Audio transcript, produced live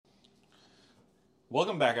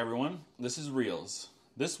Welcome back, everyone. This is Reels.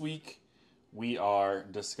 This week, we are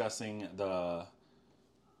discussing the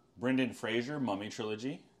Brendan Fraser Mummy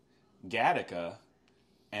Trilogy, Gattaca,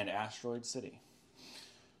 and Asteroid City.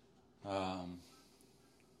 So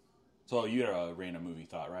you had a random movie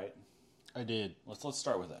thought, right? I did. Let's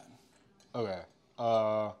start with that. Okay.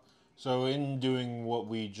 So in doing what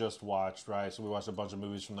we just watched, right? So we watched a bunch of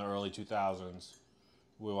movies from the early 2000s.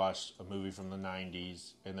 We watched a movie from the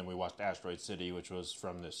 90s, and then we watched Asteroid City, which was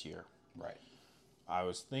from this year. Right. I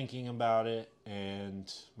was thinking about it,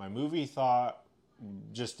 and my movie thought,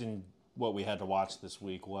 just in what we had to watch this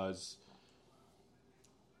week, was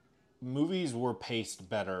movies were paced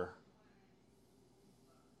better.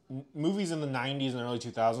 Movies in the 90s and early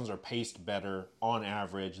 2000s are paced better on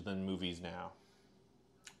average than movies now.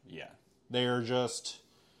 Yeah. They are just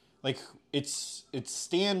like it's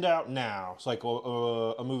standout now. It's like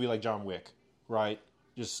a movie like John Wick, right?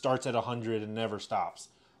 Just starts at 100 and never stops.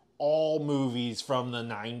 All movies from the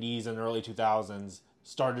 90s and early 2000s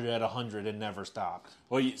started at 100 and never stopped.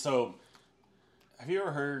 Well, so have you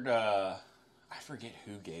ever heard? I forget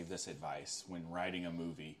who gave this advice when writing a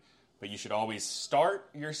movie, but you should always start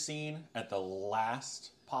your scene at the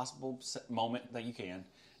last possible moment that you can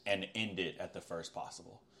and end it at the first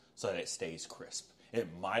possible, so that it stays crisp. It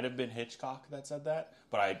might have been Hitchcock that said that,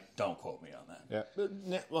 but don't quote me on that.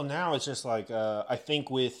 Yeah. Well, now it's just like I think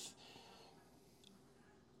we're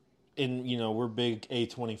big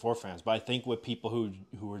A24 fans, but I think with people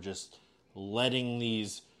who are just letting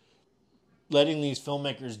these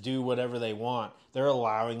filmmakers do whatever they want, they're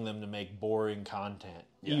allowing them to make boring content,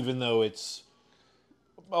 even though it's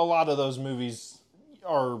a lot of those movies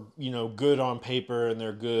are good on paper and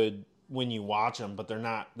they're good when you watch them, but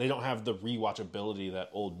they don't have the rewatchability that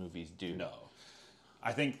old movies do. No.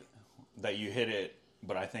 I think that you hit it,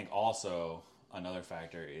 but I think also another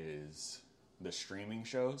factor is the streaming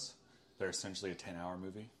shows. They're essentially a 10-hour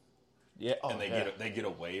movie. Yeah. And they get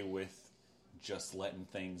away with just letting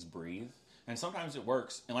things breathe. And sometimes it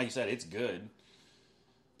works. And like you said, it's good,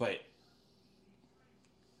 but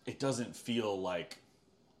it doesn't feel like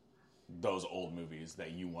those old movies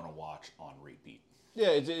that you want to watch on repeat.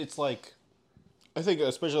 Yeah, it's like, I think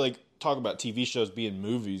especially like talk about TV shows being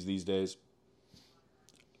movies these days.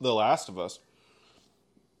 The Last of Us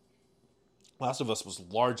was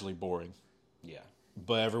largely boring. Yeah.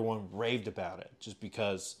 But everyone raved about it just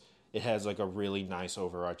because it has like a really nice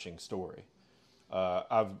overarching story.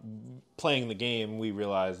 Playing the game, we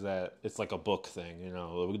realized that it's like a book thing.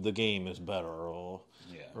 The game is better or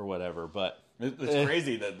whatever. But it's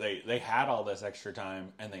crazy that they had all this extra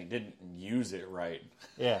time and they didn't use it right.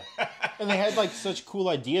 Yeah, and they had like such cool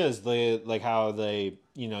ideas. Like how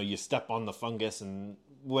you step on the fungus and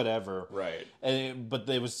whatever. Right. But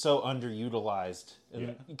it was so underutilized.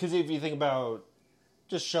 Because if you think about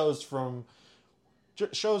just shows from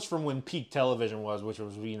when peak television was, which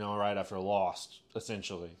was right after Lost,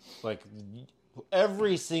 essentially. Like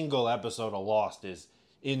every single episode of Lost is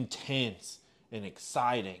intense and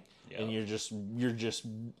exciting, and you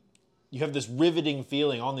have this riveting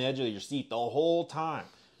feeling on the edge of your seat the whole time.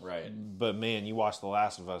 Right. But man, you watch The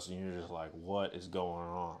Last of Us and you're just like, what is going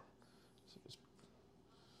on?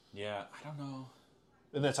 Yeah, I don't know.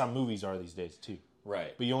 And that's how movies are these days too.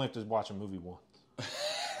 Right. But you only have to watch a movie once.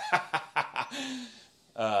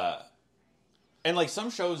 And like some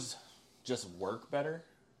shows just work better.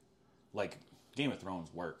 Like Game of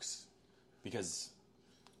Thrones works because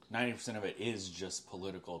 90% of it is just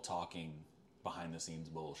political talking, behind the scenes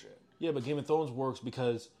bullshit. Yeah, but Game of Thrones works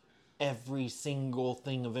because every single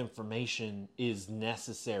thing of information is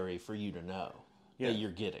necessary for you to know that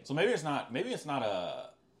you're getting. So maybe it's not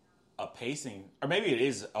a pacing, or maybe it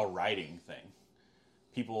is a writing thing.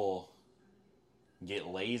 People get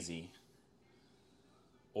lazy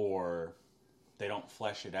or they don't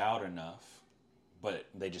flesh it out enough, but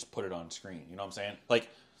they just put it on screen. You know what I'm saying? Like,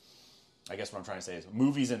 I guess what I'm trying to say is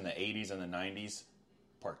movies in the 80s and the 90s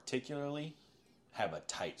particularly have a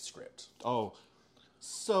tight script. Oh,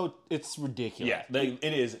 so it's ridiculous. Yeah,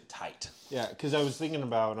 it is tight. Yeah, because I was thinking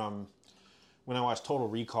about when I watched Total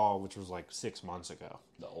Recall, which was like 6 months ago.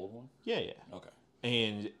 The old one? Yeah. Okay.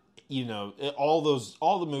 And all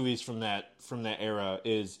the movies from that era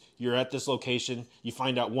is you're at this location, you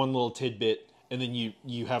find out one little tidbit, and then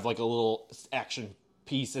you have like a little action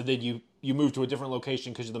piece, and then you move to a different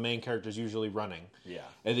location because the main character's usually running. Yeah.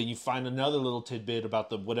 And then you find another little tidbit about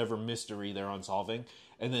the whatever mystery they're unsolving,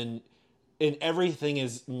 and everything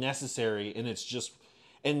is necessary, and it's just,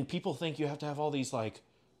 and people think you have to have all these like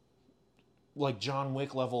John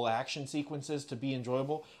Wick level action sequences to be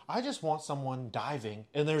enjoyable. I just want someone diving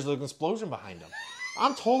and there's an explosion behind them.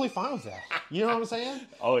 I'm totally fine with that. You know what I'm saying?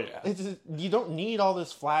 Oh, yeah. You don't need all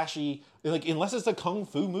this flashy, like, unless it's a kung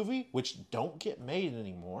fu movie, which don't get made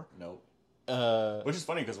anymore. Nope. Which is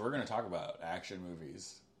funny because we're going to talk about action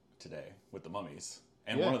movies today with the Mummies.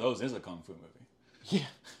 And one of those is a kung fu movie. Yeah.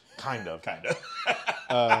 Kind of.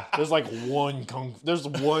 There's there's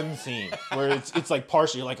one scene where it's like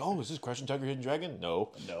partially like, oh, is this Crouching Tiger, Hidden Dragon?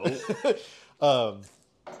 No.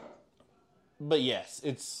 But yes,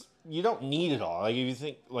 you don't need it all. Like, if you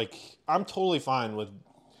think, like, I'm totally fine with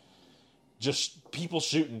just people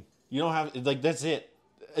shooting. You don't have, like, that's it.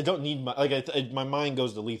 I don't need my mind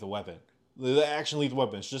goes to Lethal Weapon. The action Lethal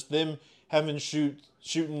Weapon. It's just them having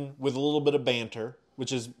shooting with a little bit of banter,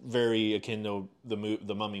 which is very akin to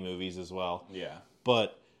the Mummy movies as well. Yeah.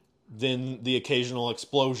 But then the occasional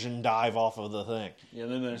explosion dive off of the thing. Yeah,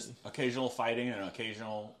 then there's occasional fighting and an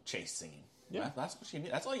occasional chase scene. Yeah. That's what you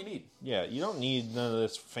need. That's all you need. Yeah, you don't need none of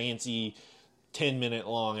this fancy 10-minute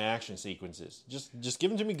long action sequences. Just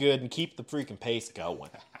give them to me good and keep the freaking pace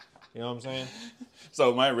going. You know what I'm saying?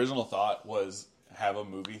 So my original thought was have a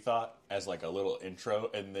movie thought as like a little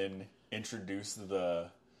intro and then introduce the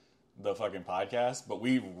fucking podcast, but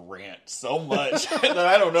we rant so much that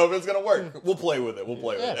I don't know if it's gonna work. We'll play with it.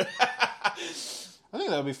 With it. I think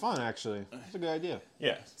that would be fun, actually. That's a good idea.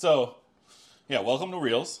 Yeah. So, welcome to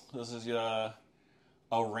Reels. This is a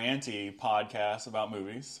ranty podcast about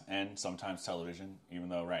movies and sometimes television, even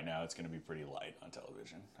though right now it's going to be pretty light on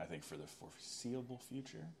television, I think, for the foreseeable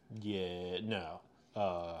future. Yeah, no.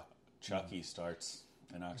 Chucky starts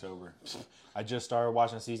in October. I just started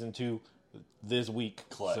watching season 2 this week.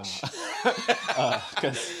 Clutch.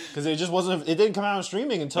 Because it just wasn't, it didn't come out on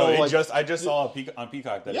streaming until I just saw on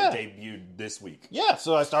Peacock that it debuted this week. Yeah,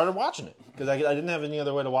 so I started watching it because I didn't have any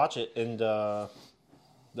other way to watch it, and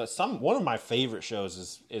one of my favorite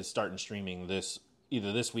shows is starting streaming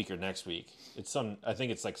either this week or next week. I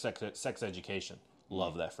think it's like Sex Education.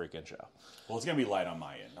 Love that freaking show. Well, it's gonna be light on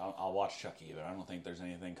my end. I'll watch Chucky, but I don't think there's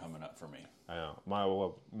anything coming up for me. I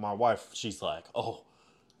know my wife. She's like, oh.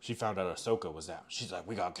 She found out Ahsoka was out. She's like,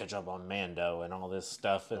 we gotta catch up on Mando and all this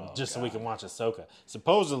stuff, and so we can watch Ahsoka.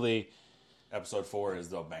 Supposedly, episode 4 is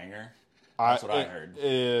the banger. That's what I heard.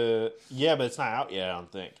 Yeah, but it's not out yet, I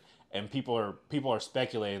don't think. And people are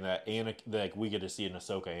speculating that we get to see an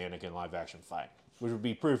Ahsoka Anakin live action fight, which would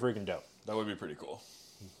be pretty freaking dope. That would be pretty cool.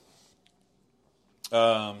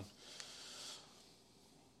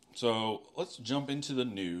 So let's jump into the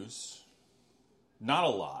news. Not a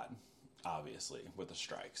lot, obviously, with the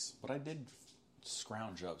strikes, but I did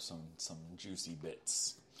scrounge up some juicy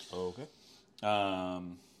bits. Okay.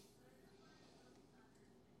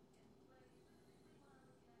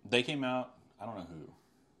 They came out, I don't know who,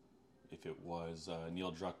 if it was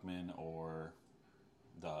Neil Druckmann or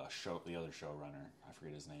the other showrunner, I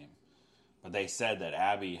forget his name, but they said that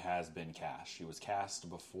Abby has been cast. She was cast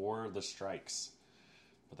before the strikes,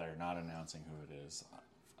 but they're not announcing who it is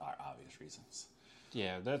for obvious reasons.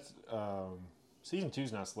 Yeah, that's season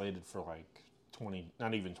 2's not slated for like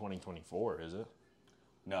not even 2024, is it?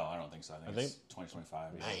 No, I don't think so. I think it's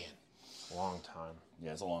 2025. Man, long time.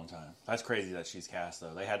 Yeah, it's a long time. That's crazy that she's cast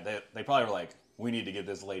though. They probably were like, we need to get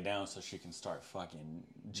this laid down so she can start fucking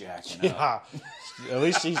jacking up. At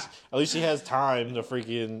least she has time to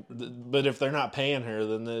freaking. But if they're not paying her,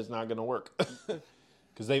 then it's not going to work.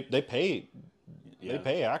 Because they pay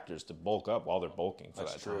actors to bulk up while they're bulking for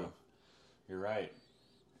That's that true. time. You're right.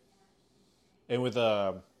 And with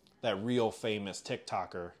that real famous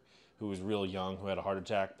TikToker who was real young, who had a heart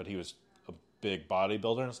attack, but he was a big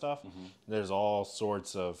bodybuilder and stuff. Mm-hmm. There's all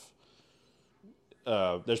sorts of.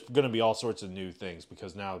 There's going to be all sorts of new things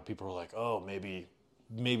because now people are like, oh, maybe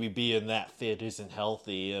being that fit isn't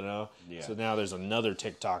healthy, you know? Yeah. So now there's another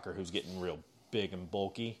TikToker who's getting real big and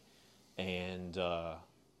bulky, and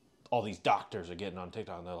all these doctors are getting on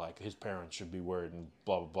TikTok, and they're like, his parents should be worried and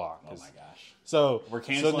blah, blah, blah. Oh, my gosh. So we're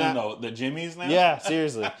canceling the Jimmys now? Yeah,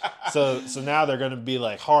 seriously. so now they're going to be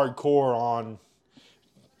like hardcore on...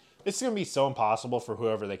 It's going to be so impossible for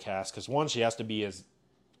whoever they cast, because one, she has to be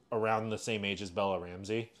around the same age as Bella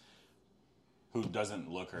Ramsey. Who doesn't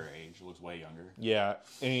look her age, looks way younger. Yeah,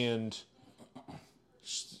 and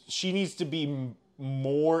she needs to be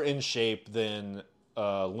more in shape than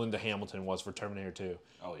Linda Hamilton was for Terminator 2,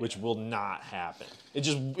 which will not happen.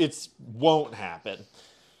 It won't happen.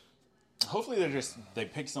 Hopefully they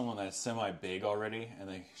pick someone that's semi-big already, and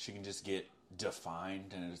she can just get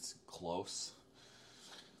defined and it's close.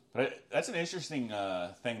 But that's an interesting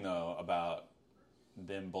thing, though, about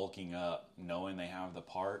them bulking up, knowing they have the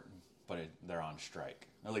part, but they're on strike.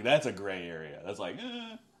 Like, that's a gray area. That's like,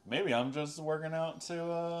 maybe I'm just working out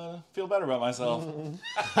to feel better about myself.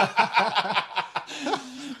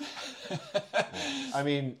 I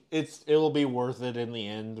mean, it'll be worth it in the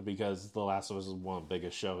end because The Last of Us is one of the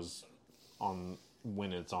biggest shows on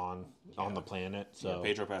when it's on the planet. So yeah,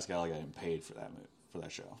 Pedro Pascal got him paid for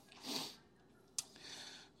that show.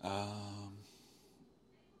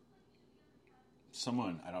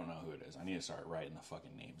 Someone, I don't know who it is. I need to start writing the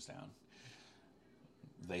fucking names down.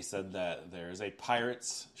 They said that there is a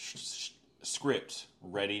Pirates script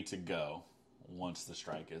ready to go once the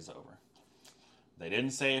strike is over. They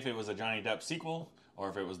didn't say if it was a Johnny Depp sequel or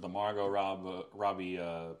if it was the Margot Robbie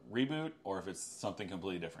reboot or if it's something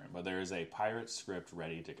completely different. But there is a Pirates script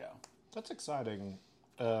ready to go. That's exciting.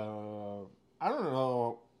 I don't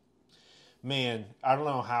know. Man, I don't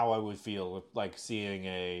know how I would feel if, like, seeing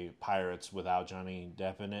a Pirates without Johnny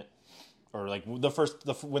Depp in it, or like when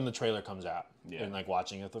the trailer comes out and like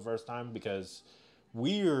watching it the first time, because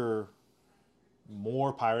we're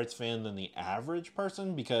more Pirates fan than the average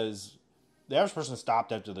person because the average person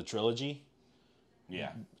stopped after the trilogy,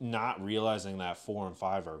 not realizing that 4 and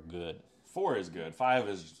 5 are good. 4 is good. 5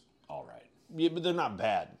 is all right. Yeah, but they're not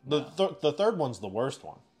bad. No. The third one's the worst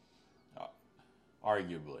one.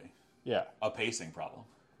 Arguably. Yeah. A pacing problem.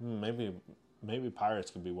 Maybe Pirates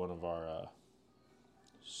could be one of our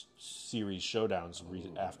series showdowns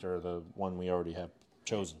after the one we already have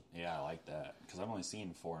chosen. Yeah, I like that. Because I've only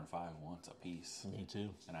seen 4 and 5 once a piece. Me too.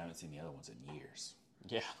 And I haven't seen the other ones in years.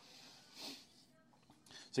 Yeah.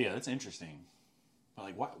 So yeah, that's interesting. But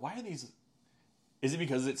like, why are these... Is it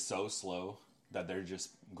because it's so slow that they're just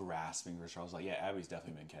grasping for straws? Like, yeah, Abby's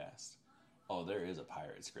definitely been cast. Oh, there is a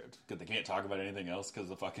pirate script. Because they can't talk about anything else because of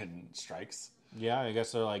the fucking strikes. Yeah, I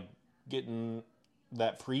guess they're like getting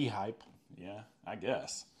that pre-hype. Yeah, I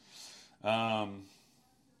guess.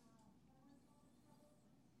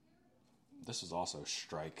 This was also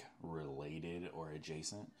strike related or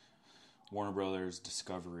adjacent. Warner Brothers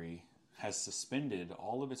Discovery has suspended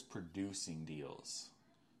all of its producing deals.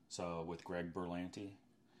 So with Greg Berlanti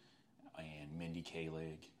and Mindy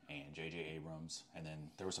Kaling and J.J. Abrams, and then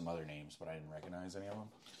there were some other names, but I didn't recognize any of them.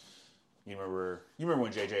 You remember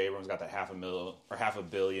when J.J. Abrams got that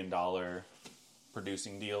 $500 million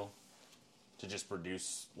producing deal to just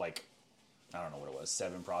produce, like, I don't know what it was,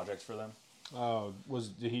 7 projects for them?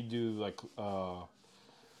 Did he do like the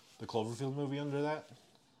Cloverfield movie under that?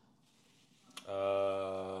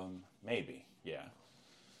 Maybe, yeah.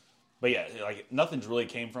 But yeah, like nothing's really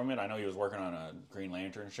came from it. I know he was working on a Green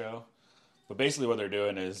Lantern show, but basically what they're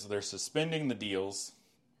doing is they're suspending the deals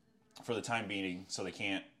for the time being, so they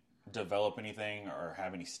can't develop anything or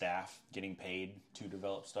have any staff getting paid to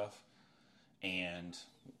develop stuff. And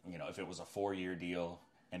if it was a 4-year deal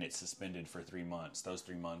and it's suspended for 3 months, those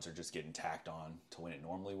 3 months are just getting tacked on to when it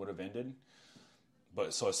normally would have ended.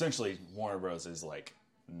 But so essentially, Warner Bros. Is like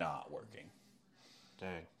not working.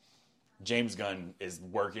 Dang. James Gunn is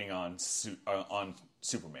working on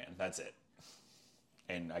Superman. That's it.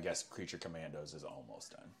 And I guess Creature Commandos is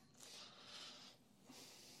almost done.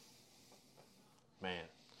 Man,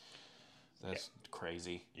 that's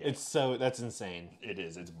crazy. Yeah. That's insane. It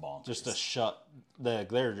is. It's bonkers.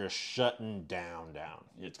 They're just shutting down.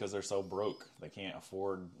 It's because they're so broke. They can't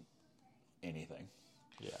afford anything.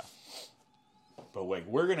 Yeah. But like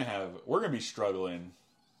we're gonna be struggling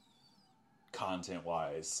content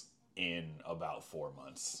wise in about 4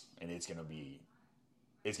 months, and it's gonna be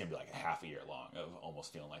like a half a year long of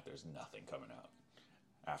almost feeling like there's nothing coming out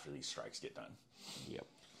after these strikes get done. Yep.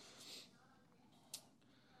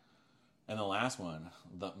 And the last one,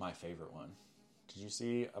 my favorite one. Did you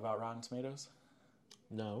see about Rotten Tomatoes?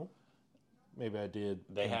 No. Maybe I did.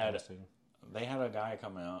 They had a guy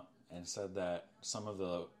come out and said that some of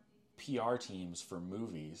the PR teams for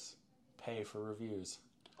movies pay for reviews.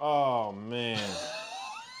 Oh, man.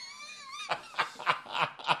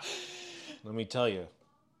 Let me tell you.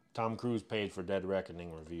 Tom Cruise paid for Dead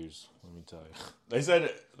Reckoning reviews. Let me tell you. They said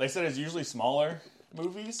it's usually smaller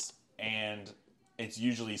movies, and it's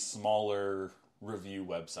usually smaller review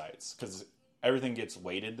websites because everything gets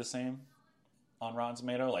weighted the same on Rotten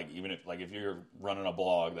Tomato. Like even if you're running a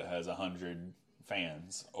blog that has 100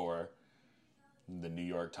 fans or the New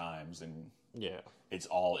York Times, and it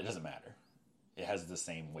doesn't matter. It has the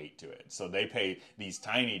same weight to it. So they pay these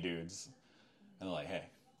tiny dudes, and they're like, hey,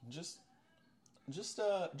 just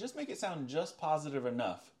make it sound just positive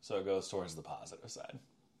enough so it goes towards the positive side.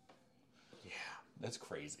 Yeah, that's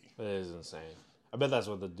crazy. That is insane. I bet that's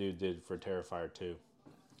what the dude did for Terrifier 2.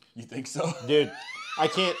 You think so? Dude, I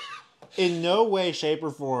can't, in no way, shape,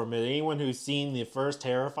 or form, anyone who's seen the first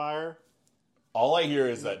Terrifier... All I hear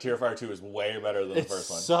is that Terrifier 2 is way better than the first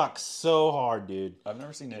one. It sucks so hard, dude. I've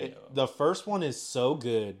never seen any of them. The first one is so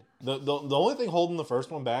good. The only thing holding the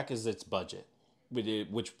first one back is its budget.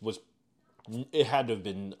 which was it had to have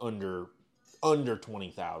been under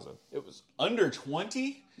 20,000. It was under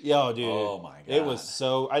 20. Yo, dude. Oh my god. It was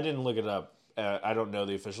so. I didn't look it up. I don't know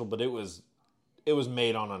the official, but it was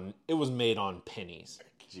made on pennies.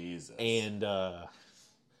 Jesus. And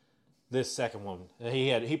this second one,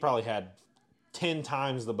 he probably had 10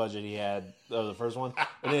 times the budget he had of the first one,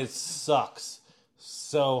 and it sucks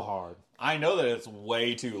so hard. I know that it's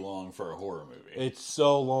way too long for a horror movie. It's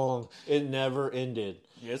so long. It never ended.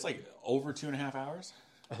 Yeah, it's like over 2.5 hours.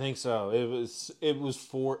 I think so. It was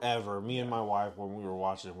forever. Me and my wife, when we were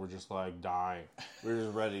watching it, we're just like dying. We're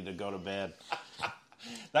just ready to go to bed.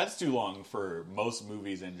 That's too long for most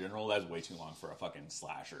movies in general. That's way too long for a fucking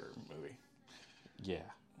slasher movie. Yeah.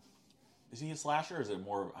 Is he a slasher or is it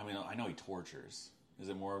more... I mean, I know he tortures. Is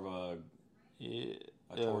it more of a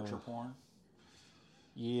torture porn?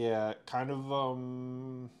 Yeah, kind of,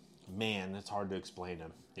 man, it's hard to explain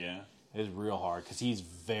him. Yeah? It's real hard, because he's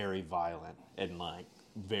very violent and, like,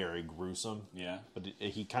 very gruesome. Yeah? But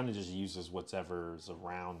he kind of just uses whatever's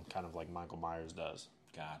around, kind of like Michael Myers does.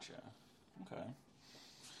 Gotcha. Okay.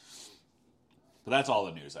 But that's all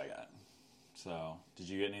the news I got. So, did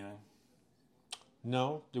you get anything?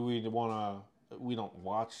 No? Do we want to... We don't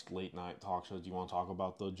watch late night talk shows. Do you want to talk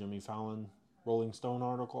about the Jimmy Fallon Rolling Stone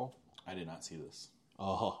article? I did not see this.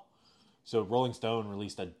 Oh. So Rolling Stone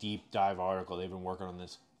released a deep dive article. They've been working on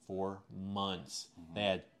this for months. Mm-hmm. They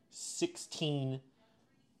had 16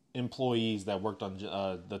 employees that worked on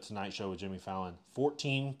the Tonight Show with Jimmy Fallon.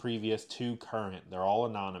 14 previous, 2 current. They're all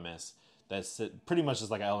anonymous. That's pretty much just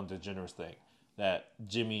like an Ellen DeGeneres thing. That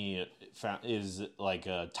Jimmy is like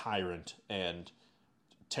a tyrant and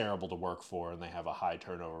terrible to work for, and they have a high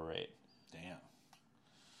turnover rate. Damn.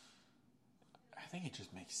 I think it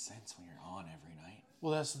just makes sense when you're on every night.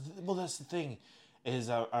 Well, that's the thing, is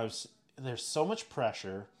there's so much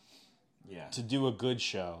pressure, to do a good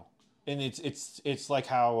show, and it's like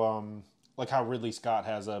how Ridley Scott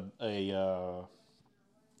has a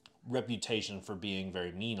reputation for being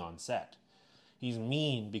very mean on set. He's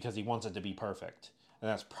mean because he wants it to be perfect, and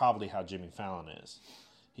that's probably how Jimmy Fallon is.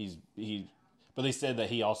 But they said that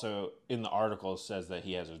he also, in the article, says that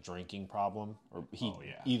he has a drinking problem, or he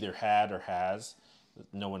either had or has.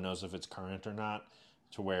 No one knows if it's current or not,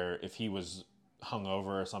 to where if he was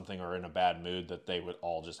hungover or something or in a bad mood, that they would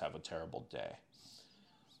all just have a terrible day.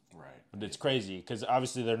 Right. But it's crazy, because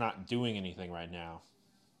obviously they're not doing anything right now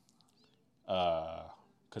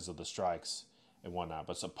because of the strikes and whatnot.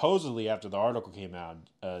 But supposedly, after the article came out,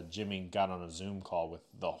 Jimmy got on a Zoom call with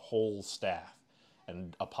the whole staff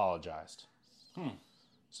and apologized.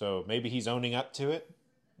 So maybe he's owning up to it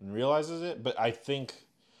and realizes it. But I think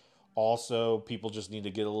also people just need to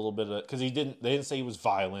get a little bit of... Because they didn't say he was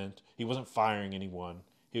violent. He wasn't firing anyone.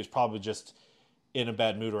 He was probably just in a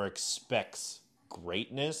bad mood or expects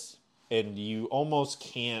greatness. And you almost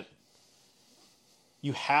can't...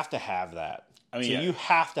 You have to have that. I mean, you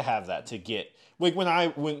have to have that to get... Like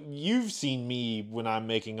when you've seen me when I'm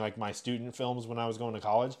making like my student films when I was going to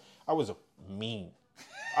college, I was mean.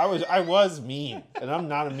 I was mean, and I'm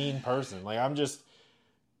not a mean person. Like I'm just,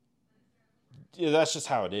 that's just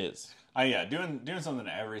how it is. Doing something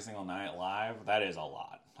every single night live, that is a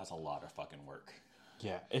lot. That's a lot of fucking work.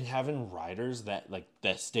 Yeah, and having writers that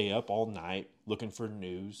stay up all night looking for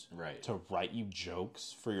news, right, to write you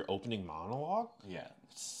jokes for your opening monologue. Yeah,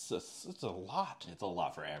 it's a lot. It's a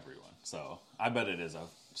lot for everyone. So I bet it is a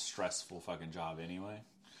stressful fucking job anyway.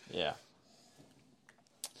 Yeah,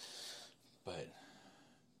 but.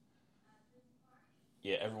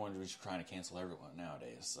 Yeah, everyone's just trying to cancel everyone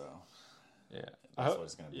nowadays, so... Yeah. That's what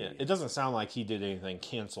it's going to be. Yeah, it doesn't sound like he did anything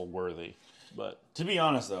cancel-worthy, but... To be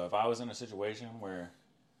honest, though, if I was in a situation where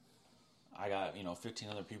I got, 15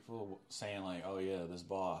 other people saying, like, oh, yeah, this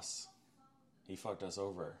boss, he fucked us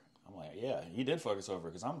over. I'm like, yeah, he did fuck us over,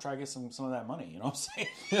 because I'm trying to get some of that money, you know what I'm saying?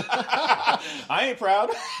 I ain't proud.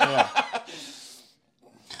 Yeah.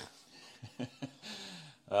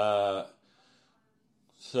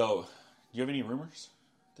 So... Do you have any rumors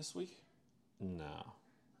this week? No.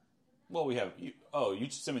 Well, we have... you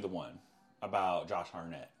sent me the one about Josh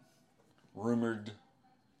Hartnett. Rumored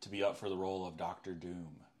to be up for the role of Dr. Doom.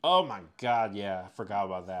 Oh my god, yeah. I forgot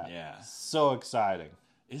about that. Yeah. So exciting.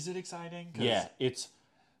 Is it exciting? Yeah, it's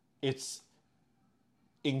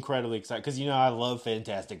incredibly exciting. Because, I love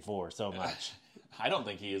Fantastic Four so much. I don't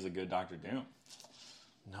think he is a good Dr. Doom.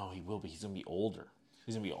 No, he will be. He's going to be older.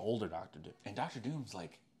 He's going to be older Dr. Doom. And Dr. Doom's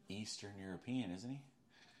like... Eastern European, isn't he?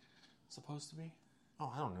 Supposed to be?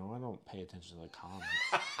 Oh, I don't know. I don't pay attention to the comics.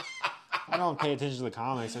 I don't pay attention to the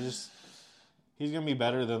comics. He's going to be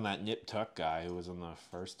better than that Nip Tuck guy who was in the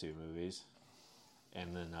first 2 movies.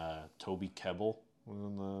 and then Toby Kebbell was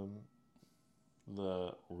in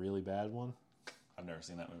the really bad one. I've never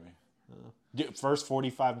seen that movie. Dude, first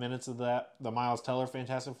 45 minutes of that, the Miles Teller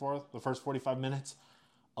Fantastic Four, the first 45 minutes,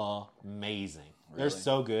 amazing. Really? They're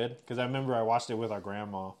so good. Because I remember I watched it with our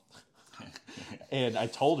grandma. And I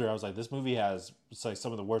told her, I was like, this movie has like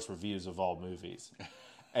some of the worst reviews of all movies.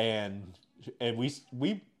 And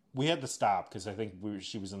we had to stop because I think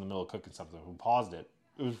she was in the middle of cooking something. We paused it.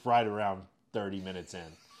 It was right around 30 minutes in.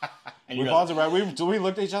 We paused it right. We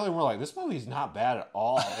looked at each other and we're like, this movie's not bad at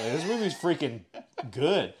all. Like, this movie's freaking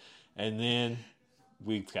good. And then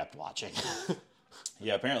we kept watching.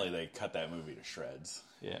 Yeah, apparently they cut that movie to shreds.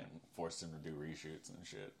 Yeah. And forced him to do reshoots and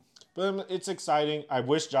shit. But it's exciting. I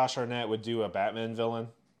wish Josh Hartnett would do a Batman villain.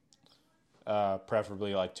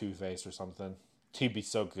 Preferably like Two-Face or something. He'd be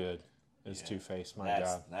so good as Two-Face, my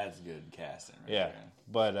God. That's good casting right Yeah.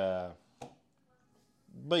 there.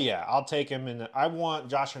 But yeah, I'll take him. And I want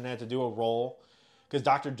Josh Hartnett to do a role. Because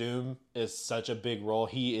Doctor Doom is such a big role.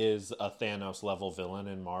 He is a Thanos-level villain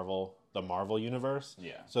in the Marvel universe.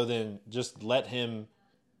 Yeah. So then just let him,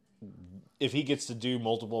 if he gets to do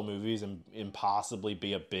multiple movies and possibly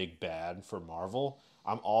be a big bad for Marvel,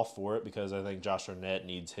 I'm all for it because I think Josh Hartnett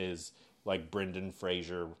needs his, like, Brendan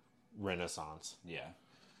Fraser renaissance. Yeah.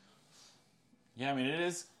 Yeah, I mean,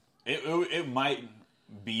 it might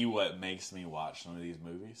be what makes me watch some of these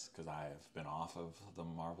movies because I have been off of the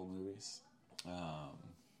Marvel movies.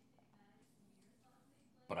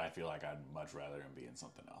 But I feel like I'd much rather him be in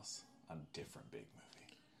something else, a different big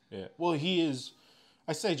movie. Yeah. Well, he is.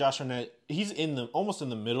 I say Josh Hartnett. He's almost in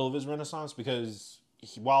the middle of his renaissance because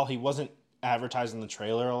while he wasn't advertised in the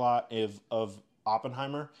trailer a lot of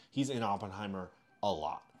Oppenheimer, he's in Oppenheimer a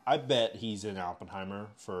lot. I bet he's in Oppenheimer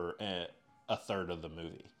for a third of the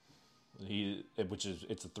movie. It's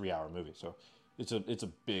a 3-hour movie, so it's a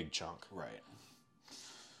big chunk. Right.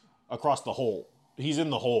 Across the whole, he's in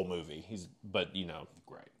the whole movie.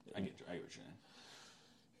 Right. I get what you're saying.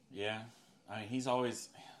 Yeah, I mean,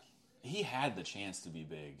 he had the chance to be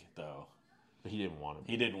big though, but he didn't want to.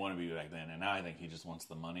 He didn't want to be back then, and now I think he just wants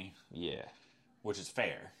the money. Yeah, which is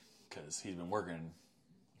fair because he's been working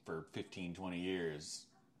for 15, 20 years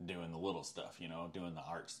doing the little stuff, doing the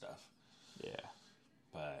art stuff. Yeah,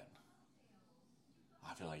 but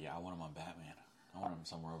I feel like I want him on Batman. I want him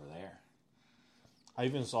somewhere over there. I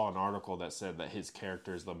even saw an article that said that his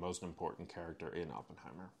character is the most important character in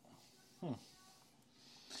Oppenheimer. And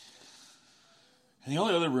the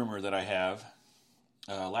only other rumor that I have,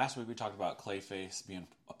 last week we talked about Clayface being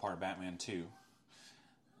a part of Batman 2.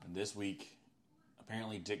 And this week,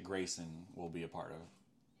 apparently Dick Grayson will be a part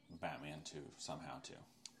of Batman 2 somehow too.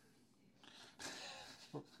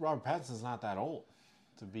 Robert Pattinson's not that old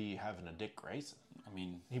to be having a Dick Grayson. I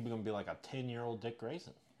mean, he's going to be like a 10-year-old Dick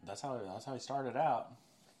Grayson. That's how he started out.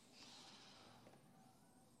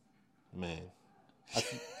 Man.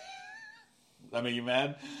 I mean, you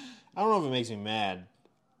mad? I don't know if it makes me mad.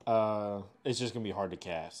 It's just going to be hard to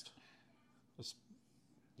cast.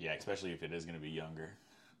 Yeah, especially if it is going to be younger.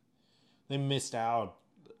 They missed out.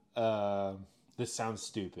 This sounds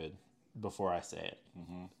stupid before I say it.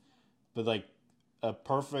 Mm-hmm. But like a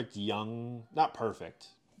perfect young, not perfect,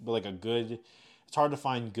 but like a good, it's hard to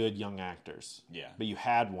find good young actors. Yeah. But you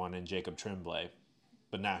had one in Jacob Tremblay,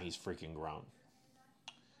 but now he's freaking grown.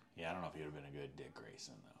 Yeah, I don't know if he would have been a good Dick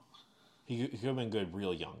Grayson, though. He could have been good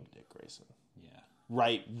real young Dick Grayson. Yeah.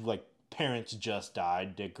 Right, like parents just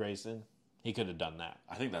died, Dick Grayson. He could have done that.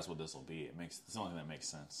 I think that's what this will be. It's the only thing that makes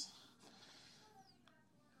sense.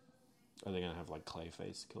 Are they going to have like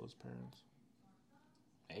Clayface kill his parents?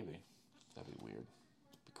 Maybe. That'd be weird.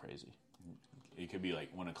 It'd be crazy. It could be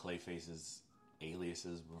like one of Clayface's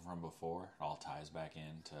aliases from before. It all ties back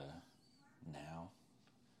into now.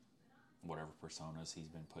 Whatever personas he's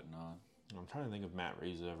been putting on. I'm trying to think if Matt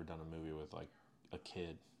Reeves has ever done a movie with like a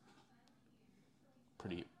kid.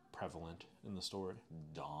 Pretty prevalent in the story.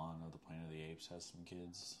 Dawn of the Planet of the Apes has some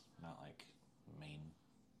kids. Not like main.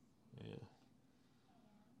 Yeah.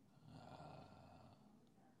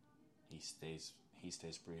 He stays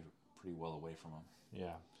pretty well away from them.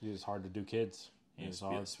 Yeah, it's hard to do kids. And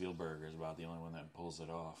Spielberg is about the only one that pulls it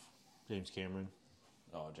off. James Cameron.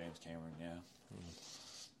 Oh, James Cameron, yeah.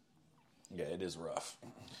 Yeah, it is rough.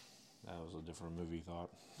 That was a different movie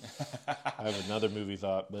thought. I have another movie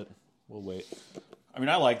thought, but we'll wait. I mean,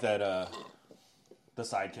 I like that the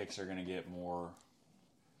sidekicks are going to get more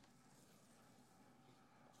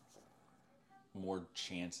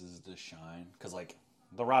chances to shine. Because, like,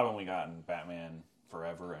 the Robin we got in Batman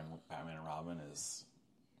Forever and Batman and Robin is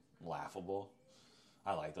laughable.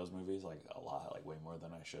 I like those movies, like, a lot, like, way more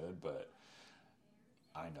than I should. But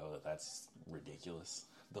I know that that's ridiculous.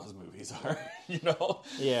 Those movies are, you know.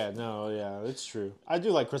 Yeah, no, yeah, it's true. I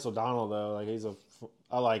do like Chris O'Donnell though. Like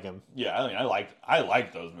I like him. Yeah, I mean, I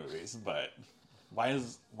like those movies, but why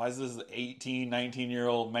is this 18,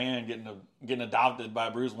 19-year-old man getting adopted by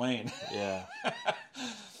Bruce Wayne? Yeah.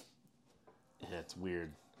 Yeah, it's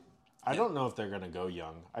weird. I don't know if they're gonna go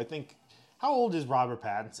young. I think. How old is Robert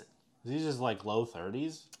Pattinson? Is he just like low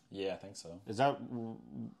 30s? Yeah, I think so. Is that?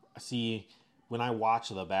 See, when I watch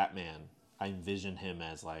The Batman, I envision him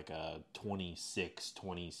as like a 26,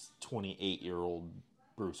 28-year-old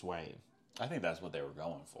Bruce Wayne. I think that's what they were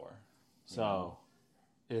going for. So,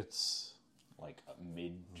 it's like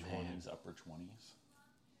mid-20s, upper 20s.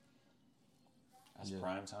 That's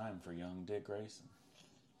prime time for young Dick Grayson.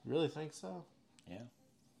 You really think so? Yeah.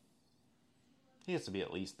 He has to be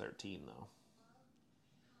at least 13, though.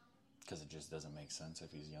 Because it just doesn't make sense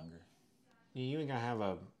if he's younger. You ain't gonna have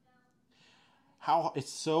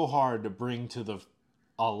it's so hard to bring to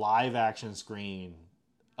a live action screen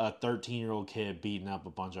a 13-year-old kid beating up a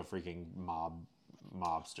bunch of freaking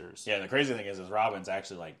mobsters. Yeah, the crazy thing is Robin's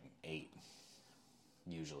actually like 8,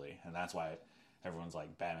 usually, and that's why everyone's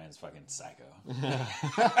like, Batman's fucking psycho.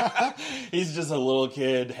 He's just a little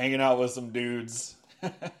kid hanging out with some dudes,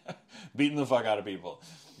 beating the fuck out of people.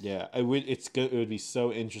 Yeah, it would be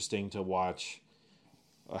so interesting to watch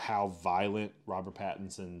how violent Robert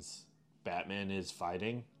Pattinson's Batman is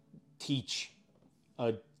fighting. Teach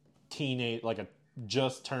a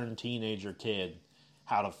just turned teenager kid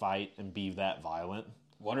how to fight and be that violent.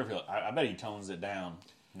 Wonder if I bet he tones it down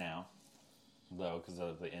now, though, because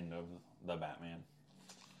of the end of the Batman.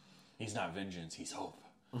 He's not vengeance, he's hope.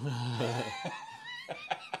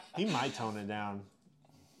 He might tone it down.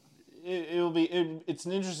 It's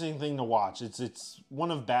an interesting thing to watch. It's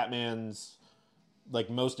one of Batman's like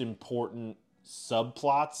most important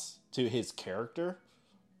subplots to his character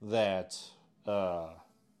that it'll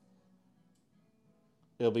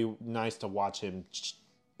be nice to watch him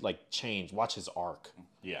change, watch his arc.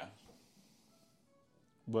 Yeah.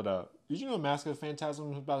 But did you know Mask of the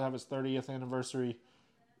Phantasm is about to have its 30th anniversary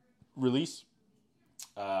release?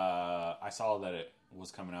 I saw that it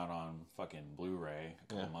was coming out on fucking Blu-ray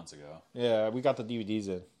a couple months ago. Yeah, we got the DVDs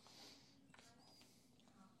in.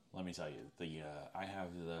 Let me tell you, I have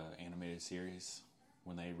the animated series.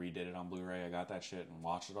 When they redid it on Blu-ray, I got that shit and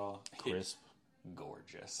watched it all. Crisp. It's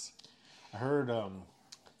gorgeous. I heard, I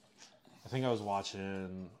think I was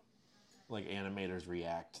watching like animators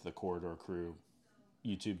react to the Corridor Crew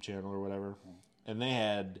YouTube channel or whatever. And they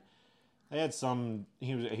had some,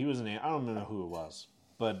 he was I don't know who it was,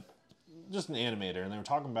 but just an animator, and they were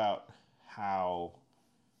talking about how,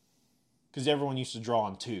 because everyone used to draw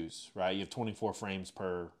on 2s, right? You have 24 frames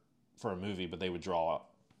for a movie, but they would draw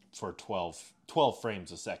for 12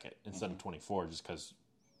 frames a second instead of 24, just because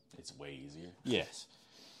it's way easier. Yes,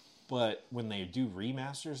 but when they do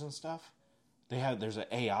remasters and stuff, there's an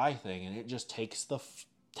AI thing, and it just takes the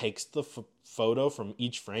photo from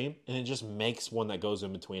each frame, and it just makes one that goes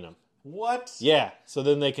in between them. What? Yeah, so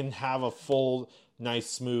then they can have a full, nice,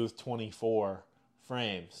 smooth 24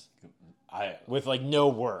 frames with like no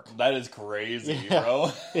work. That is crazy,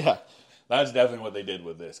 bro. Yeah. That's definitely what they did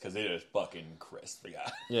with this, because it is fucking crisp. Yeah.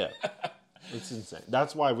 Yeah. It's insane.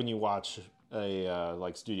 That's why when you watch a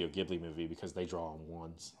like Studio Ghibli movie, because they draw on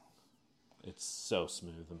ones, it's so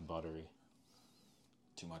smooth and buttery.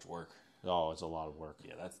 Too much work. Oh, it's a lot of work.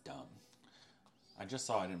 Yeah, that's dumb. I just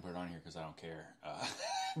saw, I didn't put it on here because I don't care.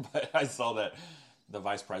 But I saw that the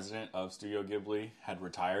vice president of Studio Ghibli had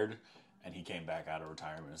retired, and he came back out of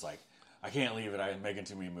retirement. It's like, I can't leave it. I'm making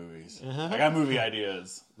too many movies. I got movie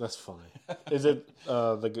ideas. That's funny. Is it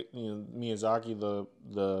Miyazaki?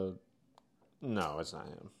 The no, it's not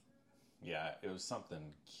him. Yeah, it was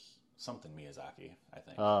something Miyazaki, I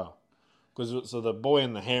think. Oh, so the Boy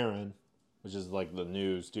and the Heron, which is like the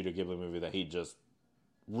new Studio Ghibli movie that he just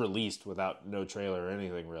released without no trailer or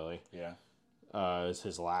anything really. Yeah, is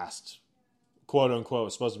his last, quote unquote,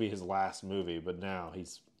 it's supposed to be his last movie, but now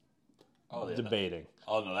he's debating.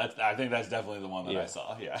 No, I think that's definitely the one that I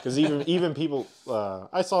saw. Yeah, because even people,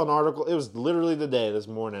 I saw an article. It was literally this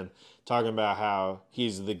morning, talking about how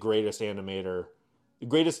he's the greatest animator, the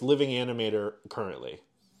greatest living animator currently.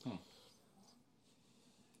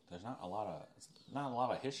 There's not a lot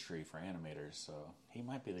of history for animators, so he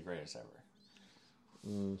might be the greatest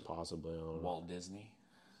ever. Possibly. I don't know. Walt Disney.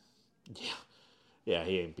 Yeah,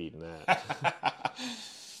 he ain't beating that.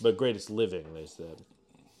 But greatest living, they said.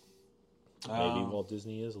 Maybe Walt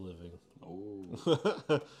Disney is living.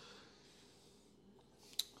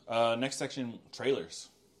 Oh. Next section, trailers.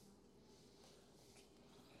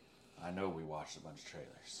 I know we watched a bunch of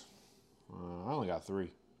trailers. I only got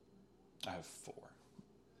 3. I have 4.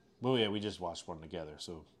 Well, yeah, we just watched one together,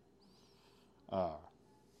 so...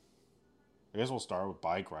 I guess we'll start with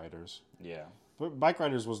Bike Riders. Yeah. But Bike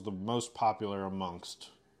Riders was the most popular amongst,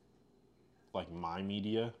 like, my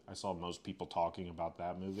media. I saw most people talking about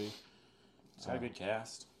that movie. It's got a good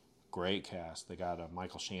cast. Great cast. They got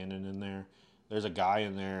Michael Shannon in there. There's a guy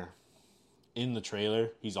in there in the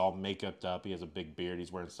trailer. He's all make-upped up. He has a big beard.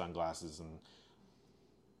 He's wearing sunglasses and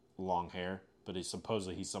long hair. But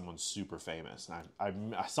supposedly he's someone super famous.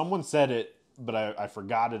 Someone said it, but I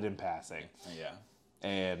forgot it in passing. Yeah.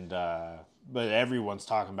 And but everyone's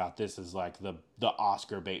talking about this as like the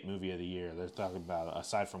Oscar bait movie of the year. They're talking about,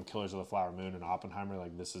 aside from Killers of the Flower Moon and Oppenheimer,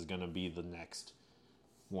 like this is going to be the next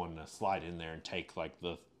one to slide in there and take like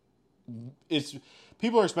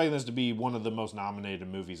people are expecting this to be one of the most nominated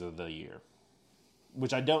movies of the year,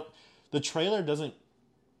 which I don't. The trailer doesn't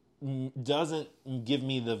give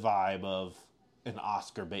me the vibe of an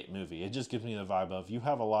Oscar bait movie. It just gives me the vibe of, you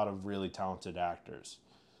have a lot of really talented actors,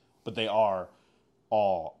 but they are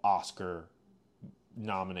all Oscar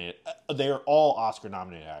nominated. They are all Oscar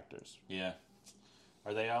nominated actors. Yeah.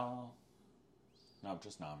 Are they all? No,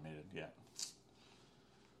 just nominated. Yeah.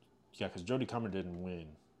 Yeah, because Jodie Comer didn't win,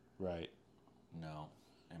 right? No,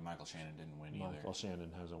 and Michael Shannon didn't win either. Michael Shannon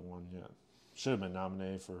hasn't won yet. Should have been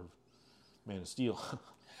nominated for Man of Steel.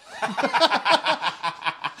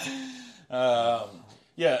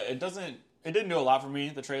 Yeah, it didn't do a lot for me,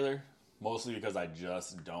 the trailer, mostly because I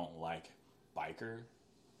just don't like biker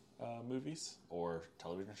movies or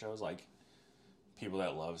television shows. Like, people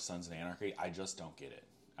that love Sons of Anarchy, I just don't get it.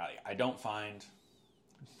 I don't find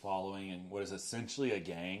following in what is essentially a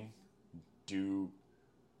gang do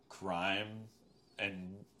crime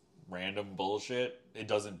and random bullshit. It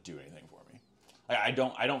doesn't do anything for me. I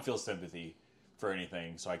don't feel sympathy for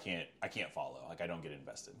anything, so I can't follow. Like, I don't get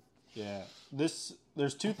invested. Yeah, there's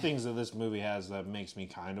 2 things that this movie has that makes me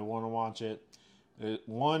kind of want to watch it.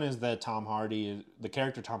 One is that the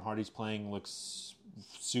character Tom Hardy's playing looks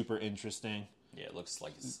super interesting. Yeah, it looks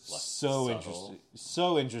like it's less so subtle. interesting.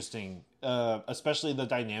 So interesting, especially the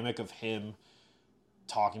dynamic of him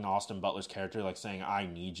talking to Austin Butler's character, like saying "I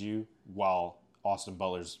need you," while Austin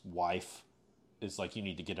Butler's wife is like, "You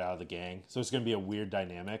need to get out of the gang." So it's going to be a weird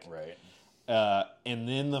dynamic, right? And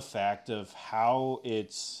then the fact of how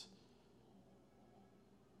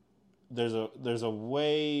there's a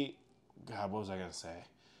way. God, what was I going to say?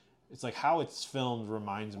 It's like how it's filmed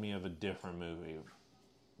reminds me of a different movie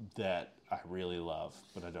that I really love,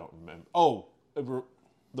 but I don't remember. Oh,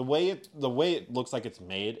 the way it looks like it's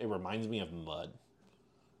made, it reminds me of Mud.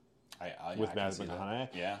 With Matthew McConaughey.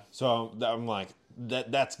 Yeah. So I'm like,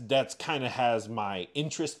 that's kind of has my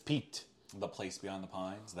interest peaked. The Place Beyond the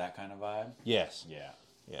Pines, that kind of vibe. Yes. Yeah.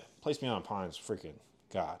 Place Beyond the Pines, freaking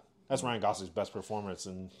God. That's Ryan Gosling's best performance,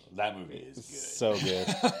 and that movie is good. So good.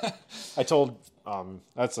 I told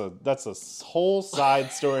that's a whole side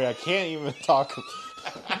story. I can't even talk.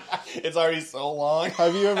 It's already so long.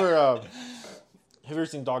 Have you ever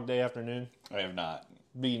seen Dog Day Afternoon? I have not.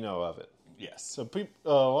 But you know of it. Yes. So a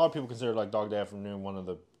lot of people consider like Dog Day Afternoon one of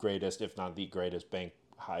the greatest, if not the greatest, bank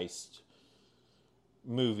heist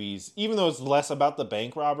movies. Even though it's less about the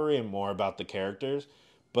bank robbery and more about the characters.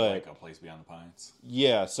 But like A Place Beyond the Pines.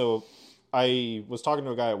 Yeah, so I was talking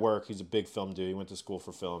to a guy at work. He's a big film dude. He went to school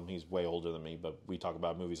for film. He's way older than me, but we talk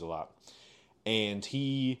about movies a lot. And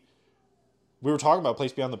we were talking about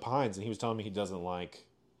Place Beyond the Pines, and he was telling me he doesn't like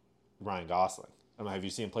Ryan Gosling. I'm like, have you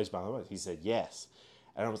seen Place Beyond the Pines? He said yes.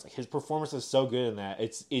 And I was like, his performance is so good in that.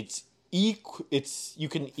 It's you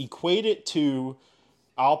can equate it to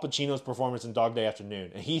Al Pacino's performance in Dog Day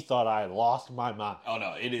Afternoon, and he thought I had lost my mind. Oh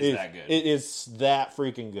no, it is that good. It is that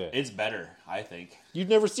freaking good. It's better, I think. You've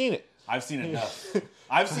never seen it. I've seen enough.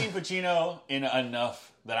 I've seen Pacino in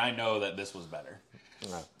enough that I know that this was better.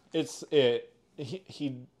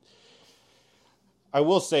 I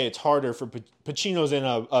will say it's harder for Pacino's in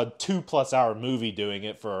a 2+ hour movie doing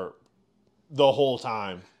it for the whole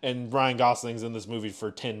time, and Ryan Gosling's in this movie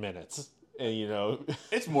for 10 minutes. And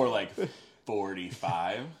it's more like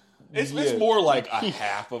 45. It's more like a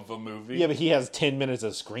half of a movie. Yeah, but he has 10 minutes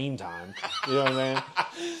of screen time. You know what I'm saying?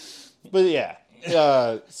 But yeah,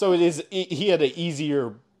 so he had an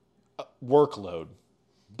easier workload.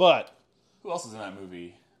 But who else is in that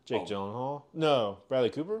movie? Jake Gyllenhaal? No, Bradley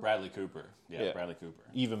Cooper. Bradley Cooper. Yeah, Bradley Cooper.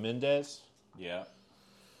 Eva Mendes. Yeah.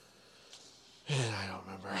 I don't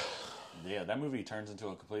remember. Yeah, that movie turns into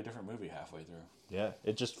a completely different movie halfway through. Yeah,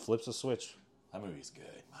 it just flips a switch. That movie's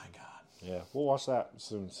good. My God. Yeah, we'll watch that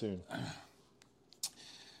soon. So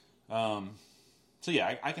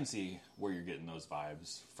yeah, I can see where you're getting those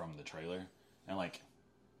vibes from the trailer, and like,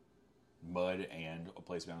 Mud and A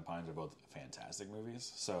Place Beyond the Pines are both fantastic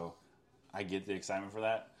movies. So I get the excitement for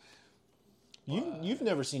that. You've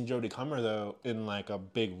never seen Jodie Comer, though, in like a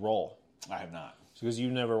big role. I have not. Because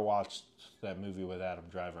you never watched that movie with Adam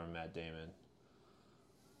Driver and Matt Damon.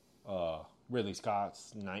 Ridley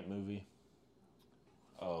Scott's Night movie.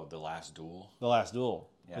 Oh, The Last Duel? The Last Duel.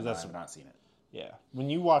 Yeah, no, I have not seen it. Yeah. When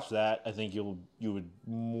you watch that, I think you would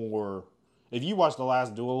more... If you watch The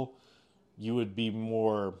Last Duel, you would be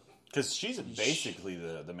more... Because she's basically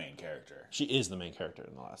the main character. She is the main character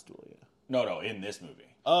in The Last Duel, yeah. No, in this movie.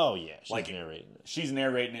 Oh, yeah. She's like, narrating it. She's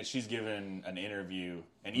narrating it. She's given an interview.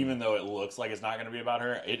 And even though it looks like it's not going to be about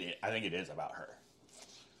her, I think it is about her.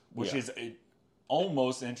 Which is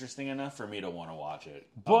almost interesting enough for me to want to watch it.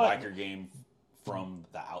 A biker game from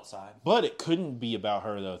the outside. But it couldn't be about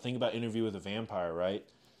her, though. Think about Interview with a Vampire, right?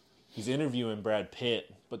 He's interviewing Brad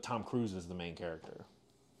Pitt, but Tom Cruise is the main character.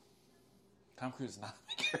 Tom Cruise is not the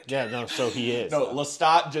main character. Yeah, no, so he is. No,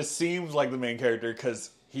 Lestat just seems like the main character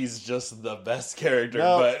because he's just the best character,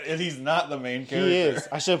 but he's not the main character. He is.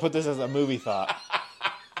 I should have put this as a movie thought.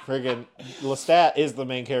 Friggin' Lestat is the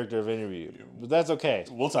main character of Interview. But that's okay.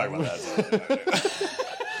 We'll talk about that.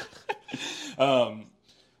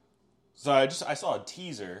 So I saw a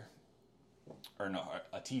teaser, or no,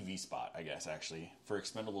 a TV spot, I guess, actually, for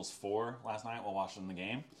Expendables 4 last night while watching the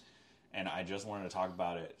game. And I just wanted to talk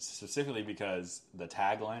about it specifically because the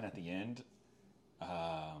tagline at the end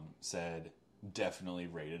said, definitely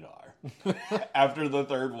rated R. After the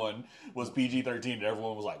third one was PG-13, and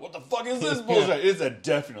everyone was like, what the fuck is this bullshit? It's a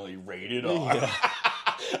definitely rated R. Yeah.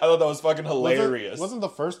 I thought that was fucking hilarious. Wasn't the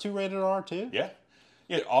first two rated R, too? Yeah.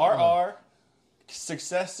 RR,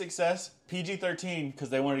 success, PG-13, because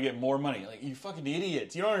they wanted to get more money. Like, you fucking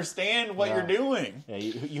idiots. You don't understand what you're doing. Yeah,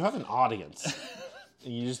 you have an audience.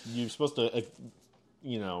 You're supposed to,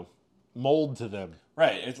 mold to them.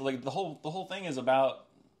 Right. It's like the whole thing is about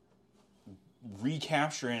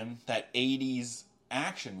recapturing that 80s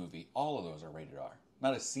action movie. All of those are rated R.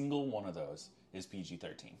 Not a single one of those is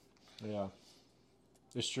PG-13. Yeah.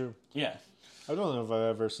 It's true. Yeah. I don't know if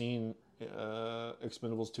I've ever seen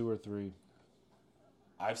Expendables 2 or 3.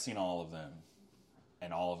 I've seen all of them,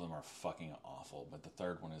 and all of them are fucking awful. But the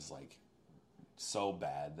third one is like so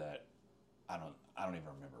bad that I don't even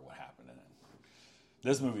remember what happened in it.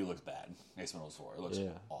 This movie looks bad. Expendables 4. It looks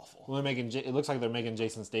awful. Well, it looks like they're making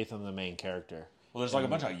Jason Statham the main character. Well, there's like a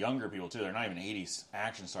bunch of younger people too. They're not even 80s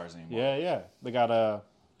action stars anymore. Yeah. They got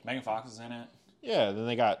Megan Fox is in it. Yeah. Then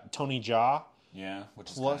they got Tony Jaa. Yeah, which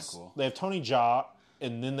is kind of cool. They have Tony Jaa,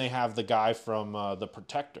 and then they have the guy from The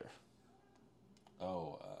Protector.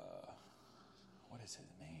 Oh, what is his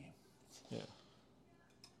name? Yeah.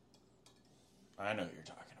 I know who you're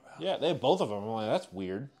talking about. Yeah, they have both of them. I'm like, that's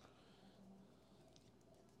weird.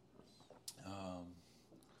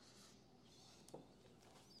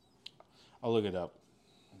 I'll look it up.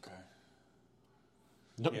 Okay.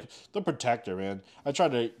 The Protector, man. I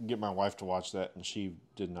tried to get my wife to watch that, and she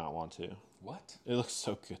did not want to. What? It looks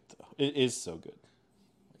so good, though. It is so good.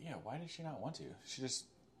 Yeah, why did she not want to? She just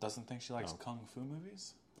doesn't think she likes kung fu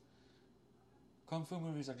movies? Kung fu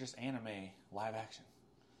movies are just anime live action.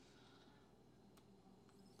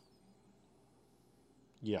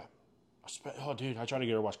 Yeah. Oh, dude, I tried to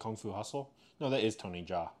get her to watch Kung Fu Hustle. No, that is Tony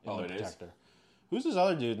Jaa in The Protector. Is? Who's this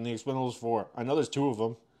other dude in The Expendables 4? I know there's two of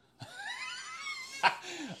them.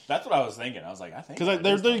 That's what I was thinking. I was like, I think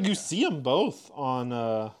because you see them both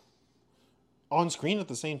on screen at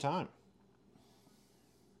the same time.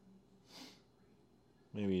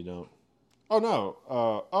 Maybe you don't. Oh no.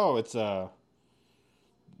 It's I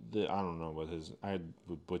don't know what I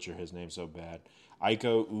would butcher his name so bad.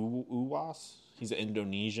 Iko Uwas. He's an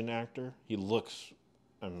Indonesian actor. He looks.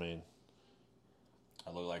 I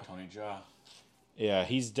look like Tony Jaa. Yeah,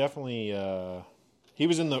 he's definitely. He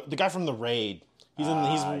was in the guy from The Raid. He's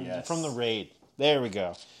from The Raid. There we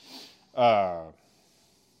go.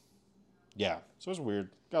 Yeah. So it's weird.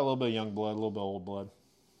 Got a little bit of young blood, a little bit of old blood.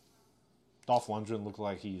 Dolph Lundgren looked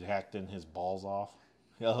like he hacked in his balls off.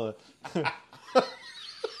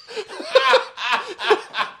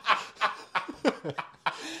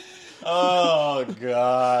 Oh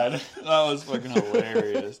God, that was fucking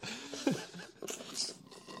hilarious.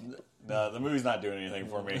 No, the movie's not doing anything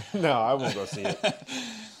for me. No, I won't go see it.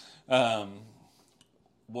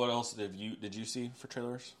 What else did you see for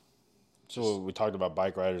trailers? So we talked about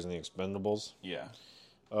bike riders and the Expendables. Yeah.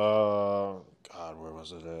 God, where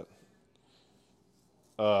was it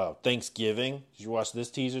at? Thanksgiving. Did you watch this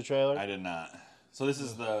teaser trailer? I did not. So this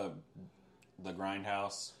is the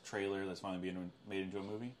Grindhouse trailer that's finally being made into a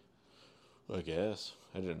movie? I guess.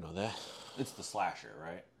 I didn't know that. It's the slasher,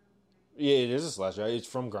 right? Yeah, it is a slasher. It's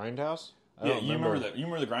from Grindhouse. Yeah, you remember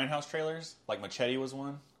the Grindhouse trailers? Like Machete was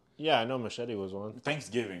one. Yeah, I know Machete was one.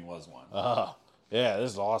 Thanksgiving was one. Yeah,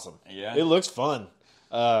 this is awesome. Yeah, it looks fun.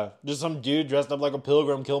 Just some dude dressed up like a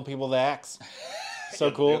pilgrim killing people with an axe. So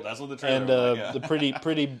yeah, cool. Dude, that's what the trailer and was like,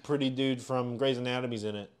 the pretty dude from Grey's Anatomy's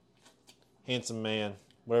in it. Handsome man,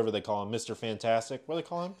 whatever they call him, Mr. Fantastic. What do they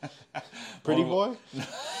call him? Pretty boy.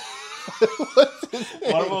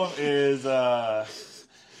 One of them is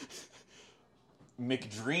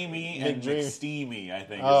McDreamy and McSteamy, I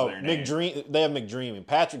think is their name. They have McDreamy.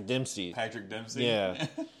 Patrick Dempsey. Patrick Dempsey? Yeah.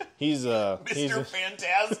 He's Mr.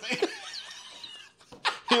 Fantastic.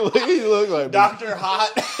 he looked like Dr.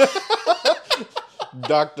 Hot.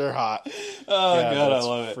 Dr. Hot. Oh, God, I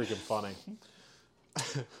love it. Freaking funny.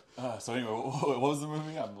 So anyway, what was the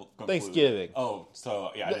movie? Thanksgiving. Oh,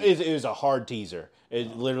 so yeah. It was a hard teaser.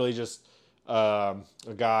 It literally just a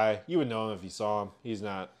guy, you would know him if you saw him. He's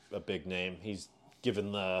not a big name. He's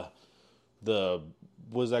given the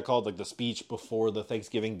what is that called? Like the speech before the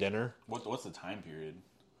Thanksgiving dinner. What's the time period?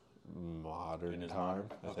 Modern time,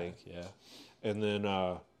 I think. Yeah. And then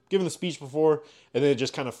given the speech before, and then it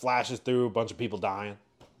just kind of flashes through a bunch of people dying.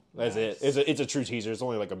 That's Nice. it. It's a true teaser. It's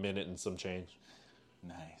only like a minute and some change.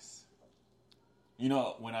 Nice. You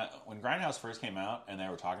know, when Grindhouse first came out and they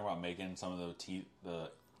were talking about making some of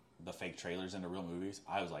the fake trailers into real movies,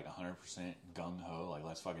 I was like 100% gung ho, like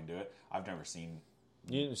let's fucking do it. I've never seen.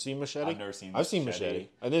 You didn't see Machete? I've never seen. I've seen Machete.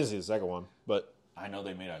 I didn't see the second one, but I know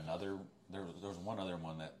they made another. There was one other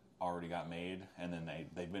one that already got made, and then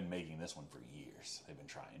they've been making this one for years. They've been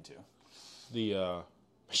trying to. The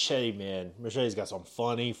Machete, man. Machete's got some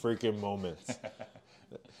funny freaking moments.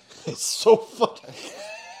 It's so funny.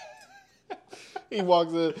 He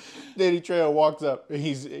walks in, Danny Trejo walks up, and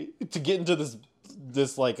he's to get into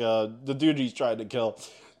this like the dude he's trying to kill,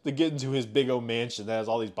 to get into his big old mansion that has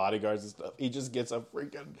all these bodyguards and stuff. He just gets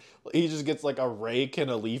like a rake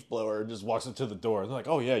and a leaf blower and just walks up to the door. And they're like,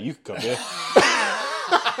 "Oh yeah, you can come in."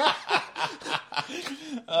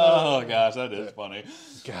 Oh gosh, that is funny.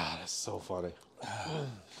 God, that's so funny.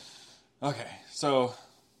 Okay, so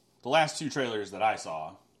the last two trailers that I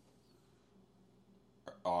saw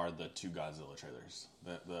are the two Godzilla trailers.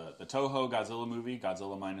 The Toho Godzilla movie,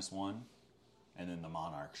 Godzilla -1, and then the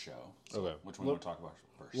Monarch show. So Okay. which one do you want to talk about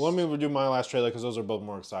first? Let me do my last trailer because those are both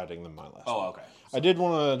more exciting than my last. Oh, okay. I did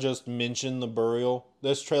want to just mention The Burial.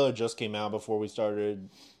 This trailer just came out before we started.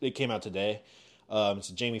 It came out today. It's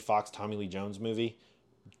a Jamie Foxx, Tommy Lee Jones movie.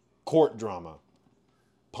 Court drama.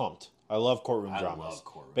 Pumped. I love courtroom dramas. love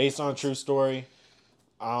courtroom Based on a true story.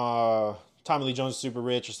 Tommy Lee Jones is super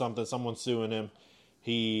rich or something. Someone's suing him.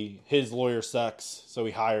 His lawyer sucks, so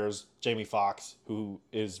he hires Jamie Foxx, who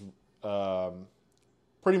is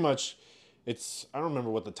pretty much. I don't remember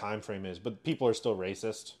what the time frame is, but people are still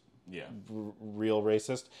racist. Yeah. Real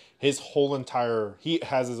racist. He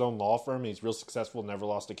has his own law firm. He's real successful, never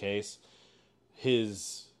lost a case.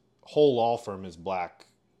 His whole law firm is black.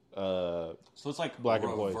 So it's like black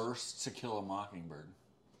employees. reverse To Kill a Mockingbird.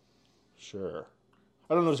 Sure.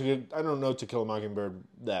 I don't know To Kill a Mockingbird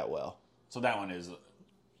that well. So that one is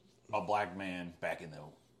a black man back in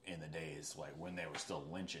the days, like when they were still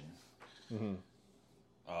lynching. Mm-hmm.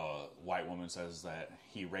 White woman says that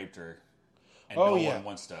he raped her, and one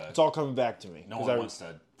wants to. It's all coming back to me. No one wants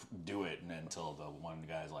to do it until the one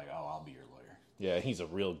guy's like, "Oh, I'll be your lawyer." Yeah, he's a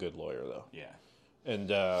real good lawyer though. Yeah, and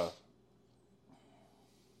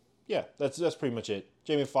yeah, that's pretty much it.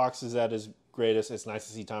 Jamie Foxx is at his greatest. It's nice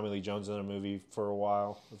to see Tommy Lee Jones in a movie for a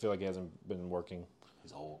while. I feel like he hasn't been working.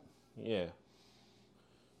 He's old. Yeah.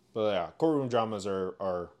 But yeah, courtroom dramas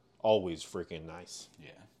are always freaking nice.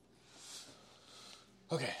 Yeah.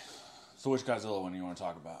 Okay. So which Godzilla one do you want to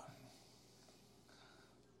talk about?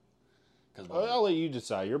 I'll let you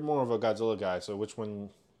decide. You're more of a Godzilla guy, so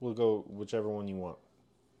we'll go whichever one you want.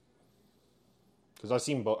 Because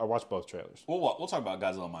I watched both trailers. We'll talk about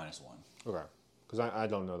Godzilla -1. Okay. Because I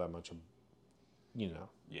don't know that much,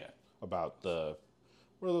 Yeah. about what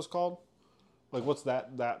are those called? Like, what's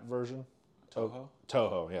that version? Toho?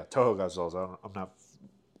 Toho, yeah. Toho Godzillas. I'm not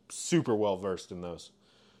super well versed in those.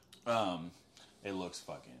 It looks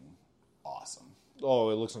fucking awesome. Oh,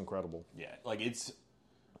 it looks incredible. Yeah, like it's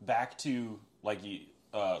back to like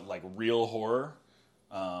real horror.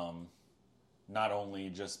 Not only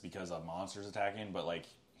just because of monsters attacking, but like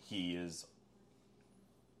he is.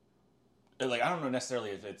 Like I don't know necessarily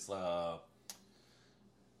if it's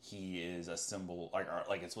he is a symbol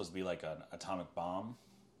like it's supposed to be like an atomic bomb,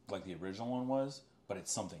 like the original one was, but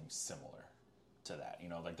it's something similar to that. You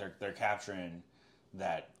know, like they're capturing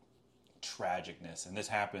that tragicness, and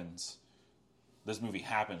this movie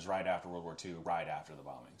happens right after World War II, right after the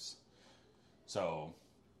bombings. So,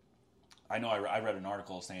 I know I read an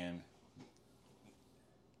article saying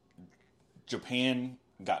Japan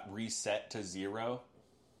got reset to 0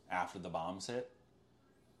 after the bombs hit.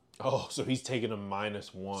 Oh, so he's taking a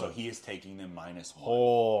 -1. So he is taking them -1.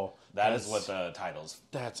 Oh, that is what the title's.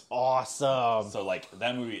 That's awesome. So like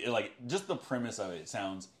that movie, like just the premise of it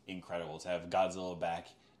sounds incredible. To have Godzilla back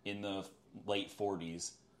in the late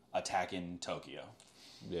 40s attacking Tokyo.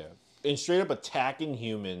 Yeah, and straight up attacking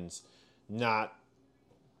humans, not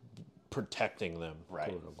protecting them, right?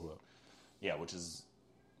 Quote unquote. Yeah, which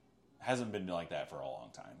hasn't been like that for a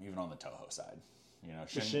long time, even on the Toho side. You know,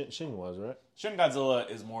 Shin was, right? Shin Godzilla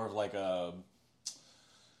is more of like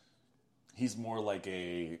he's more like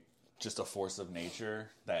just a force of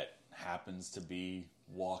nature that happens to be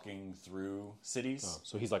walking through cities. Oh,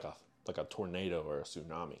 so he's like a tornado or a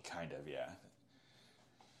tsunami. Kind of, yeah.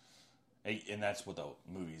 And that's what the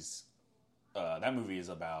movie's... that movie is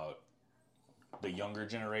about the younger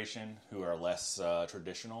generation who are less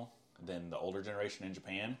traditional than the older generation in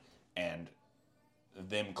Japan, and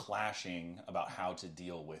them clashing about how to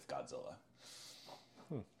deal with Godzilla.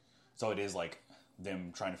 So it is like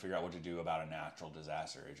them trying to figure out what to do about a natural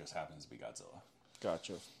disaster. It just happens to be Godzilla.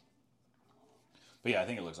 Gotcha. But yeah, I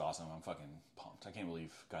think it looks awesome. I'm fucking pumped. I can't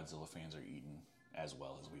believe Godzilla fans are eating as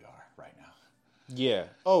well as we are right now. Yeah.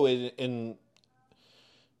 Oh, in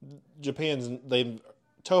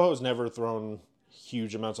Toho's never thrown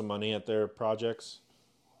huge amounts of money at their projects.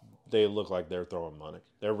 They look like they're throwing money.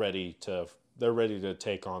 They're ready to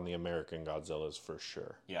take on the American Godzillas for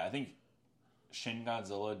sure. Yeah, I think Shin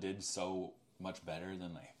Godzilla did so much better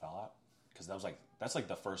than they thought, because that's like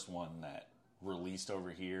the first one that released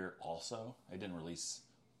over here. Also, it didn't release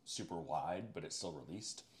super wide, but it still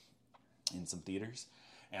released in some theaters,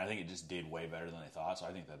 and I think it just did way better than they thought. So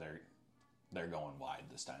I think that they're going wide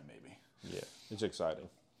this time, maybe. Yeah, it's exciting.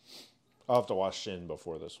 I'll have to watch Shin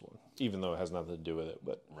before this one, even though it has nothing to do with it.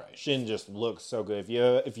 But right. Shin just looks so good.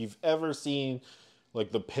 If you've ever seen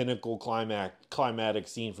like the pinnacle climatic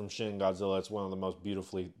scene from Shin Godzilla, it's one of the most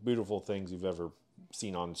beautiful things you've ever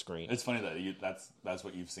seen on screen. It's funny that that's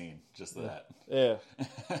what you've seen, just that. Yeah.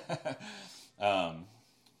 So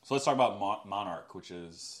let's talk about Monarch, which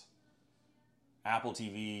is Apple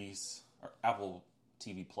TV's or Apple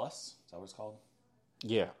TV Plus. Is that what it's called?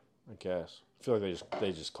 Yeah, I guess. I feel like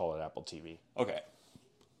they just call it Apple TV. Okay.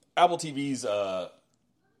 Apple TV's or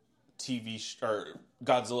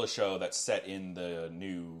Godzilla show that's set in the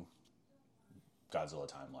new Godzilla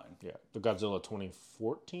timeline. Yeah, the Godzilla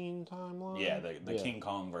 2014 timeline. Yeah, the King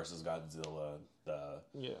Kong versus Godzilla.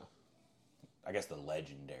 Yeah, I guess the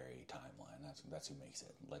legendary timeline. That's who makes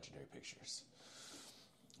it. Legendary Pictures.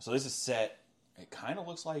 So this is set. It kind of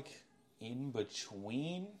looks like in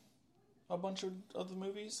between a bunch of other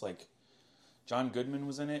movies. Like John Goodman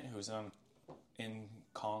was in it, who was in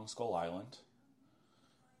Kong Skull Island.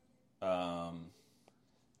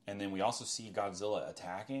 And then we also see Godzilla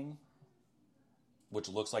attacking, which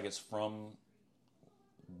looks like it's from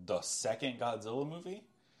the second Godzilla movie,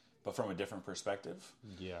 but from a different perspective.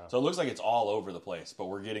 Yeah. So it looks like it's all over the place, but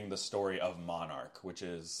we're getting the story of Monarch, which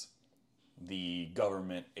is the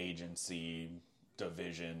government agency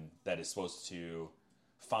division that is supposed to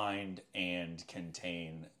find and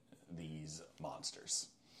contain these monsters.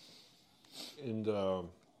 And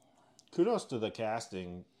kudos to the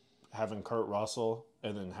casting, having Kurt Russell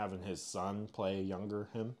and then having his son play younger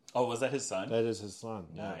him. Oh, was that his son? That is his son.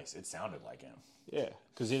 Nice. Yeah. It sounded like him. Yeah,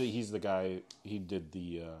 because he's the guy. He did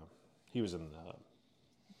the. He was in the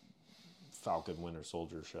Falcon Winter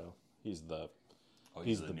Soldier show. He's the. Oh,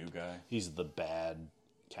 he's the new guy. He's the bad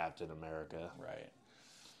Captain America. Right.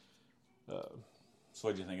 So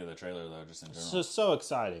what did you think of the trailer, though, just in general? It's so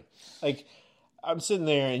exciting. Like, I'm sitting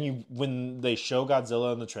there, and when they show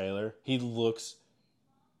Godzilla in the trailer, he looks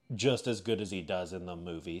just as good as he does in the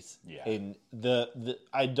movies. Yeah. And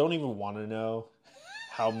I don't even want to know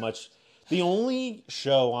how much. The only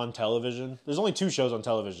show on television, there's only 2 shows on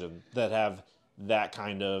television that have that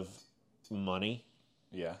kind of money.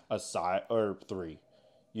 Yeah. Aside, or 3.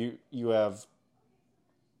 You have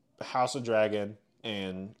House of Dragon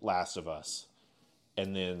and Last of Us,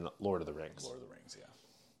 and then Lord of the Rings. Lord of the Rings,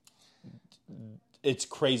 yeah. It's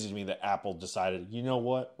crazy to me that Apple decided, you know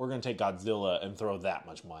what, we're going to take Godzilla and throw that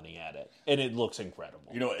much money at it. And it looks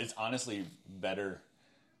incredible. You know, it's honestly better.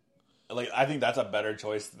 Like, I think that's a better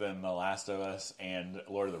choice than The Last of Us and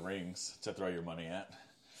Lord of the Rings to throw your money at.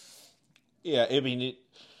 Yeah, I mean,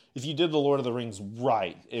 if you did the Lord of the Rings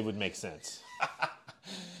right, it would make sense.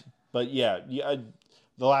 But yeah,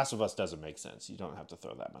 The Last of Us doesn't make sense. You don't have to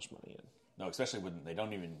throw that much money in. No, especially when they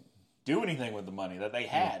don't even do anything with the money that they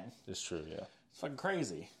had. It's true, yeah. It's fucking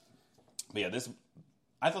crazy. But yeah,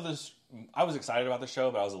 I was excited about the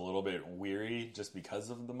show, but I was a little bit weary just because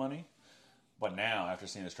of the money. But now, after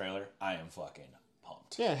seeing this trailer, I am fucking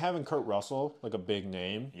pumped. Yeah, having Kurt Russell, like a big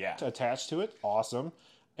name, attached to it, awesome.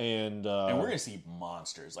 And we're going to see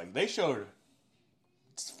monsters. Like, they showed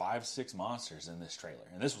 5-6 monsters in this trailer.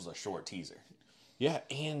 And this was a short teaser. Yeah,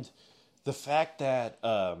 and the fact that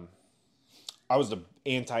I was the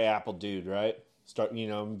anti-Apple dude, right? But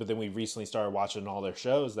then we recently started watching all their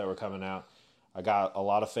shows that were coming out. I got a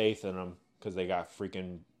lot of faith in them because they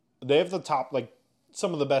have the top, like,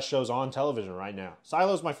 some of the best shows on television right now.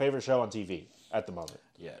 Silo's my favorite show on TV at the moment.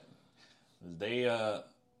 Yeah.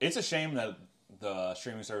 It's a shame that the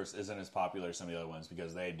streaming service isn't as popular as some of the other ones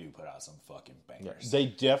because they do put out some fucking bangers. Yeah, they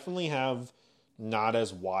definitely have not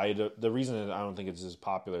as wide. The reason I don't think it's as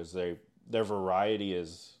popular is their variety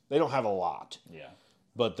is they don't have a lot. Yeah.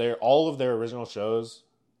 But all of their original shows,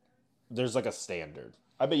 there's like a standard.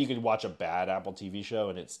 I bet you could watch a bad Apple TV show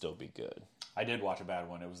and it'd still be good. I did watch a bad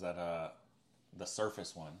one. It was that the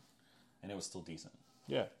Surface one, and it was still decent.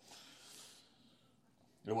 Yeah.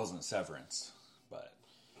 It wasn't Severance, but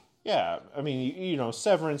yeah, I mean,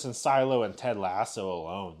 Severance and Silo and Ted Lasso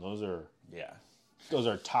alone, those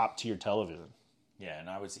are top tier television. Yeah, and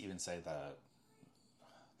I would even say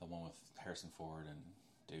the one with Harrison Ford and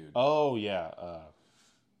dude. Oh yeah,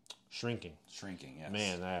 Shrinking. Shrinking, yes.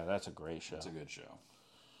 Man, that's a great show. It's a good show.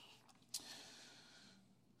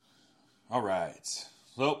 All right,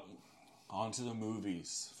 so on to the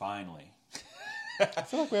movies. Finally. I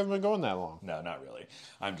feel like we haven't been going that long. No, not really.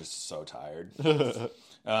 I'm just so tired.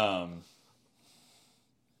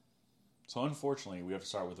 So unfortunately, we have to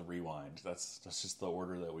start with a rewind. That's just the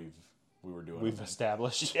order that we were doing. We've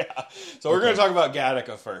established. Yeah. So we're going to talk about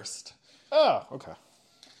Gattaca first. Oh, okay.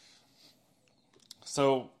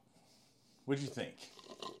 So, what did you think?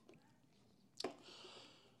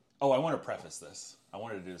 Oh, I want to preface this. I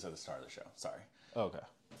wanted to do this at the start of the show. Sorry. Okay.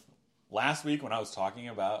 Last week when I was talking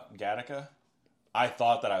about Gattaca, I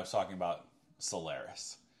thought that I was talking about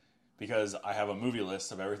Solaris. Because I have a movie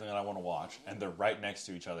list of everything that I want to watch, and they're right next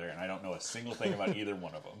to each other, and I don't know a single thing about either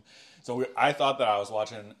one of them. So I thought that I was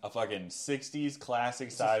watching a fucking 60s classic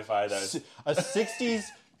sci-fi that's... A 60s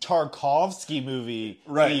Tarkovsky movie.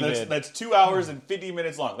 Right, that's 2 hours and 50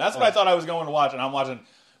 minutes long. That's what I thought I was going to watch, and I'm watching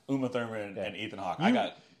Uma Thurman and Ethan Hawke. I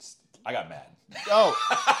got mad. Oh.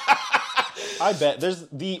 I bet. There's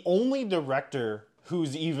the only director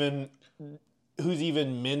who's even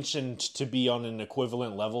mentioned to be on an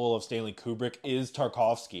equivalent level of Stanley Kubrick is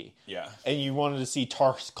Tarkovsky. Yeah. And you wanted to see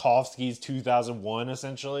Tarkovsky's 2001,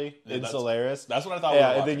 essentially, in Solaris. That's what I thought.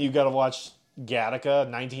 Yeah, and then you got to watch Gattaca,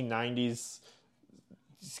 1990s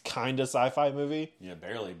kind of sci-fi movie. Yeah,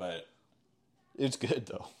 barely, but... It's good,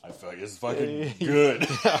 though. I feel like it's fucking good.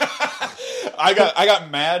 I got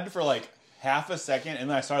mad for like half a second, and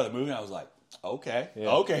then I started the movie, and I was like, okay,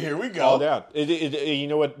 here we go. All down. You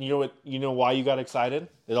know why you got excited?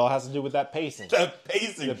 It all has to do with that pacing. The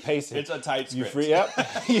pacing. It's a tight script.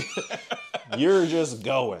 You're just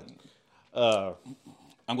going.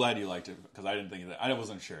 I'm glad you liked it because I didn't think that. I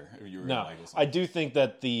wasn't sure if you were going to like this one. I do think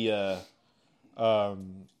that the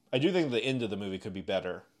end of the movie could be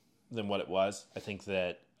better than what it was. I think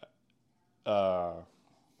that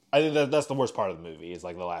that's the worst part of the movie is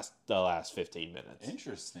like the last 15 minutes.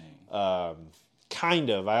 Interesting. Kind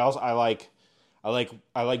of. I like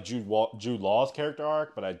Jude Law's character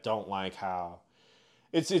arc, but I don't like how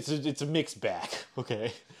it's a mixed bag.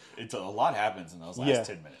 Okay. A lot happens in those last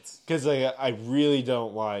 10 minutes. Because I really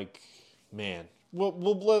don't like. Man,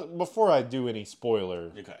 we'll before I do any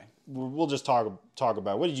spoiler. Okay. We'll just talk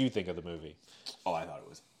about what did you think of the movie? Oh, I thought it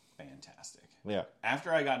was fantastic. Yeah.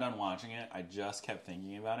 After I got done watching it, I just kept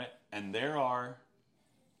thinking about it, and there are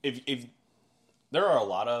a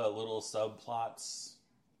lot of little subplots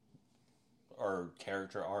or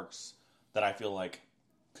character arcs that I feel like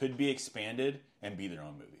could be expanded and be their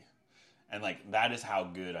own movie. And like that is how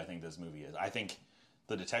good I think this movie is. I think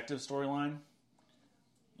the detective storyline,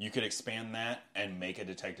 you could expand that and make a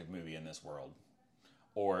detective movie in this world.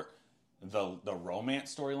 Or the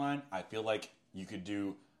romance storyline, I feel like you could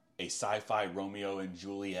do a sci-fi Romeo and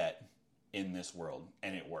Juliet in this world,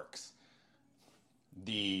 and it works.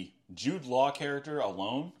 The Jude Law character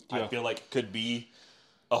alone, I feel like could be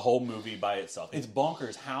a whole movie by itself. It's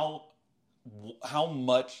bonkers how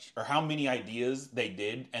much or how many ideas they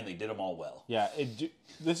did, and they did them all well. Yeah,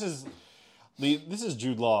 this is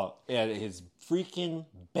Jude Law at his freaking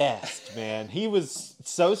best, man. He was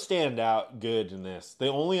so standout good in this. The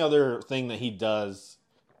only other thing that he does,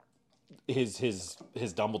 his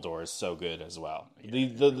Dumbledore is so good as well.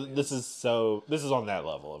 This is on that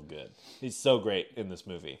level of good. He's so great in this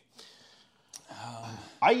movie.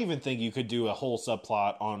 I even think you could do a whole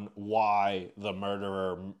subplot on why the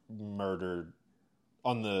murderer murdered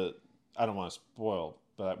on the... I don't want to spoil,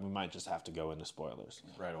 but we might just have to go into spoilers.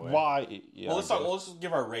 Right away. Why? Yeah, well, let's just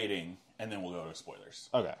give our rating, and then we'll go to spoilers.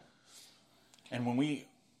 Okay. And when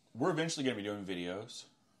we're eventually going to be doing videos.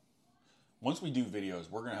 Once we do videos,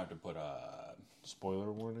 we're going to have to put a...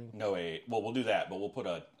 Spoiler warning? No, we'll do that, but we'll put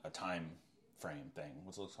a time frame thing.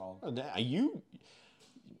 What's it called? Oh,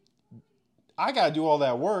 I gotta do all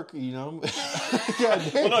that work, you know.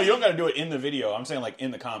 Well, no, you don't gotta do it in the video. I'm saying like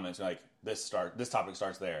in the comments, like this topic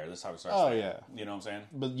starts there. This topic starts there. Yeah. You know what I'm saying?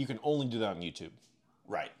 But you can only do that on YouTube.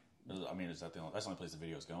 Right. I mean, that's the only place the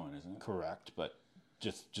video's going, isn't it? Correct, but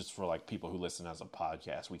just for like people who listen as a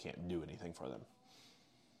podcast, we can't do anything for them.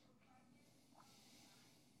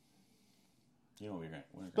 You know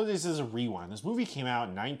what But this is a rewind. This movie came out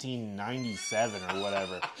in 1997 or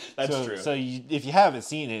whatever. That's true. So if you haven't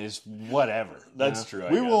seen it, it's whatever. That's true.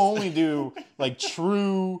 We will only do like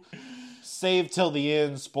true save till the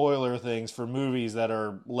end spoiler things for movies that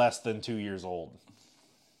are less than 2 years old.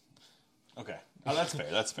 Okay. Oh, that's fair.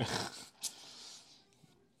 That's fair.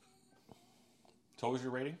 So what was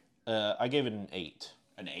your rating? I gave it an 8.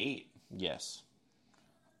 An 8? Yes.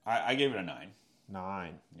 I gave it a 9.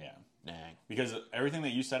 9. Yeah. Dang. Because everything that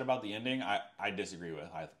you said about the ending, I disagree with.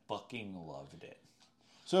 I fucking loved it.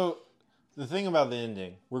 So, the thing about the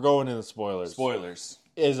ending, we're going into spoilers. Spoilers.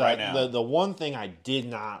 Is right now. The one thing I did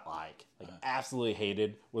not like absolutely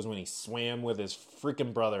hated, was when he swam with his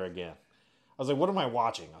freaking brother again. I was like, what am I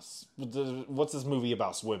watching? What's this movie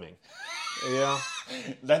about swimming? Yeah.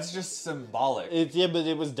 That's just symbolic. But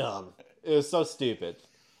it was dumb. It was so stupid.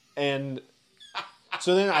 And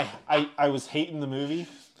so then I was hating the movie.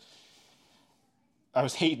 I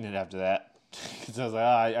was hating it after that. Because I was like,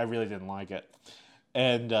 I really didn't like it.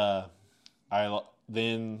 And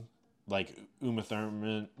then, like, Uma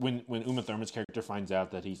Thurman... When Uma Thurman's character finds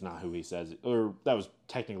out that he's not who he says... Or that was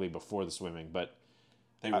technically before the swimming, but...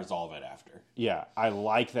 They resolve it after. Yeah, I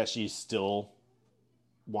like that she still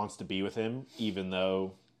wants to be with him, even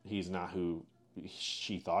though he's not who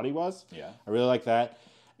she thought he was. Yeah. I really like that.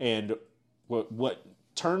 And what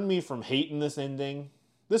turned me from hating this ending...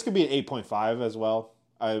 This could be an 8.5 as well.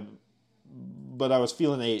 But I was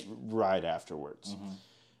feeling 8 right afterwards.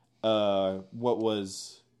 Mm-hmm.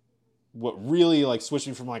 What really like switched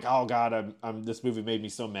me from like, oh god, this movie made me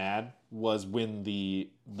so mad, was when the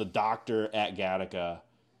doctor at Gattaca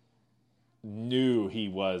knew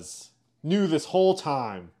this whole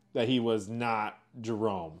time that he was not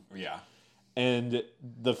Jerome. Yeah. And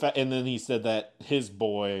and then he said that his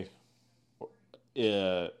boy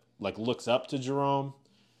like looks up to Jerome,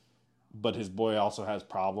 but his boy also has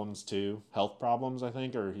problems too, health problems, I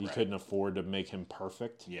think, or he couldn't afford to make him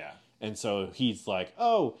perfect. Yeah. And so he's like,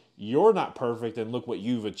 oh, you're not perfect, and look what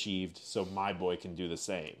you've achieved, so my boy can do the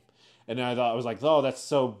same. And I was like, oh, that's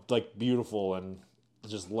so like beautiful, and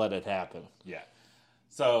just let it happen. Yeah.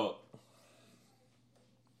 So,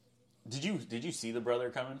 did you see the brother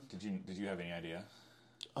coming? Did you have any idea?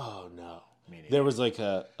 Oh no. Meaning. There was like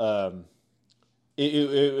it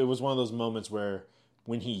was one of those moments where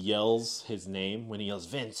when he yells his name, when he yells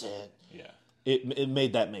Vincent, yeah, it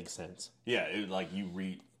made that make sense. Yeah, it like you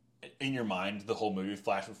read in your mind the whole movie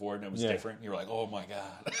flashed before and it was different. You're like, oh my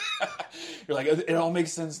god. You're like, it all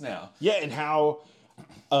makes sense now. Yeah, and how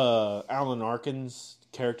Alan Arkin's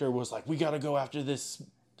character was like, we got to go after this.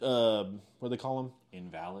 What do they call him?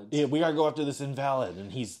 Invalids. Yeah, we got to go after this invalid,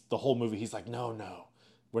 and the whole movie. He's like, no,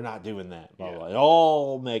 we're not doing that. Blah, blah. It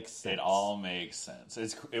all makes sense. It all makes sense.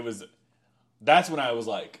 That's when I was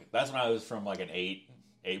from like an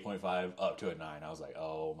 8.5 up to a 9. I was like,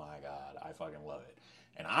 oh my god, I fucking love it.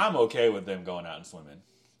 And I'm okay with them going out and swimming.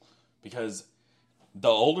 Because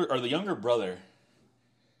the younger brother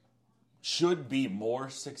should be more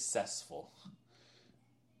successful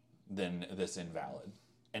than this invalid.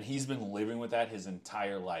 And he's been living with that his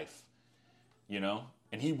entire life. You know?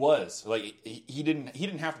 And he was. Like, he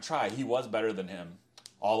didn't have to try. He was better than him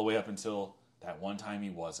all the way up until that one time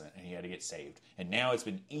he wasn't, and he had to get saved. And now it's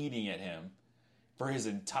been eating at him for his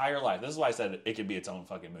entire life. This is why I said it could be its own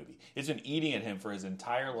fucking movie. It's been eating at him for his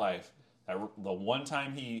entire life. That the one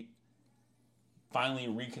time he finally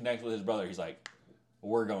reconnected with his brother, he's like,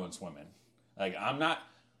 we're going swimming. Like, I'm not...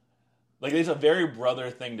 Like, it's a very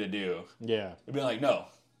brother thing to do. Yeah. It'd be like, no,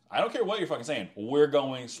 I don't care what you're fucking saying. We're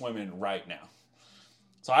going swimming right now.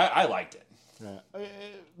 So I liked it. Yeah.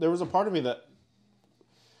 There was a part of me that...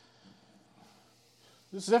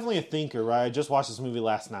 This is definitely a thinker, right? I just watched this movie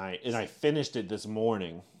last night, and I finished it this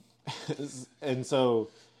morning. And so,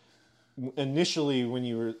 initially,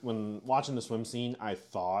 when watching the swim scene, I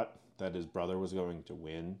thought that his brother was going to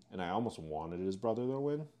win, and I almost wanted his brother to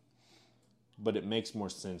win. But it makes more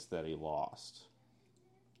sense that he lost.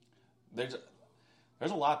 There's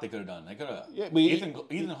a lot they could have done. They could have. Yeah,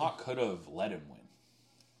 Ethan Hawke could have let him win.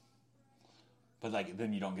 But like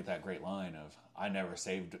then you don't get that great line of "I never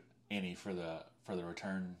saved any for the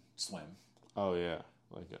return swim." Oh yeah,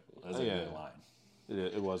 That's a good line.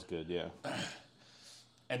 It was good, yeah.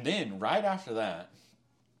 And then right after that,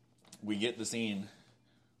 we get the scene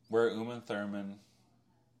where Uma Thurman,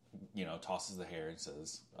 tosses the hair and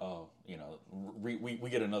says, "Oh, we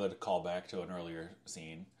get another callback to an earlier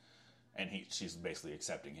scene." And she's basically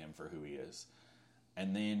accepting him for who he is.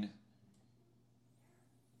 And then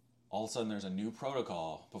all of a sudden there's a new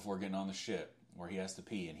protocol before getting on the ship where he has to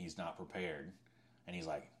pee and he's not prepared. And he's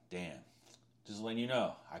like, damn, just letting you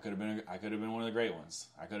know, I could have been one of the great ones.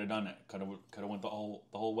 I could have done it. Could have went the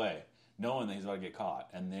whole way, knowing that he's about to get caught.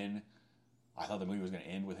 And then I thought the movie was going to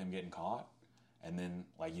end with him getting caught. And then,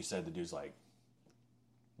 like you said, the dude's like,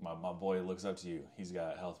 my boy looks up to you. He's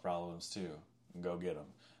got health problems too. Go get him.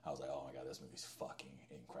 I was like, oh my god, this movie's fucking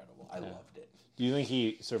incredible. I loved it. Do you think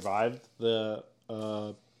he survived the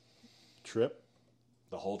trip?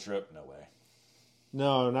 The whole trip? No way.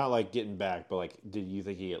 No, not like getting back, but like, did you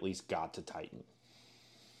think he at least got to Titan?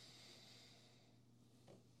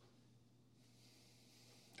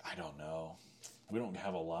 I don't know. We don't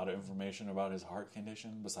have a lot of information about his heart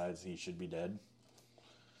condition besides he should be dead.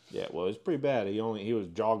 Yeah, well, it's pretty bad. He was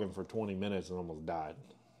jogging for 20 minutes and almost died.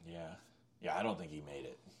 Yeah, I don't think he made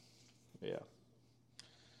it. Yeah.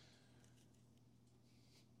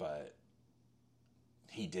 But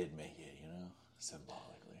he did make it,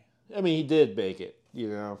 symbolically. I mean, he did make it,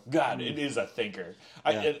 God, it is a thinker.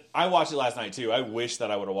 Yeah. I watched it last night, too. I wish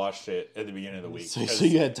that I would have watched it at the beginning of the week. So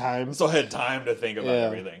you had time? So I had time to think about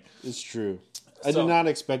everything. It's true. I did not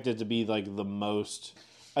expect it to be like the most...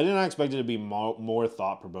 I did not expect it to be more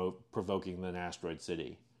thought-provoking than Asteroid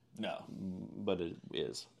City. No. But it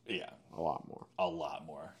is. Yeah. A lot more. A lot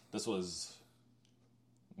more. This was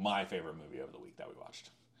my favorite movie of the week that we watched.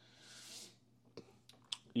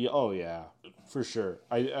 Yeah, oh, yeah. For sure.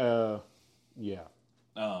 Yeah.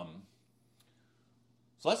 So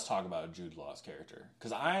let's talk about Jude Law's character.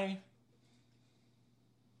 Because I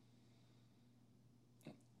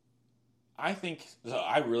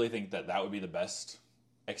really think that would be the best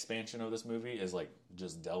expansion of this movie is like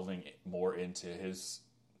just delving more into his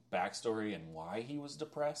backstory and why he was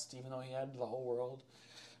depressed, even though he had the whole world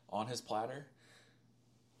on his platter.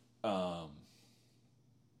 But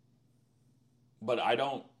I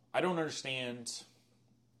don't understand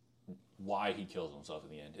why he kills himself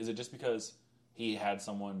in the end. Is it just because he had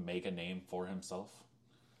someone make a name for himself?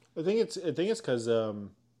 I think it's because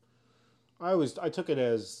I took it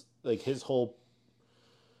as like his whole.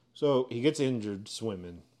 So he gets injured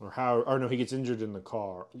swimming, he gets injured in the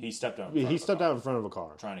car. He stepped out. He stepped out in front of a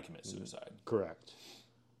car, trying to commit suicide. Correct.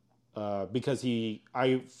 Because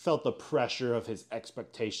I felt the pressure of his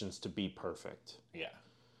expectations to be perfect. Yeah.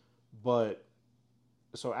 But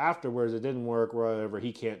so afterwards, it didn't work. Whatever,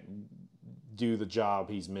 he can't do the job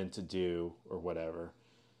he's meant to do, or whatever.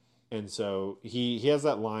 And so he has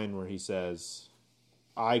that line where he says,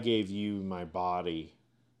 "I gave you my body,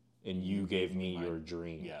 and you gave me your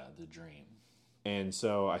dream." Yeah, the dream. And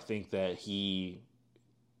so I think that he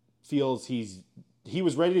feels he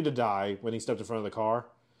was ready to die when he stepped in front of the car,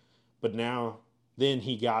 but then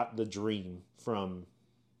he got the dream from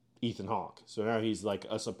Ethan Hawke. So now he's like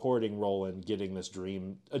a supporting role in getting this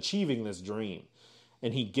dream, achieving this dream.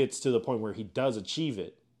 And he gets to the point where he does achieve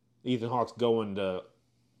it. Ethan Hawke's going to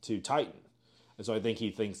Titan. And so I think he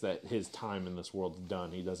thinks that his time in this world is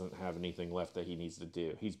done. He doesn't have anything left that he needs to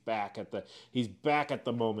do. He's back at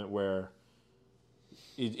the moment where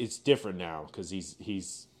it's different now, because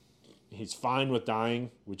he's fine with dying,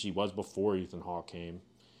 which he was before Ethan Hawke came.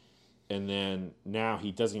 And then now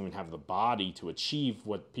he doesn't even have the body to achieve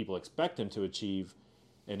what people expect him to achieve.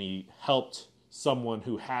 And he helped someone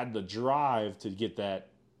who had the drive to get that,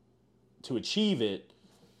 to achieve it.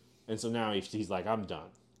 And so now he's like, I'm done.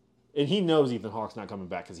 And he knows Ethan Hawke's not coming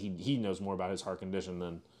back because he knows more about his heart condition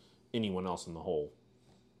than anyone else in the whole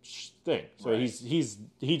thing. So right.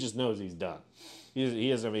 he just knows he's done. He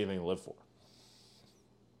doesn't have anything to live for.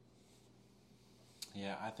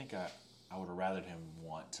 Yeah, I think I would have rathered him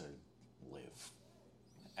want to live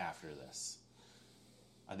after this.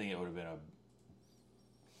 I think it would have been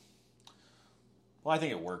I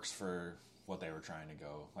think it works for what they were trying to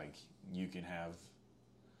go. Like, you can have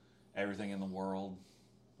everything in the world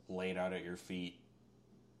laid out at your feet,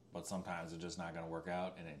 but sometimes it's just not going to work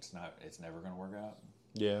out, and it's never going to work out.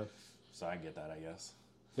 Yeah. So I get that, I guess.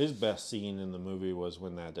 His best scene in the movie was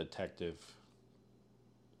when that detective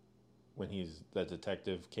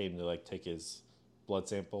came to like take his blood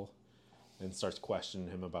sample and starts questioning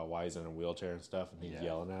him about why he's in a wheelchair and stuff, and he's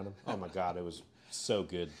yelling at him. Oh my god, it was so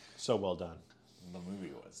good, so well done. The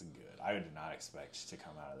movie was good. I did not expect to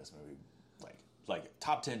come out of this movie like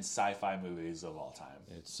top 10 sci-fi movies of all time.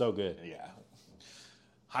 It's so good. Yeah,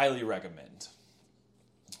 highly recommend.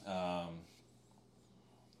 Trying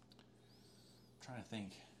to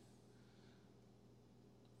think.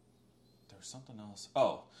 There was something else.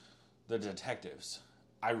 Oh, the detectives.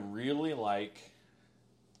 I really like.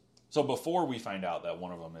 So before we find out that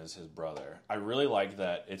one of them is his brother, I really like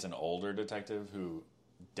that it's an older detective who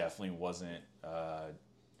definitely wasn't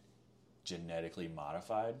genetically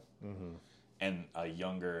modified, and a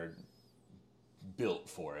younger, built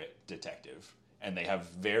for it detective, and they have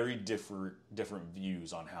very different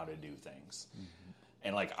views on how to do things,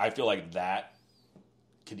 and like I feel like that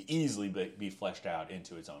could easily be fleshed out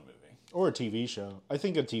into its own movie or a TV show. I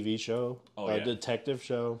think a TV show, detective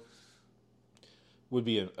show, would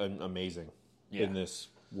be amazing in this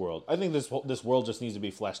world. I think this world just needs to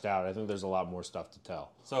be fleshed out. I think there's a lot more stuff to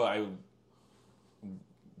tell. So I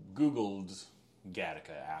Googled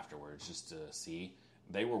Gattaca afterwards just to see.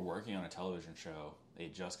 They were working on a television show. They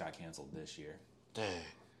just got canceled this year. Dang.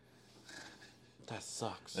 That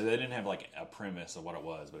sucks. They didn't have like a premise of what it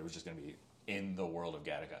was, but it was just going to be in the world of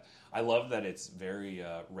Gattaca. I love that it's very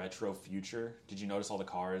retro future. Did you notice all the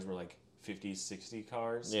cars were like 50s, 60s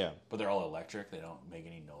cars? Yeah. But they're all electric. They don't make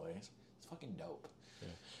any noise. It's fucking dope. Yeah.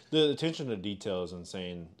 The attention to detail is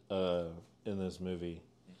insane in this movie.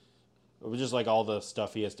 It was just like all the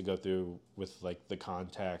stuff he has to go through with like the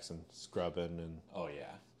contacts and scrubbing and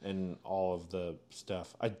and all of the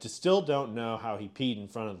stuff. I still don't know how he peed in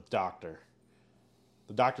front of the doctor.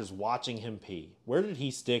 The doctor's watching him pee. Where did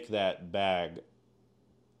he stick that bag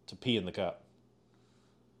to pee in the cup?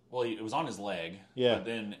 Well, it was on his leg. Yeah. But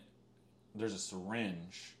then there's a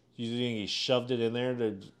syringe. You think he shoved it in there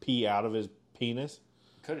to pee out of his penis?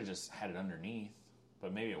 Could have just had it underneath,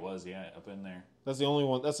 but maybe it was, up in there. That's the only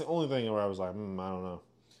one. That's the only thing where I was like, I don't know.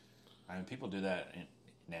 I mean, people do that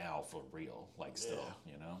now for real, like still,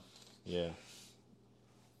 Yeah.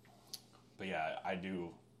 But yeah, I do.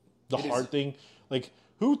 The heart thing, like,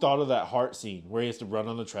 who thought of that heart scene where he has to run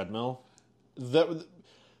on the treadmill? It's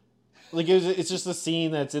just a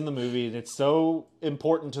scene that's in the movie, and it's so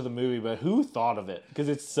important to the movie, but who thought of it? Because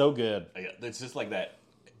it's so good. Yeah, it's just like that.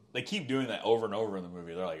 They keep doing that over and over in the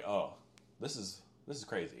movie. They're like, oh, this is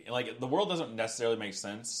crazy. And like, the world doesn't necessarily make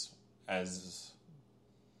sense as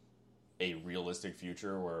a realistic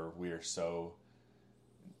future where we are so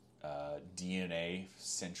DNA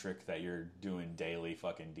centric that you're doing daily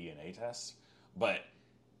fucking DNA tests. But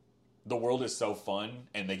the world is so fun,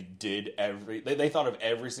 and they did they thought of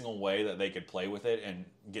every single way that they could play with it and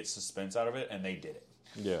get suspense out of it, and they did it.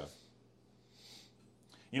 Yeah.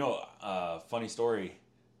 Funny story.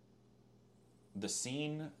 The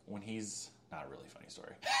scene when he's... Not a really funny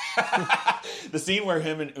story. The scene where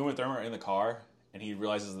him and Uma Thurman are in the car, and he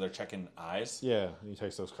realizes they're checking eyes. Yeah, he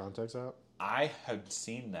takes those contacts out. I had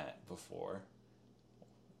seen that before.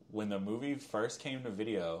 When the movie first came to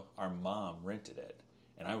video, our mom rented it.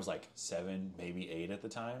 And I was like 7, maybe 8 at the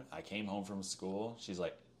time. I came home from school. She's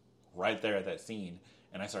like right there at that scene.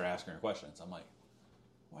 And I started asking her questions. I'm like,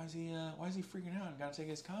 why is he freaking out and got to take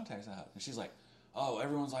his contacts out? And she's like, oh,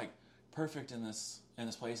 everyone's like perfect in this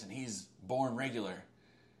place, and he's born regular.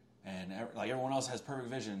 And like everyone else has perfect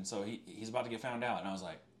vision, so he's about to get found out. And I was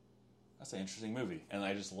like, that's an interesting movie. And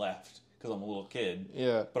I just left because I'm a little kid.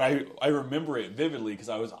 Yeah. But I remember it vividly because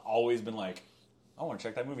I was always been like, I want to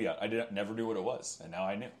check that movie out. I never knew what it was, and now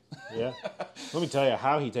I knew. Yeah. Let me tell you,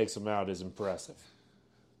 how he takes them out is impressive.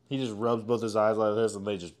 He just rubs both his eyes like this, and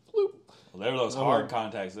they just bloop. Well, they're those hard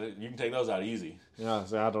contacts. You can take those out easy. Yeah,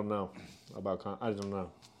 so I don't know about I don't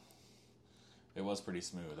know. It was pretty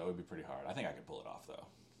smooth. That would be pretty hard. I think I could pull it off, though.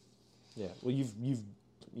 Yeah. Well, you've used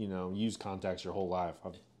contacts your whole life.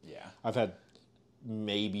 I've had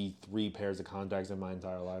maybe 3 pairs of contacts in my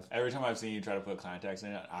entire life. Every time I've seen you try to put contacts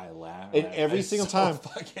in it, I laugh. And every single time,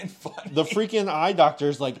 fucking funny. The freaking eye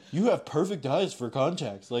doctor's like, "You have perfect eyes for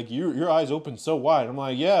contacts. Like your eyes open so wide." I'm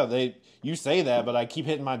like, "Yeah, you say that, but I keep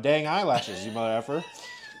hitting my dang eyelashes, you mother effer."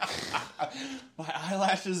 My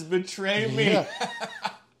eyelashes betray me. Yeah.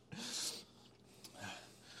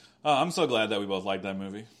 I'm so glad that we both liked that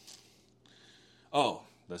movie. Oh,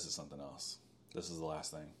 this is something else. This is the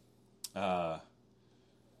last thing. I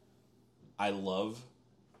love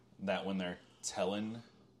that when they're telling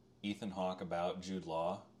Ethan Hawke about Jude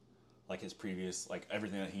Law, like his previous, like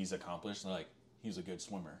everything that he's accomplished, they're like, he's a good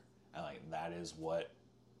swimmer. And like, that is what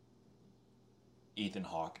Ethan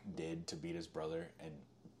Hawke did to beat his brother, and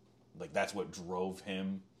like that's what drove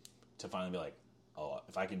him to finally be like, oh,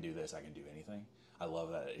 if I can do this, I can do anything. I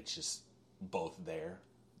love that it's just both there.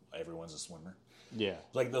 Everyone's a swimmer. Yeah.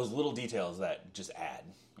 Like those little details that just add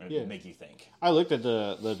and make you think. I looked at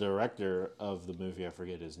the director of the movie. I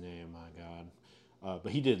forget his name. My God.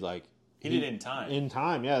 But he did He did In Time. In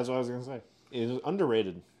Time, yeah, that's what I was going to say. It was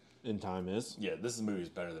underrated. In Time is. Yeah, this movie is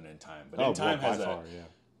better than In Time. But In Time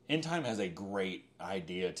In Time has a great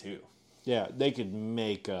idea too. Yeah, they could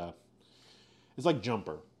make it's like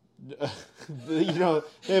Jumper. You know,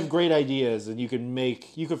 they have great ideas, and you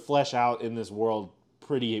could flesh out in this world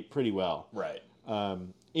pretty well. Right.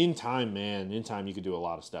 In Time, you could do a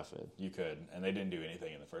lot of stuff in. You could, and they didn't do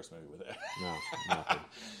anything in the first movie with it. No, nothing.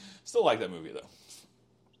 Still like that movie though.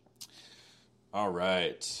 All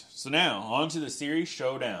right, so now on to the series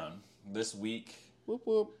Showdown. This week, whoop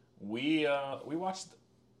whoop, we watched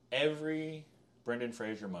every Brendan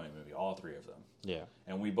Fraser Mummy movie, all 3 of them. Yeah,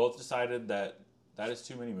 and we both decided that is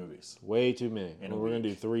too many movies. Way too many. And we're gonna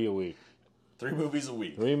do 3 a week. 3 movies a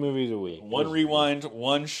week. 3 movies a week. 1 rewind,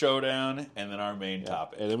 1 showdown, and then our main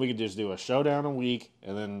topic. And then we could just do a showdown a week,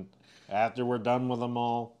 and then after we're done with them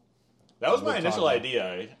all. That was my initial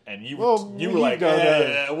idea, and you were like,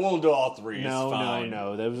 we'll do all 3.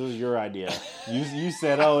 No. That was your idea. You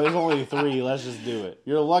said, there's only 3. Let's just do it.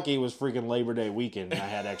 You're lucky it was freaking Labor Day weekend, and I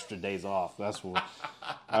had extra days off. That's what.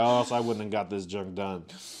 Else I wouldn't have got this junk done.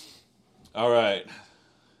 All right.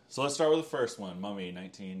 So let's start with the first one, Mummy,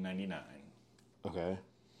 1999. Okay.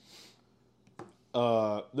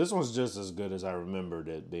 This one's just as good as I remembered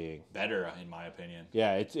it being. Better, in my opinion.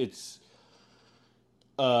 Yeah, it's.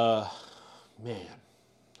 Man,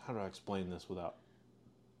 how do I explain this without...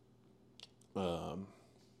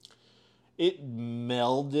 it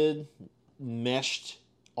meshed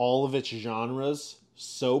all of its genres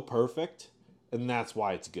so perfect, and that's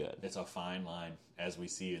why it's good. It's a fine line, as we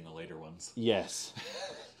see in the later ones. Yes.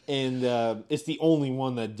 And it's the only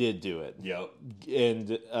one that did do it. Yep.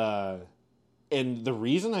 And the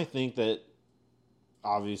reason I think that,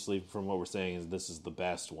 obviously, from what we're saying, is this is the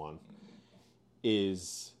best one,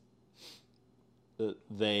 is... it's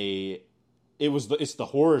the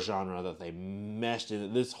horror genre that they meshed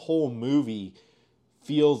in. This whole movie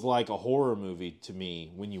feels like a horror movie to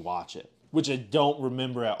me when you watch it, which I don't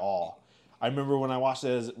remember at all. I remember when I watched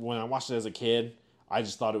it as a kid, I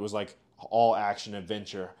just thought it was like all action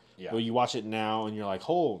adventure. Yeah. But you watch it now and you're like,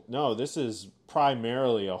 oh no, this is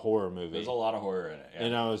primarily a horror movie. There's a lot of horror in it. Yeah.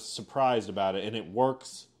 And I was surprised about it, and it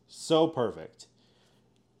works so perfect.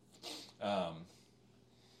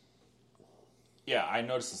 Yeah, I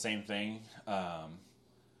noticed the same thing. Not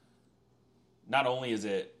only is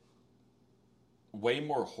it way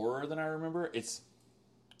more horror than I remember,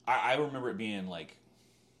 I remember it being like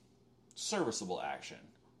serviceable action.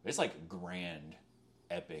 It's like grand,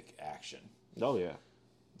 epic action. Oh yeah,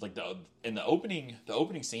 like in the opening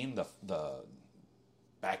scene, the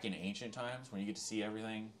back in ancient times when you get to see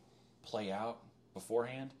everything play out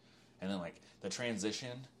beforehand, and then like the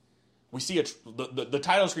transition, we see the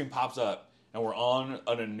title screen pops up. And we're on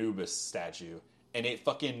an Anubis statue, and it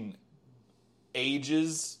fucking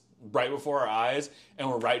ages right before our eyes, and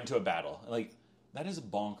we're right into a battle. Like, that is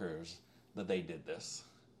bonkers that they did this.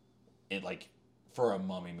 For a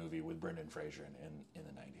mummy movie with Brendan Fraser in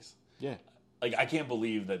the 90s. Yeah. Like, I can't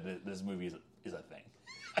believe that this movie is a thing.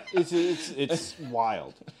 It's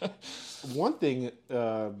wild. One thing,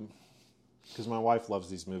 because my wife loves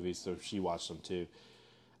these movies, so she watched them too.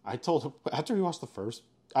 I told her, after we watched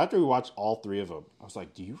all 3 of them, I was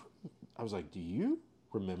like, do you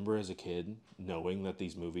remember as a kid knowing that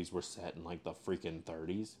these movies were set in like the freaking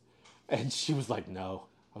 30s? And she was like, no.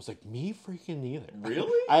 I was like, me freaking neither.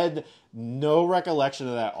 Really? I had no recollection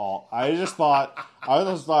of that at all. I just thought I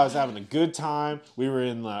was having a good time. We were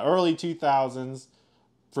in the early 2000s,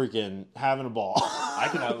 freaking having a ball. I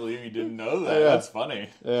cannot believe you didn't know that. Yeah. That's funny.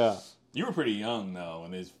 Yeah. You were pretty young though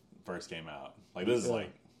when these first came out. Like this is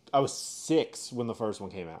like. I was 6 when the first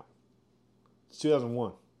one came out. It's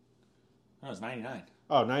 2001. No, it's 99.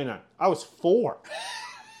 Oh, 99. I was 4.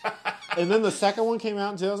 And then the second one came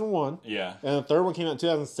out in 2001. Yeah. And the third one came out in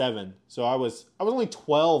 2007. So I was only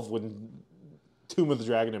 12 when Tomb of the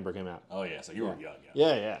Dragon Emperor came out. Oh, yeah. So you were young.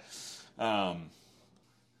 Yeah. So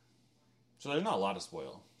there's not a lot to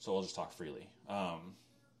spoil. So I'll just talk freely. But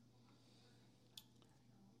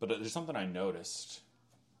there's something I noticed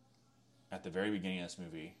at the very beginning of this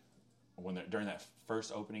movie, during that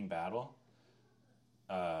first opening battle,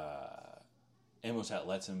 Imhotep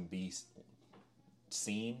lets him be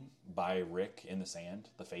seen by Rick in the sand,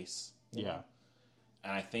 the face. Yeah.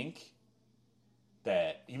 And I think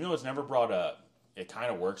that, even though it's never brought up, it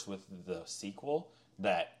kind of works with the sequel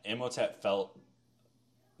that Imhotep felt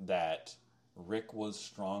that Rick was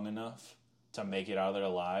strong enough to make it out of there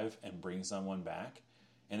alive and bring someone back.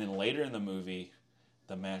 And then later in the movie,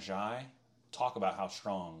 the Magi talk about how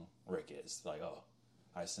strong Rick is. Like, oh,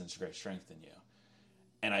 I sense great strength in you.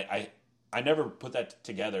 And I never put that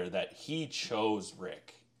together that he chose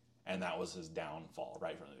Rick, and that was his downfall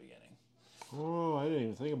right from the beginning. Oh, I didn't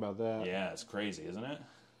even think about that. Yeah, it's crazy, isn't it?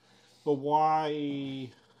 But why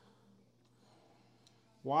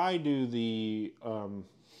do the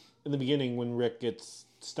in the beginning when Rick gets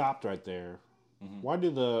stopped right there, why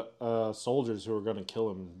do the soldiers who are going to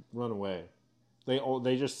kill him run away?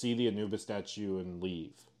 They just see the Anubis statue and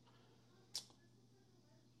leave.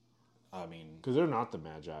 I mean, because they're not the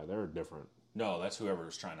Magi; they're different. No, that's whoever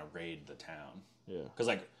was trying to raid the town. Yeah, because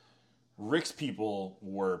like Rick's people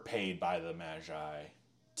were paid by the Magi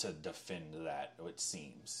to defend that. It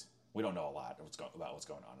seems we don't know a lot about what's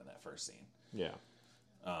going on in that first scene. Yeah.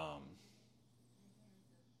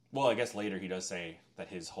 Well, I guess later he does say that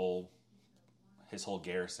his whole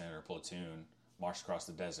garrison or platoon marched across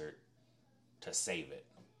the desert to save it.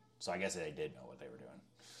 So I guess they did know what they were doing.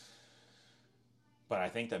 But I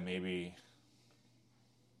think that maybe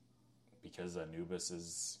because Anubis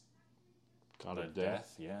is God the of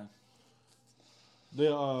death. Yeah.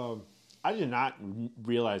 I did not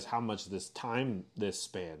realize how much this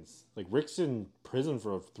spans. Like Rick's in prison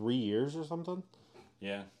for 3 years or something.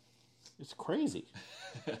 Yeah. It's crazy.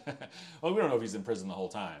 Well, we don't know if he's in prison the whole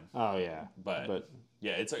time. Oh yeah, but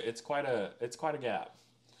yeah, it's quite a gap.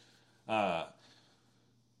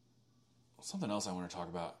 Something else I want to talk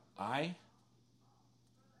about.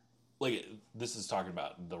 This is talking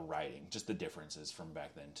about the writing, just the differences from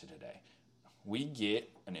back then to today. We get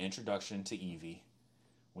an introduction to Evie.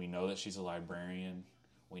 We know that she's a librarian.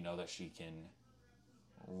 We know that she can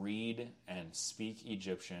read and speak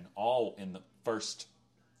Egyptian, all in the first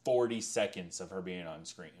 40 seconds of her being on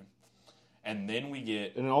screen. And then we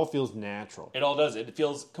get... And it all feels natural. It all does. It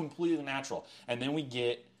feels completely natural. And then we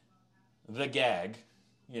get the gag,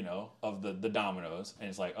 of the dominoes. And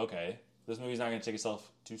it's like, okay, this movie's not going to take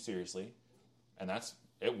itself too seriously. And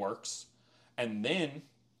it works. And then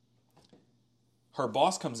her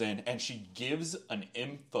boss comes in and she gives an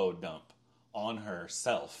info dump on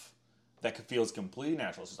herself that feels completely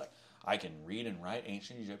natural. She's like, I can read and write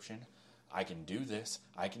ancient Egyptian. I can do this,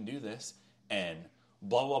 and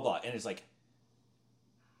blah, blah, blah. And it's like,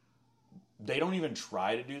 they don't even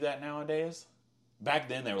try to do that nowadays. Back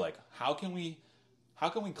then, they were like, how can we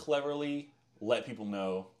cleverly let people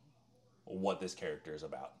know what this character is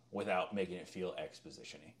about without making it feel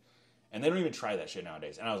exposition-y? And they don't even try that shit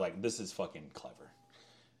nowadays. And I was like, this is fucking clever.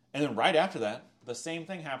 And then right after that, the same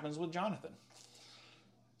thing happens with Jonathan.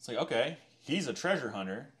 It's like, okay, he's a treasure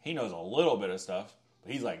hunter. He knows a little bit of stuff.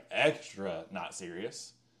 But he's like extra not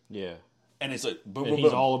serious. Yeah. And it's like boom, and boom, he's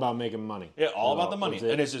boom. all about making money. Yeah, all about the money.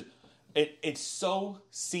 And it's just it's so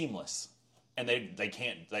seamless. And they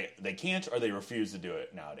can't or they refuse to do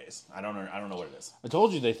it nowadays. I don't know what it is. I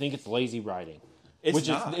told you they think it's lazy writing. It's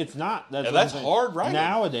not. That's hard writing.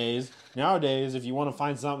 Nowadays, if you want to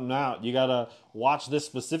find something out, you gotta watch this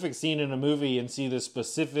specific scene in a movie and see this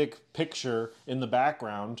specific picture in the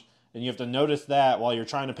background. And you have to notice that while you're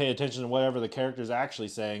trying to pay attention to whatever the character's actually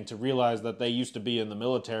saying to realize that they used to be in the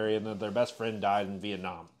military and that their best friend died in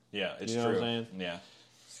Vietnam. Yeah, it's true. What I'm saying? Yeah.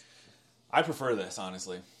 I prefer this,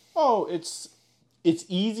 honestly. Oh, it's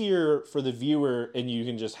easier for the viewer and you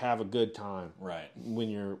can just have a good time. Right. When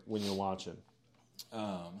you're watching.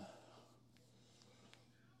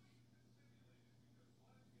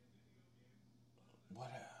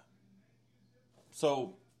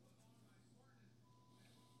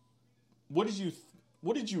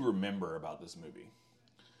 What did you remember about this movie?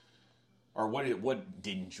 Or what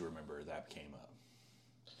didn't you remember that came up?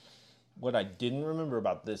 What I didn't remember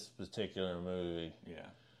about this particular movie. Yeah.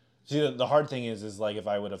 See, the hard thing is like if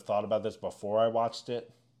I would have thought about this before I watched it,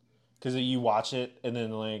 because you watch it and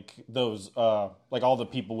then like those like all the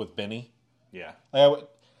people with Benny. Yeah. Like I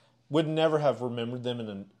would never have remembered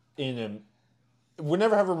them would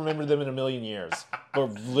never have remembered them in a million years.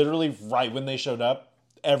 But literally right when they showed up,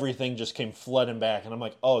 everything just came flooding back, and I'm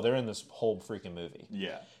like, oh, they're in this whole freaking movie.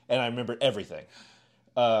 Yeah. And I remember everything.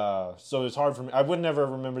 So it's hard for me. I would never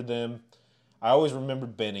have remembered them. I always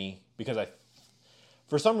remembered Benny because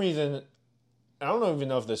for some reason, I don't even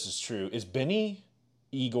know if this is true. Is Benny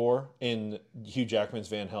Igor in Hugh Jackman's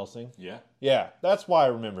Van Helsing? Yeah. Yeah, that's why I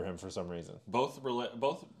remember him for some reason. Both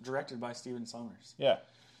directed by Stephen Sommers. Yeah.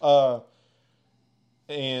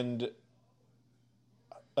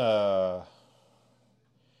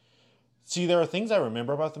 See, there are things I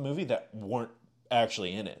remember about the movie that weren't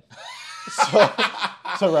actually in it.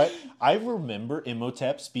 So right, I remember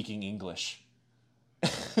Imhotep speaking English.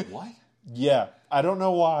 What? Yeah, I don't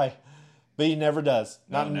know why, but he never does.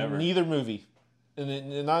 No, Not never. in neither movie,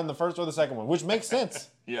 and not in the first or the second one, which makes sense.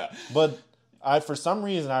 Yeah. But for some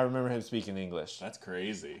reason, I remember him speaking English. That's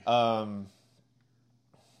crazy.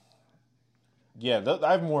 Yeah,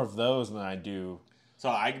 I have more of those than I do. So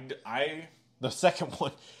I The second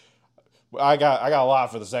one, I got a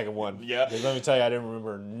lot for the second one. Yeah. Let me tell you, I didn't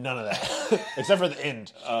remember none of that except for the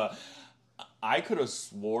end. I could have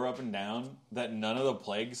swore up and down that none of the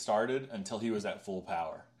plagues started until he was at full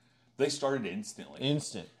power. They started instantly.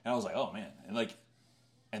 Instant. And I was like, oh man.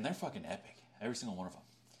 And they're fucking epic. Every single one of them.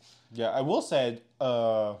 Yeah, I will say,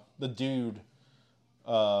 the dude,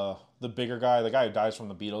 the bigger guy, the guy who dies from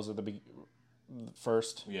the Beatles at the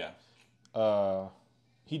first, Yeah.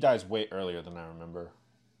 he dies way earlier than I remember.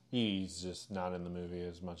 He's just not in the movie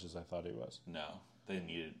as much as I thought he was. No. They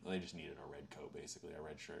just needed a red coat, basically, a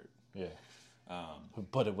red shirt. Yeah.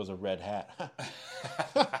 But it was a red hat.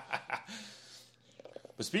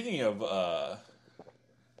 But speaking of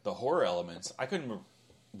the horror elements, I couldn't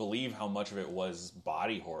believe how much of it was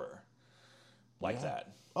body horror like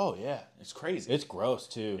that. Oh, yeah. It's crazy. It's gross,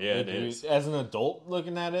 too. Yeah, it is. As an adult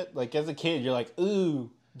looking at it, like as a kid, you're like, ooh,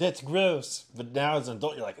 that's gross. But now as an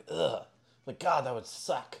adult, you're like, ugh. Like, God, that would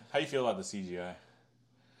suck. How you feel about the CGI?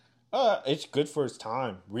 It's good for its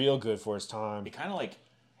time. Real good for its time. It kind of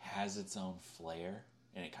has its own flair,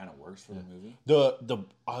 and it kind of works for the movie. The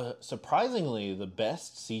surprisingly, the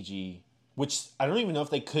best CG, which I don't even know if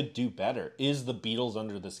they could do better, is the Beatles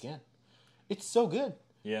under the skin. It's so good.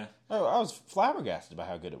 Yeah. I was flabbergasted by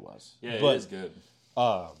how good it was. Yeah, it is good.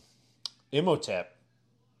 Imhotep,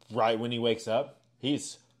 right when he wakes up,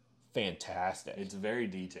 he's fantastic. It's very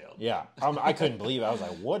detailed. Yeah, I couldn't believe it. I was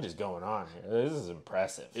like, "What is going on here? This is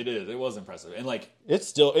impressive." It is. It was impressive, and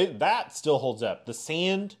that still holds up. The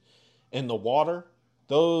sand and the water,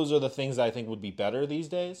 those are the things that I think would be better these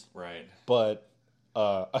days. Right. But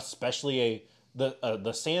especially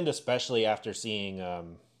the sand, especially after seeing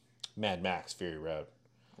Mad Max: Fury Road.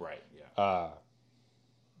 Right. Yeah.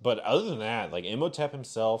 But other than that, like Imhotep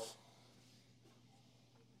himself,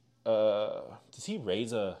 does he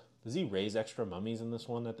raise extra mummies in this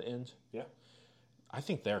one at the end? Yeah. I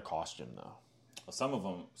think they're costume though. Some of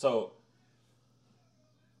them. So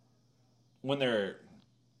when there's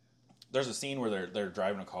a scene where they're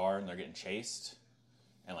driving a car and they're getting chased,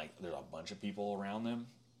 and there's a bunch of people around them.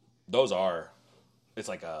 Those are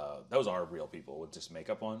real people with just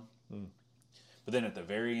makeup on. Mm. But then at the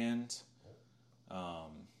very end,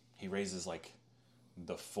 he raises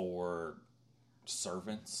the 4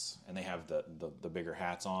 servants, and they have the bigger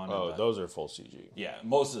hats on. Oh, those are full CG. Yeah,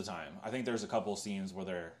 most of the time. I think there's a couple scenes where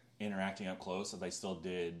they're interacting up close, that they still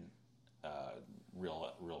did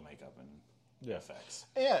real makeup and effects.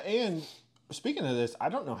 Yeah, and speaking of this, I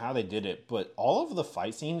don't know how they did it, but all of the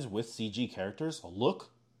fight scenes with CG characters look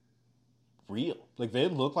real. Like they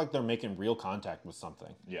look like they're making real contact with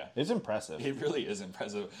something. Yeah, it's impressive. It really is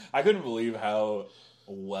impressive. I couldn't believe how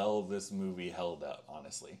well this movie held up.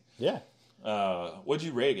 Honestly. Yeah. What'd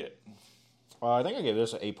you rate it? I think I gave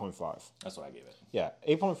this an 8.5. That's what I gave it. Yeah,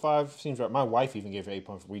 8.5 seems right. My wife even gave it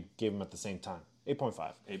 8.5. We gave them at the same time.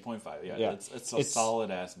 8.5. 8.5. Yeah. It's a solid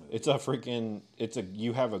ass movie.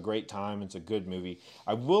 You have a great time. It's a good movie.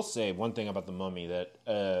 I will say one thing about The Mummy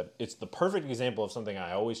that it's the perfect example of something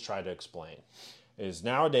I always try to explain. Is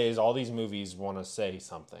nowadays all these movies want to say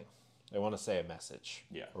something. They want to say a message.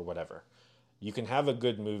 Yeah. Or whatever. You can have a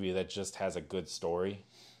good movie that just has a good story.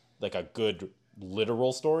 Like a good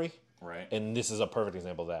literal story. Right. And this is a perfect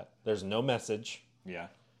example of that. There's no message. Yeah.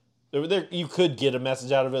 You could get a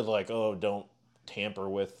message out of it, like, oh, don't tamper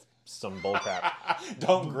with some bullcrap.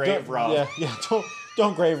 Don't grave rob. Yeah.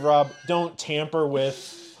 Don't grave rob. Don't tamper with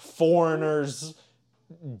foreigners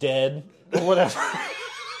dead or whatever.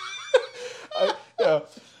 Yeah.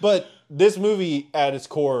 But this movie, at its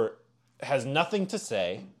core, has nothing to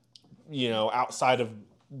say, outside of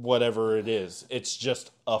whatever it is. It's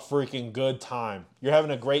just a freaking good time. You're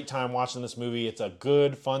having a great time watching this movie. It's a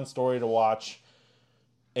good, fun story to watch.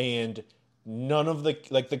 And none of the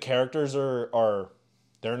characters are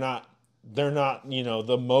they're not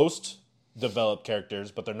the most developed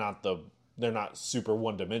characters, but they're not super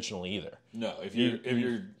one-dimensional either. No, if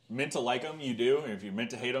you're meant to like them, you do, and if you're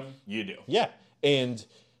meant to hate them, you do. Yeah. And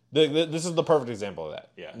this is the perfect example of that.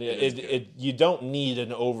 Yeah, you don't need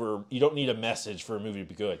a message for a movie to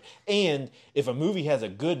be good. And if a movie has a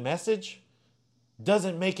good message,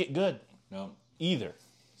 doesn't make it good. No. Either.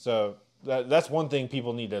 So that's one thing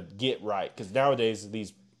people need to get right, because nowadays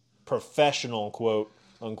these professional quote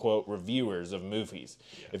unquote reviewers of movies.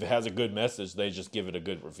 Yeah. If it has a good message, they just give it a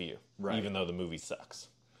good review, right, even though the movie sucks.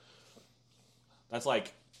 That's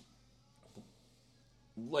like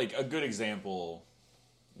a good example.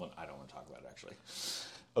 Well, I don't want to talk about it, actually.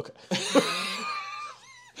 Okay.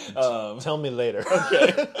 Tell me later.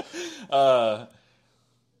 Okay.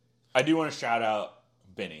 I do want to shout out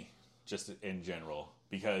Benny, just in general,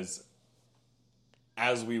 because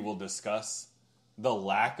as we will discuss, the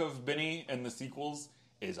lack of Benny in the sequels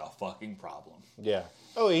is a fucking problem. Yeah.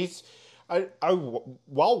 Oh,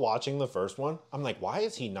 while watching the first one, I'm like, why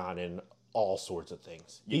is he not in all sorts of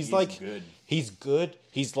things? He's good. He's good.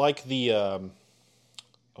 He's like the, oh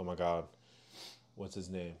my God, what's his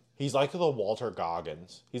name? He's like the Walter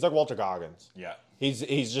Goggins. He's like Walter Goggins. Yeah.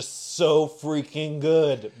 He's just so freaking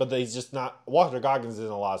good, but he's just not. Walter Goggins is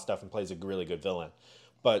in a lot of stuff and plays a really good villain,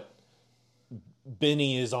 but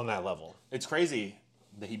Benny is on that level. It's crazy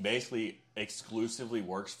that he basically exclusively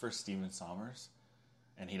works for Stephen Sommers,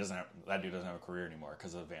 and that dude doesn't have a career anymore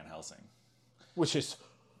because of Van Helsing, which is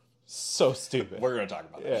so stupid. We're going to talk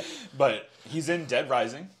about that, but he's in Dead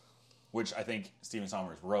Rising, which I think Stephen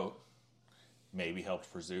Sommers wrote. Maybe helped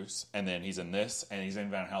for Zeus. And then he's in this, and he's in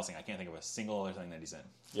Van Helsing. I can't think of a single other thing that he's in.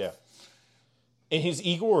 Yeah. And his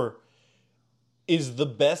Igor is the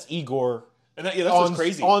best Igor that's what's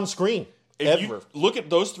crazy. On screen. If you look at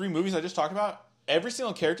those 3 movies I just talked about, every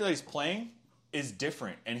single character that he's playing is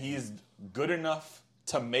different. And he is good enough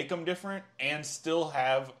to make them different and still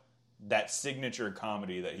have that signature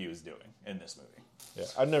comedy that he was doing in this movie. Yeah,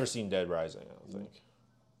 I've never seen Dead Rising, I don't think.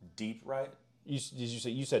 Deep Right? You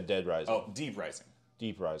said Dead Rising? Oh, Deep Rising.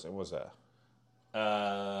 Deep Rising. What's that?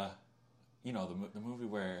 The movie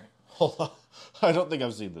where. Hold on, I don't think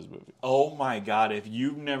I've seen this movie. Oh my God! If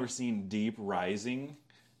you've never seen Deep Rising,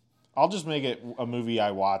 I'll just make it a movie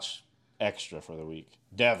I watch extra for the week.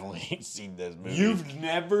 Definitely ain't seen this movie. You've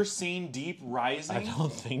never seen Deep Rising? I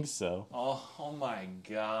don't think so. Oh my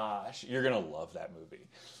gosh! You're gonna love that movie.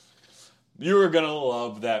 You are gonna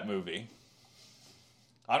love that movie.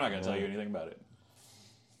 I'm not going to tell you anything about it.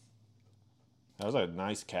 That was a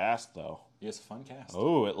nice cast, though. Yeah, it's a fun cast.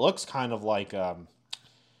 Oh, it looks kind of like... I'm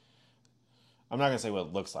not going to say what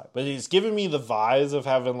it looks like, but it's giving me the vibes of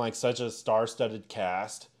having like such a star-studded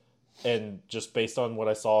cast, and just based on what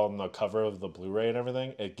I saw on the cover of the Blu-ray and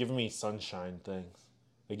everything, it giving me Sunshine things.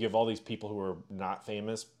 They give all these people who are not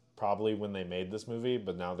famous probably when they made this movie,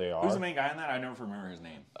 but now they are. Who's the main guy in that? I never remember his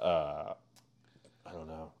name. I don't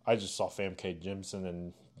know. I just saw Famke Jimson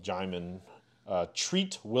and Jaimin.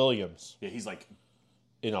 Treat Williams. Yeah, he's like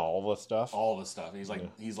in all the stuff. All the stuff. He's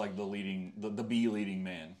like the leading, the B leading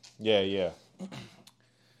man. Yeah.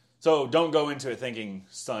 So don't go into it thinking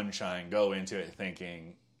Sunshine. Go into it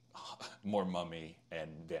thinking more Mummy and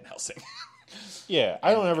Van Helsing. Yeah,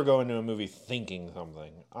 I don't ever go into a movie thinking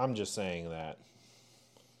something. I'm just saying that.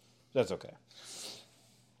 That's okay.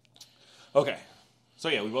 Okay. So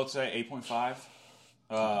yeah, we both say 8.5.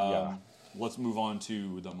 Yeah. Let's move on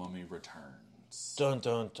to The Mummy Returns. Dun,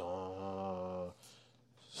 dun, dun.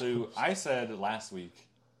 So I said last week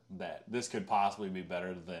that this could possibly be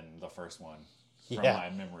better than the first one from my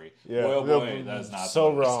memory. Yeah. Well, boy, that's not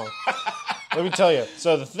so wrong. Let me tell you.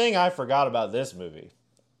 So the thing I forgot about this movie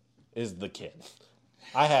is the kid.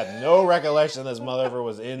 I had no recollection this motherfucker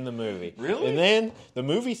was in the movie. Really? And then the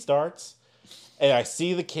movie starts, and I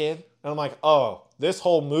see the kid, and I'm like, oh, this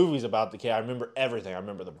whole movie's about the kid. I remember everything. I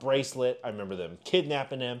remember the bracelet. I remember them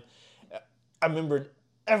kidnapping him. I remembered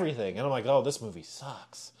everything. And I'm like, oh, this movie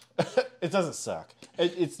sucks. It doesn't suck.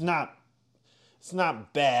 It's not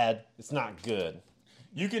bad. It's not good.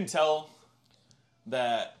 You can tell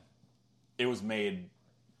that it was made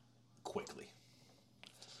quickly.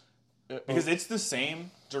 Because it's the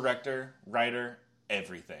same director, writer,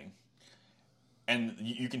 everything. And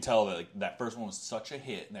you can tell that that first one was such a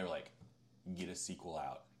hit, and they were like, get a sequel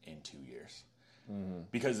out in 2 years. Mm-hmm.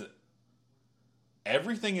 Because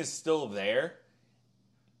everything is still there,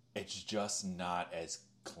 it's just not as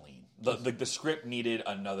clean. The script needed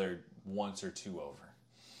another once or two over.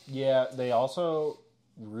 Yeah, they also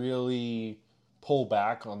really pull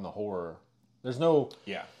back on the horror. There's no...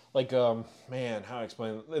 Yeah. Like, man, how to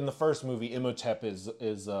explain it? In the first movie, Imhotep is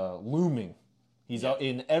looming. He's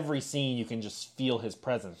in every scene. You can just feel his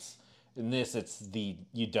presence. In this,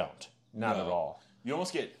 you don't. Not at all. You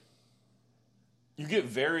almost get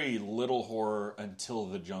very little horror until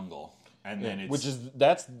the jungle, and then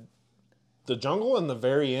that's the jungle and the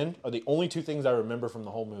very end are the only two things I remember from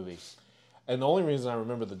the whole movie. And the only reason I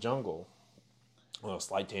remember the jungle,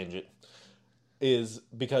 slight tangent, is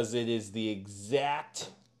because it is the exact.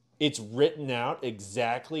 It's written out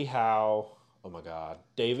exactly how, oh my God,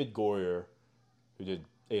 David Goyer, who did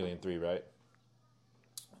Alien 3, right?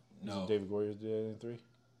 No. Was it David Goyer who did Alien 3?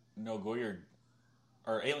 No, Goyer...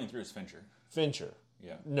 Or Alien 3 was Fincher. Fincher.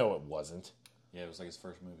 Yeah. No, it wasn't. Yeah, it was like his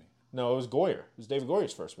first movie. No, it was Goyer. It was David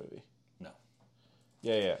Goyer's first movie. No.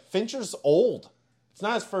 Yeah. Fincher's old. It's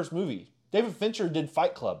not his first movie. David Fincher did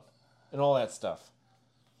Fight Club and all that stuff.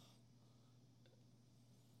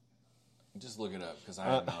 Just look it up, because I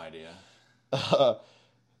have no idea.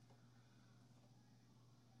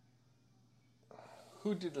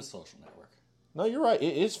 Who did The Social Network? No, you're right.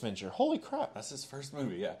 It is Fincher. Holy crap. That's his first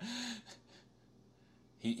movie, yeah.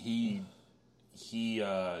 He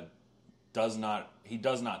does not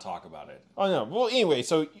talk about it. Oh, no. Well, anyway,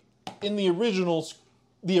 so in the original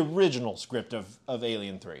script of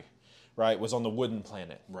Alien 3, right, was on the wooden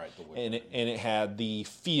planet. Right, the wooden planet. And it had the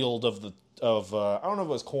field of I don't know if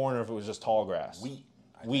it was corn or if it was just tall grass.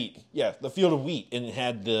 Wheat. Yeah, the field of wheat. And it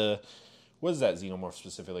had what is that xenomorph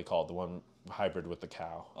specifically called? The one hybrid with the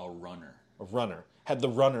cow. A runner. A runner. Had the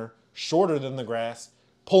runner shorter than the grass,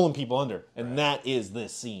 pulling people under. And that is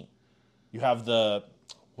this scene. You have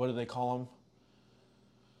what do they call them?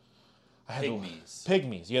 Pygmies.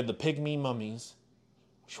 Pygmies. You had the pygmy mummies,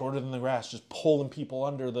 shorter than the grass, just pulling people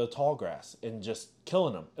under the tall grass and just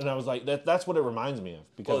killing them. And I was like, that's what it reminds me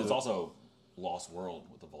of. Because it's also Lost World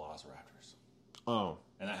with the Velociraptors. Oh.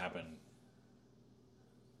 And that happened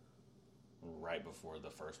right before the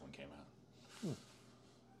first one came out.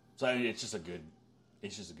 So I mean, it's just a good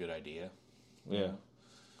idea. Yeah.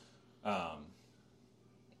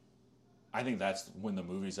 I think that's when the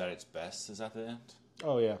movie's at its best, is at the end.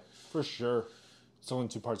 Oh yeah, for sure. It's only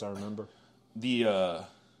 2 parts I remember. There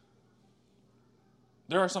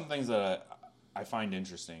are some things that I find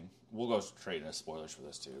interesting. We'll go straight into spoilers for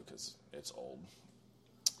this too, because it's old.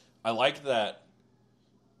 I like that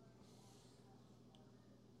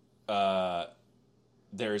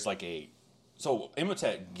there's like so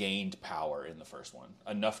Imhotep gained power in the first one,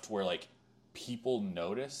 enough to where like people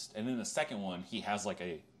noticed, and in the second one he has like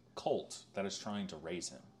a cult that is trying to raise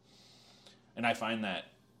him. And I find that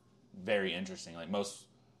very interesting. Like most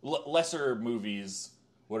lesser movies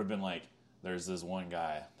would have been like, there's this one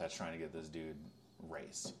guy that's trying to get this dude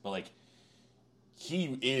raised. But like,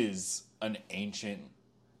 he is an ancient,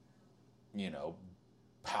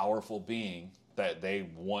 powerful being that they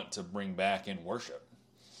want to bring back and worship.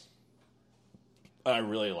 I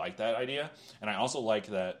really like that idea. And I also like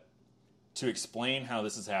that to explain how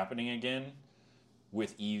this is happening again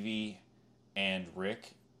with Evie and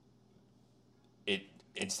Rick,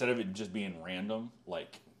 instead of it just being random,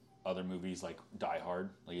 like other movies like Die Hard,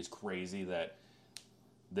 like it's crazy that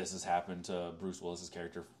this has happened to Bruce Willis's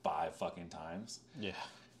character 5 fucking times. Yeah.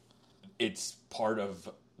 It's part of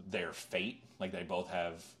their fate. Like they both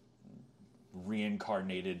have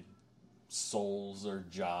reincarnated souls or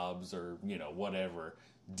jobs or, whatever,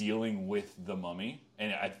 dealing with the mummy.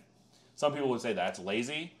 And some people would say that's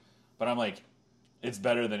lazy, but I'm like, it's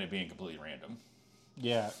better than it being completely random.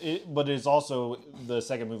 Yeah, but it's also the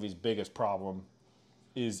second movie's biggest problem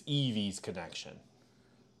is Evie's connection.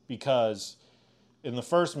 Because in the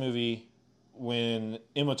first movie, when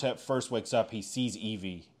Imhotep first wakes up, he sees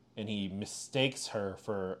Evie and he mistakes her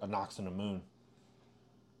for a Nox and a Moon.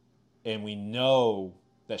 And we know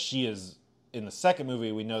that she is, in the second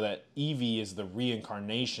movie, we know that Evie is the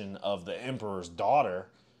reincarnation of the Emperor's daughter,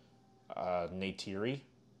 Neytiri.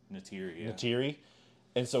 Neytiri, yeah. Neytiri.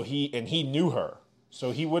 And so he knew her.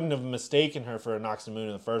 So he wouldn't have mistaken her for a Nox and Moon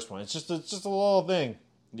in the first one. It's just a little thing.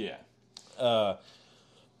 Yeah.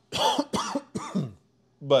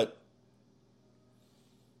 But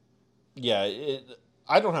yeah,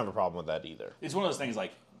 I don't have a problem with that either. It's one of those things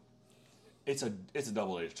like it's a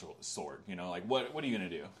double-edged sword, Like what are you gonna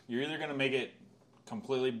do? You're either gonna make it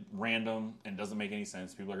completely random and doesn't make any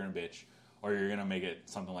sense, people are gonna bitch, or you're gonna make it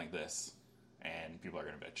something like this and people are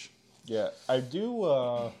gonna bitch. Yeah, I do.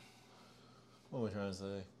 What am I trying to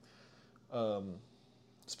say?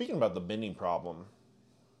 Speaking about the bending problem,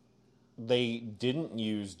 they didn't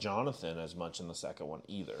use Jonathan as much in the second one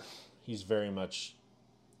either. He's very much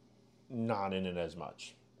not in it as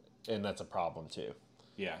much, and that's a problem too.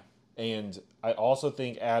 Yeah, and I also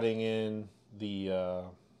think adding in the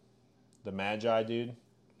Magi dude,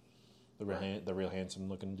 the real handsome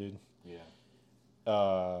looking dude. Yeah.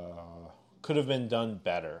 Could have been done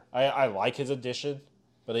better. I like his addition,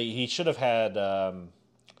 but he should have had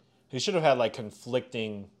like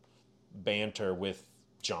conflicting banter with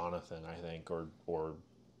Jonathan, I think, or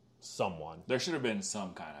someone. There should have been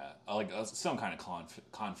some kind of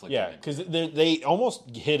conflict. Yeah, because they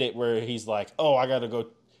almost hit it where he's like, "Oh, I gotta go.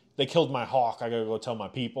 They killed my hawk. I gotta go tell my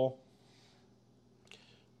people."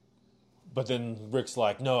 But then Rick's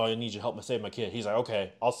like, no, I need you to help me save my kid. He's like,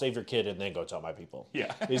 okay, I'll save your kid and then go tell my people.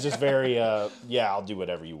 Yeah. He's just very, yeah, I'll do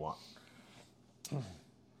whatever you want.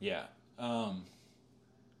 Yeah.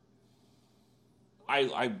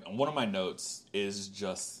 I one of my notes is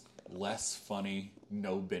just less funny,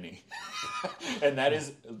 no Benny. And that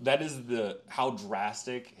is the how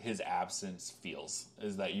drastic his absence feels,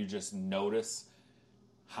 is that you just notice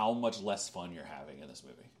how much less fun you're having in this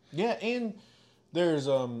movie. Yeah, and there's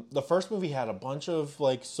the first movie had a bunch of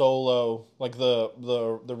like solo, like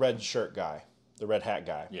the red shirt guy, the red hat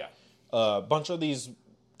guy. Yeah. A bunch of these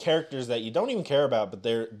characters that you don't even care about, but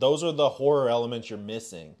those are the horror elements you're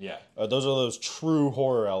missing. Yeah. Those are those true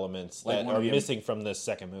horror elements Like that are missing from this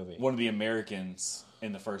second movie. One of the Americans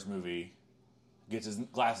in the first movie gets his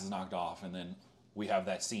glasses knocked off, and then we have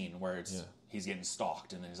that scene where he's getting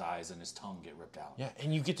stalked, and his eyes and his tongue get ripped out. Yeah,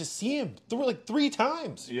 and you get to see him like 3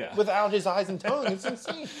 times without his eyes and tongue. It's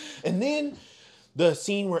insane. And then the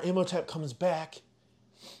scene where Imhotep comes back,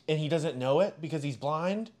 and he doesn't know it because he's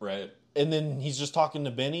blind. Right. And then he's just talking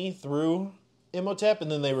to Benny through Imhotep,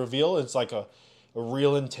 and then they reveal it's like a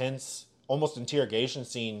real intense, almost interrogation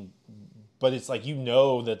scene, but it's like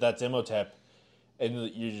that's Imhotep, and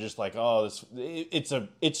you're just like, oh,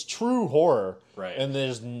 it's true horror, right? And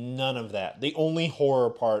there's none of that. The only horror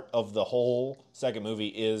part of the whole second movie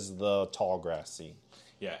is the tall grass scene.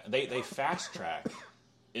 Yeah, they fast track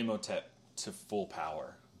Imhotep to full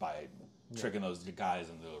power by tricking those guys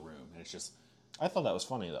into the room, and it's just. I thought that was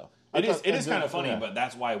funny though. It is kind of funny, but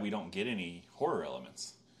that's why we don't get any horror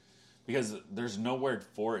elements. Because there's nowhere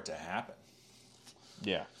for it to happen.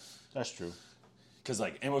 Yeah, that's true. Because,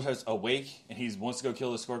 like, Imhotep's awake, and he wants to go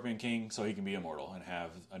kill the Scorpion King so he can be immortal and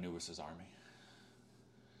have Anubis' army.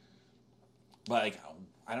 But, like,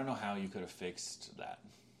 I don't know how you could have fixed that.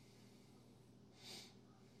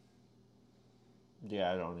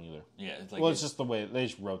 Yeah, I don't either. Yeah, it's just the way they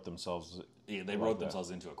just wrote themselves. Yeah, they wrote themselves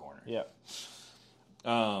into a corner. Yeah.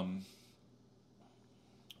 So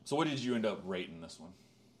what did you end up rating this one?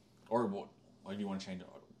 Or what do you want to change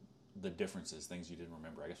the differences, things you didn't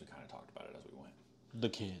remember? I guess we kind of talked about it as we went. The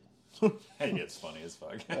kid. He gets funny as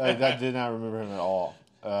fuck. I did not remember him at all.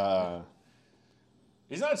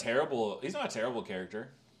 He's not a terrible character.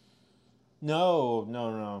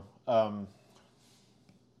 No.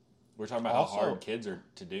 We're talking about how hard kids are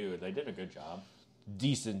to do. They did a good job.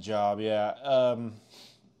 Decent job, yeah.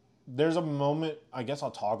 There's a moment, I guess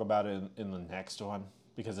I'll talk about it in the next one,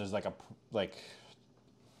 because there's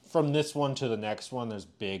from this one to the next one, there's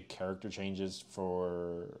big character changes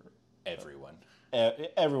for everyone.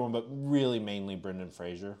 Everyone, but really mainly Brendan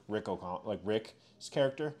Fraser, Rick's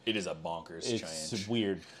character. It is a bonkers change. It's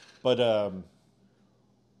weird, but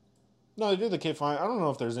no, they did the kid fine. I don't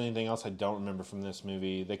know if there's anything else I don't remember from this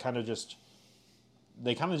movie. They kind of just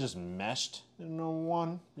meshed into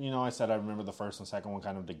one. I said I remember the first and second one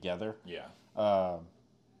kind of together. Yeah.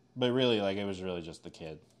 But really, it was really just the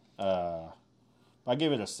kid. I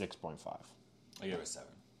gave it a 6.5. I gave it a 7.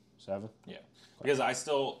 7? Yeah. Because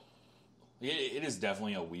it is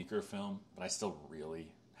definitely a weaker film, but I still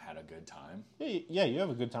really had a good time. Yeah, you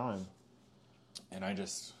have a good time. And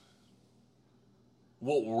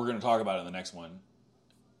we're going to talk about it in the next one.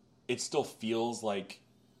 It still feels like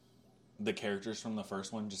the characters from the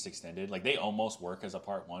first one just extended. Like, they almost work as a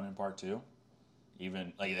part 1 and part 2.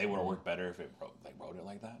 Even, they would have worked better if they wrote it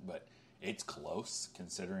like that. But it's close,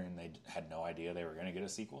 considering they had no idea they were going to get a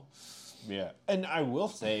sequel. Yeah. And I will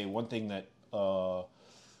say one thing that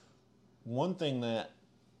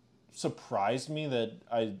surprised me that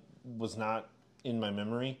I was not in my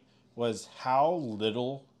memory was how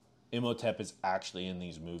little Imhotep is actually in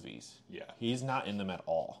these movies. Yeah. He's not in them at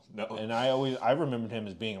all. No. And I remembered him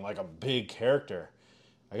as being like a big character.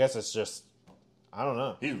 I guess it's just, I don't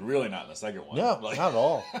know. He's really not in the second one. No, not at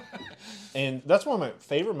all. And that's one of my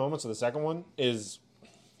favorite moments of the second one is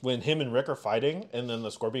when him and Rick are fighting, and then the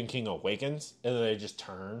Scorpion King awakens, and then they just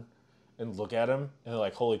turn and look at him, and they're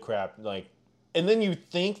like, holy crap. And then you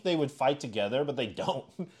think they would fight together, but they don't.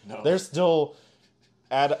 No. They're still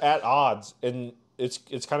at odds, and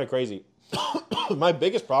it's kind of crazy. My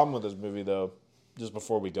biggest problem with this movie, though, just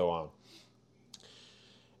before we go on,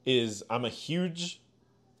 is I'm a huge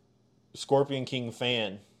Scorpion King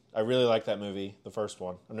fan. I really like that movie, the first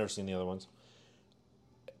one. I've never seen the other ones.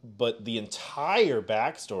 But the entire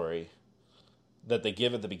backstory that they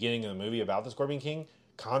give at the beginning of the movie about the Scorpion King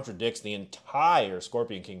contradicts the entire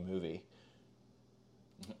Scorpion King movie.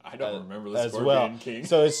 I don't remember the Scorpion King.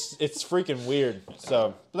 So it's freaking weird.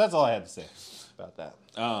 So, but that's all I had to say about that.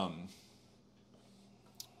 There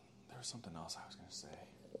was something else I was going to say.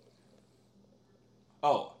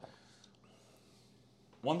 Oh.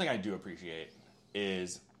 one thing I do appreciate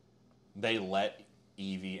is they let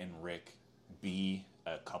Evie and Rick be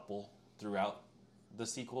a couple throughout the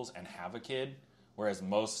sequels and have a kid, whereas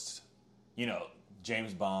most,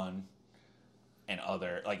 James Bond and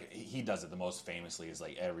other, like, he does it the most famously is,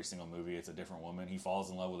 like, every single movie it's a different woman. He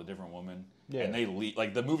falls in love with a different woman. Yeah. And they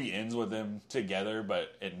like, the movie ends with them together,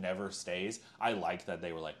 but it never stays. I like that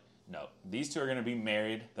they were like, no, these two are going to be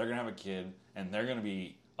married, they're going to have a kid, and they're going to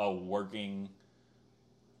be a working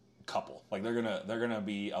couple. Like, they're gonna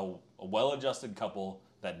be a well-adjusted couple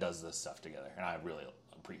that does this stuff together, and I really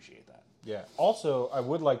appreciate that. Yeah. Also, I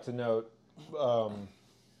would like to note,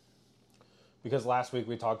 because last week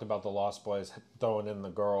we talked about the Lost Boys throwing in the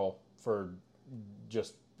girl for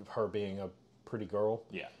just her being a pretty girl.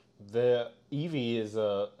 Yeah. The Evie is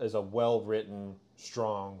a well-written,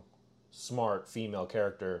 strong, smart female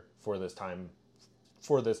character for this time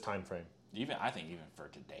frame. I think even for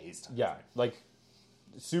today's time. Yeah, frame. like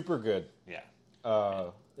super good. Yeah.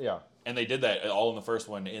 Yeah. And they did that all in the first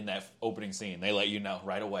one in that opening scene. They let you know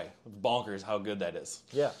right away. Bonkers how good that is.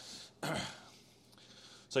 Yeah.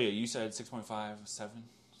 So, yeah, you said 6.5, 7?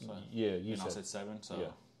 So, yeah, you said. I said 7,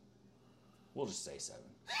 so we'll just say 7.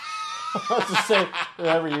 Let's just say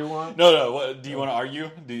whatever you want. No. What, do you want to argue?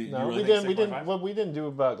 Do you really think 6.5? What we didn't do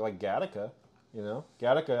about, like, Gattaca,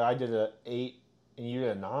 Gattaca, I did a 8 and you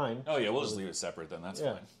did a 9. Oh, yeah, we'll just leave it separate then. That's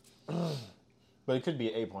fine. But it could be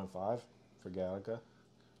 8.5 for Gattaca.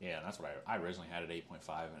 Yeah, that's what I originally had at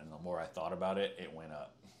 8.5, and the more I thought about it, it went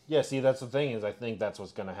up. Yeah, see, that's the thing is I think that's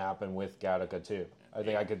what's going to happen with Gattaca, too. I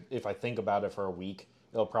think I could, if I think about it for a week,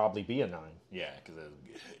 it'll probably be a 9. Yeah, because it was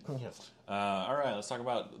good. Yes. All right, let's talk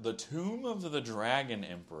about The Tomb of the Dragon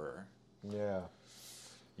Emperor. Yeah.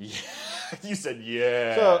 Yeah. You said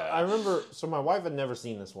yeah. So, I remember, my wife had never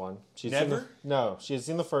seen this one. Never? No, she had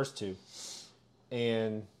seen the first 2.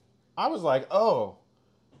 And I was like, oh,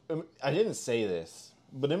 I didn't say this,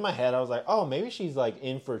 but in my head, I was like, oh, maybe she's like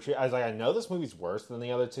in for a treat. I was like, I know this movie's worse than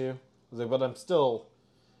the other 2. I was like, but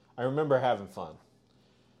I remember having fun.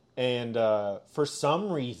 And for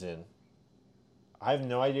some reason, I have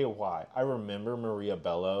no idea why, I remember Maria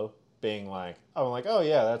Bello being like, oh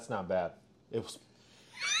yeah, that's not bad. It was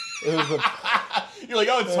You're like,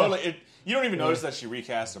 oh, it's totally. You don't even notice that she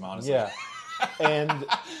recast him, honestly. Yeah, and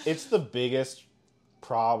it's the biggest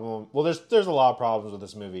problem. Well, there's a lot of problems with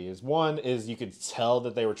this movie. One is you could tell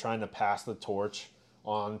that they were trying to pass the torch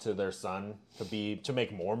on to their son to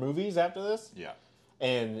make more movies after this. Yeah.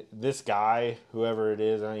 And this guy, whoever it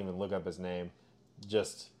is, I don't even look up his name,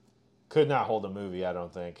 just could not hold a movie, I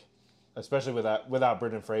don't think. Especially without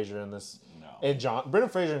Brendan Fraser in this. No. And Brendan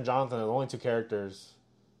Fraser and Jonathan are the only 2 characters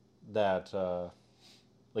that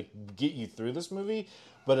get you through this movie.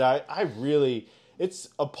 But I really, it's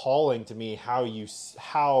appalling to me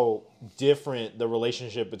how different the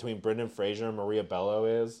relationship between Brendan Fraser and Maria Bello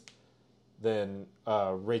is than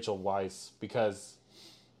Rachel Weisz, because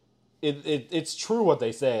it's true what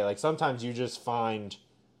they say. Like, sometimes you just find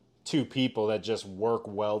 2 people that just work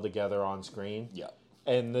well together on screen. Yeah.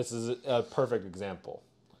 And this is a perfect example.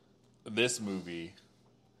 This movie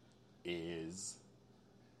is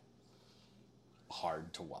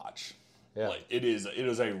hard to watch. Yeah. Like, it is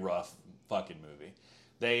a rough fucking movie.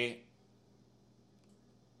 They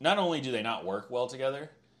not only do they not work well together,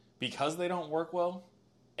 because they don't work well,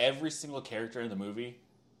 every single character in the movie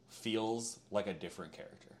feels like a different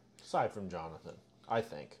character. Aside from Jonathan, I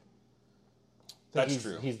think. That's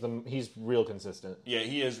true. He's real consistent. Yeah,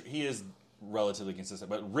 he is relatively consistent,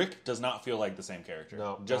 but Rick does not feel like the same character.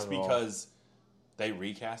 No, just because they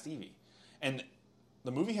recast Evie. And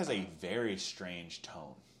the movie has a very strange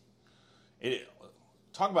tone.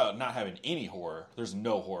 Talk about not having any horror. There's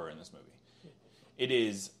no horror in this movie. It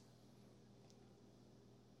is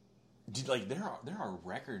like there are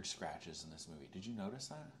record scratches in this movie. Did you notice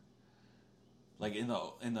that? Like in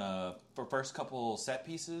the first couple set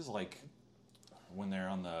pieces, like when they're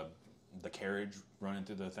on the carriage running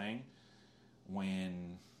through the thing,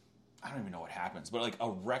 when I don't even know what happens, but like a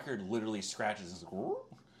record literally scratches and it's like,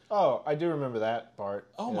 oh, I do remember that part.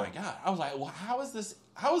 Oh my god! I was like, well, how is this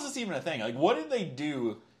even a thing? Like, what did they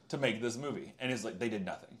do to make this movie? And it's like they did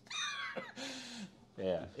nothing.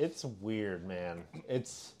 Yeah, it's weird, man.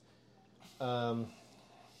 It's I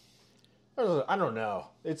don't know.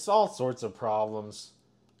 It's all sorts of problems.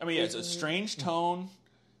 I mean, yeah, it's a strange tone.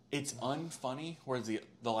 It's unfunny. Whereas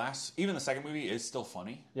even the second movie is still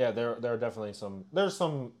funny. Yeah, there are definitely there's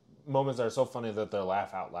some moments that are so funny that they're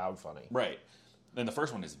laugh out loud funny. Right. Then the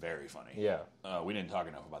first one is very funny. Yeah. We didn't talk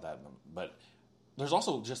enough about that, but there's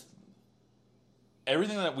also just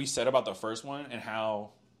everything that we said about the first one and how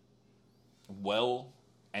well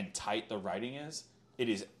and tight the writing is it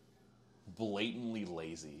is blatantly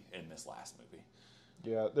lazy in this last movie.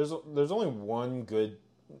 Yeah, there's only one good.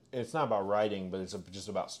 It's not about writing, but it's just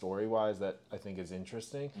about story-wise that I think is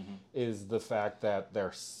interesting. Mm-hmm. Is the fact that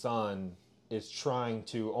their son is trying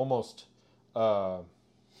to almost one-up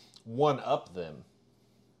them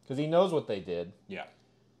because he knows what they did. Yeah.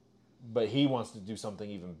 But he wants to do something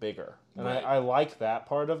even bigger. And right. I like that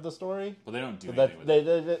part of the story. But they don't do anything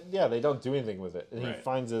with it. They don't do anything with it. And right. he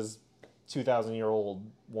finds his 2,000-year-old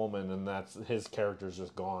woman, and that's his character's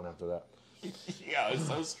just gone after that. Yeah, it's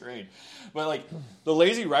so strange. But, like, the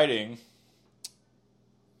lazy writing,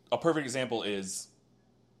 a perfect example is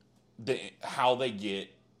how they get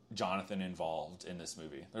Jonathan involved in this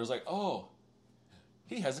movie. There's like, oh,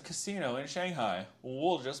 he has a casino in Shanghai.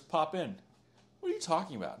 We'll just pop in. What are you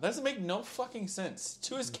talking about? That doesn't make no fucking sense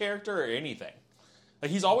to his character or anything. Like,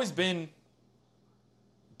 he's always been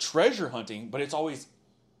treasure hunting, but it's always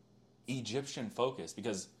Egyptian focused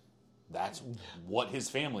because that's what his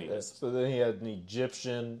family is. So then he had an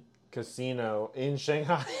Egyptian casino in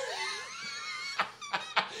Shanghai.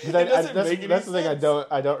 That's the thing I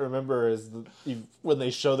don't remember is when they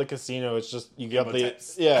show the casino. It's just you got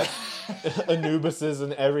Anubises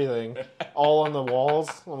and everything all on the walls.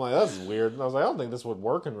 I'm like, that's weird. And I was like, I don't think this would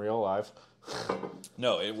work in real life.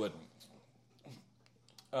 No, it wouldn't.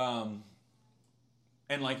 And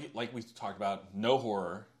like we talked about, no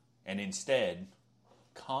horror, and instead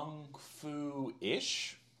kung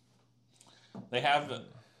fu-ish. They have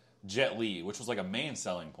Jet Li, which was like a main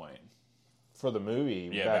selling point for the movie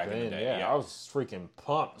back then. In the day. Yeah, I was freaking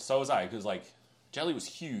pumped. So was I, because like Jet Li was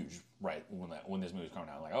huge right when this movie was coming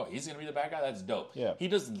out. Like, oh, he's gonna be the bad guy. That's dope. Yeah, he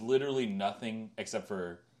does literally nothing except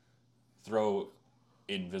for throw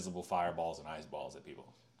invisible fireballs and ice balls at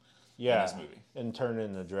people. Yeah, in this movie and turn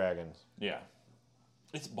into dragons. Yeah,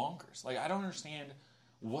 it's bonkers. Like, I don't understand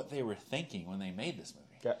what they were thinking when they made this movie.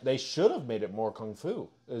 Yeah, they should have made it more kung fu.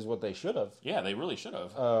 Is what they should have. Yeah, they really should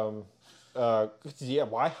have.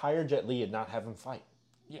 Why hire Jet Li and not have him fight?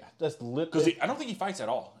 Yeah, that's because I don't think he fights at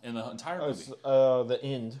all in the entire movie. The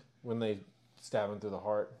end when they stab him through the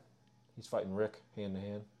heart, he's fighting Rick hand to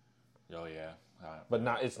hand. Oh yeah, but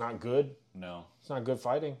it's not good. No, it's not good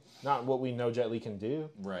fighting. Not what we know Jet Li can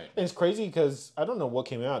do. Right. And it's crazy because I don't know what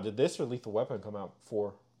came out. Did this or Lethal Weapon come out?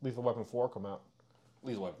 Lethal Weapon 4 come out?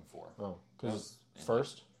 Lethal Weapon 4. Oh, because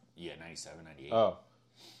first. Yeah, 97, 98. Oh,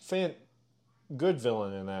 good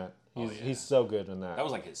villain in that. He's so good in that. That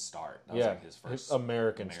was like his start. That was like his first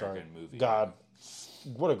American start. movie. God,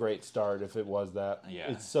 what a great start if it was that.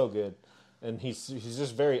 Yeah. It's so good. And he's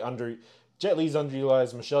just very Jet Li's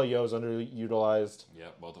underutilized. Michelle Yeoh's underutilized. Yeah,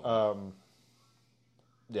 both of them.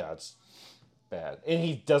 Yeah, it's bad. And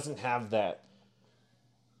he doesn't have that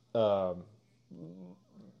the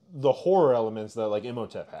horror elements that like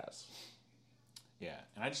Imhotep has. Yeah,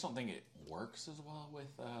 and I just don't think it works as well with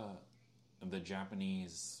the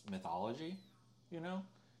Japanese mythology, you know?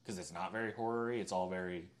 Because it's not very horror-y. It's all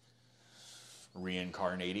very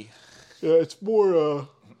reincarnate-y. Yeah,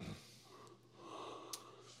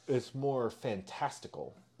 it's more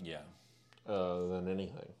fantastical. Yeah. Than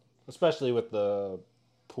anything. Especially with the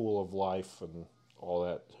pool of life and all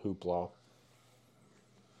that hoopla.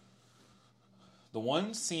 The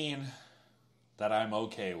one scene that I'm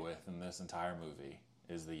okay with in this entire movie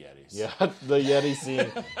is the Yetis. Yeah, the Yeti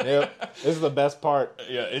scene. Yep, this is the best part.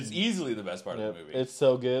 Yeah, it's easily the best part of the movie. It's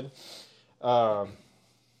so good.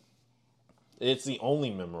 It's the only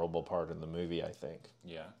memorable part in the movie, I think.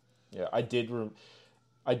 Yeah. Yeah, I did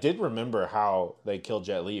remember how they killed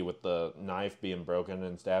Jet Li with the knife being broken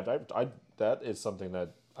and stabbed. That is something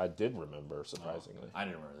that I did remember, surprisingly. I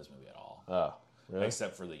didn't remember this movie at all. Oh, really?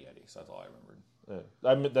 Except for the Yetis. That's all I remembered. Yeah.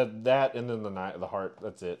 I mean, that and then the heart.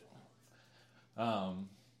 That's it.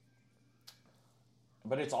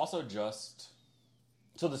 But it's also just...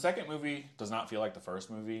 So the second movie does not feel like the first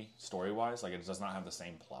movie, story-wise. Like, it does not have the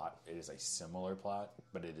same plot. It is a similar plot,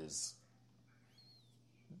 but it is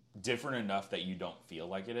different enough that you don't feel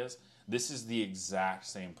like it is. This is the exact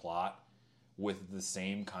same plot with the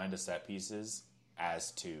same kind of set pieces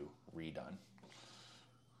as 2 redone.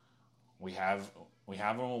 We have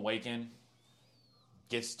him awaken,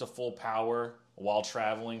 gets to full power while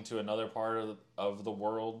traveling to another part of the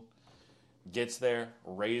world, gets there,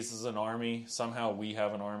 raises an army. Somehow we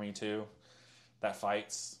have an army too that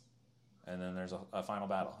fights, and then there's a final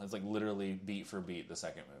battle. It's like literally beat for beat the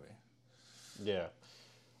second movie. Yeah.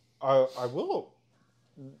 I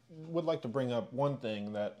would like to bring up one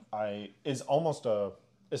thing that it's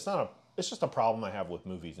just a problem I have with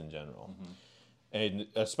movies in general. Mm-hmm. And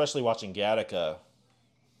especially watching Gattaca,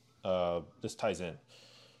 this ties in.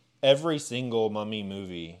 Every single Mummy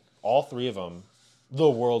movie, all 3 of them, the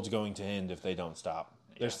world's going to end if they don't stop.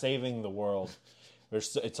 They're saving the world.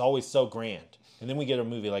 It's always so grand. And then we get a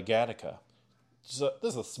movie like Gattaca. So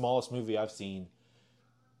this is the smallest movie I've seen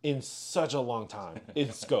in such a long time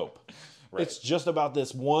in scope. Right. It's just about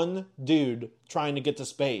this one dude trying to get to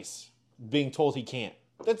space, being told he can't.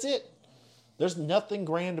 That's it. There's nothing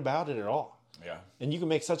grand about it at all. Yeah. And you can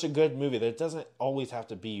make such a good movie that it doesn't always have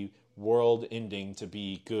to be world-ending to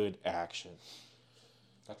be good action.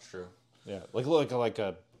 That's true. Yeah,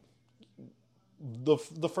 the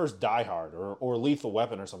first Die Hard or Lethal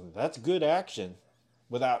Weapon or something. That's good action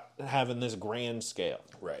without having this grand scale.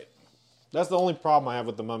 Right. That's the only problem I have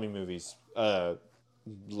with the Mummy movies. It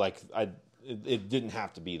didn't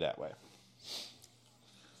have to be that way.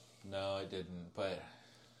 No, it didn't. But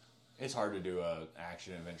it's hard to do a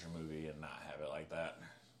action adventure movie and not have it like that.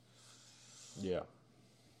 Yeah.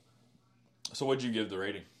 So what'd you give the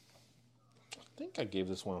rating? I think I gave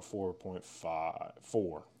this one a 4.5.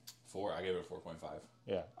 4. 4? I gave it a 4.5.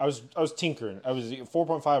 Yeah. I was tinkering. I was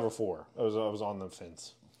 4.5 or 4. I was on the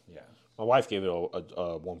fence. Yeah. My wife gave it a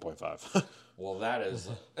 1.5. Well, that is...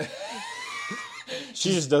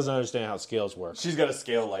 She just doesn't understand how scales work. She's got a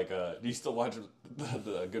scale like... do you still watch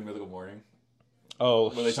the Good Mythical Morning? Oh.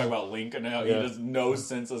 When they talk about Link and how he has no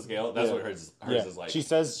sense of scale. That's what hers is like. She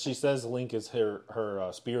says Link is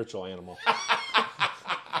her spiritual animal.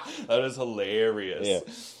 That is hilarious. Yeah.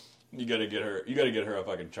 You gotta get her a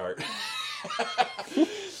fucking chart.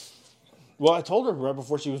 Well, I told her right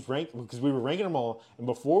before she was ranked, because we were ranking them all, and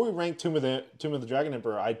before we ranked Tomb of the Dragon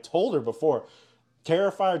Emperor, I told her before,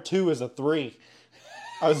 Terrifier 2 is a 3.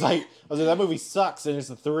 I was like, that movie sucks, and it's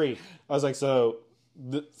a 3. I was like, so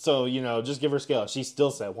just give her a scale. She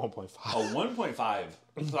still said 1.5. Oh, 1.5.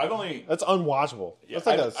 So I've only... That's unwatchable. Yeah,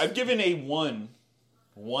 That's I've given a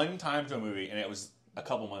 1 time to a movie, and it was a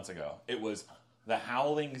couple months ago. It was The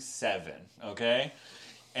Howling 7, okay?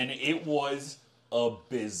 And it was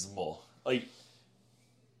abysmal. Like,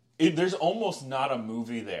 there's almost not a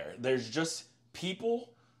movie there. There's just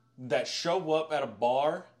people that show up at a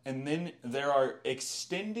bar, and then there are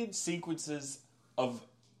extended sequences of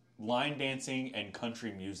line dancing and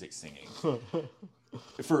country music singing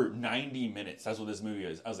for 90 minutes. That's what this movie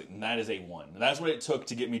is. I was like, that is a 1. That's what it took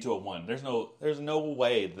to get me to a 1. There's no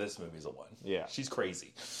way this movie's a 1. Yeah. She's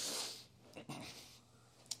crazy.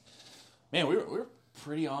 Man, we're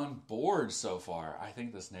pretty on board so far. I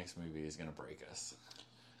think this next movie is going to break us.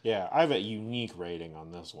 Yeah, I have a unique rating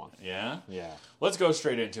on this one. Yeah? Yeah. Let's go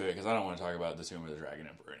straight into it, because I don't want to talk about the Tomb of the Dragon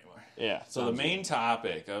Emperor anymore. Yeah. So the main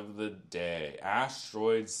topic of the day,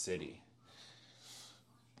 Asteroid City.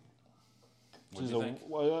 What do you think?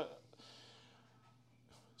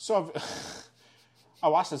 I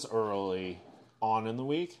watched this early on in the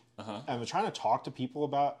week, and I've been trying to talk to people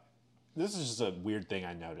about... This is just a weird thing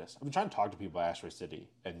I noticed. I've been trying to talk to people about Asteroid City,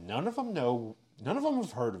 and none of them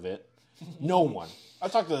have heard of it. No one. I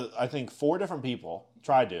talked to, I think, 4 different people.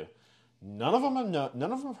 Tried to. None of them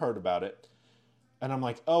have heard about it. And I'm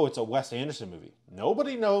like, oh, it's a Wes Anderson movie.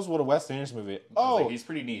 Nobody knows what a Wes Anderson movie is. Oh, he's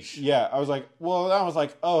pretty niche. Yeah, I was like,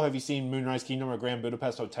 oh, have you seen Moonrise Kingdom or Grand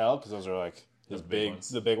Budapest Hotel? Because those are like the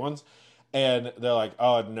big ones. And they're like,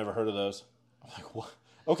 oh, I've never heard of those. I'm like, what?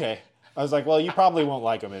 Okay. I was like, well, you probably won't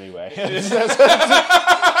like them anyway.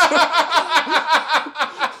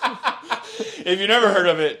 If you never heard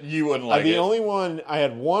of it, you wouldn't like it. The only one, I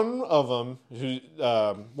had one of them,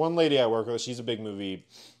 one lady I work with, she's a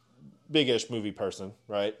big-ish movie person,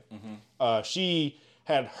 right? Mm-hmm. She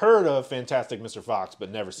had heard of Fantastic Mr. Fox,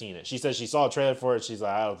 but never seen it. She said she saw a trailer for it, she's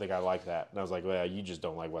like, I don't think I like that. And I was like, well, you just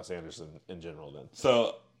don't like Wes Anderson in general then.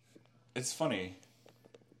 So, it's funny.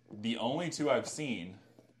 The only 2 I've seen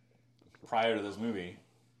prior to this movie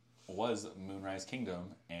was Moonrise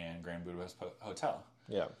Kingdom and Grand Budapest Hotel.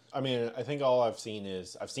 Yeah. I mean, I think all I've seen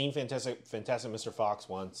Fantastic Mr. Fox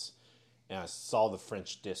once, and I saw The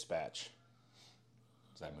French Dispatch.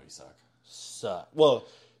 Does that movie suck? Well,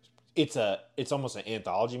 it's almost an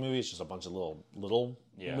anthology movie. It's just a bunch of little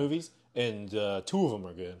movies, and 2 of them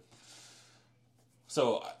are good.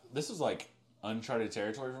 So this is like uncharted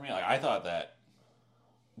territory for me. Like, I thought that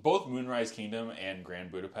both Moonrise Kingdom and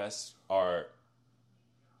Grand Budapest are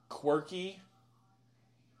quirky,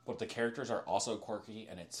 but the characters are also quirky,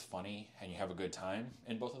 and it's funny, and you have a good time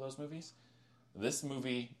in both of those movies. This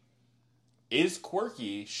movie is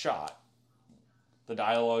quirky shot. The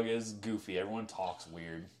dialogue is goofy. Everyone talks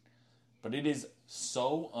weird. But it is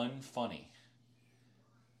so unfunny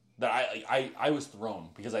that I was thrown,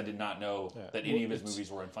 because I did not know that any of his movies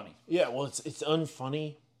were unfunny. Yeah, well, it's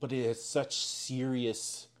unfunny, but it has such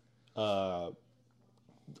serious... what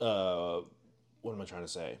am I trying to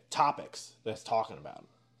say? Topics that's talking about.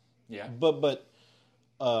 Yeah. But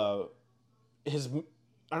his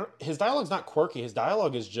dialogue's not quirky. His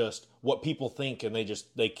dialogue is just what people think, and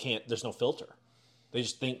they can't. There's no filter. They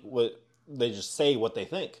just say what they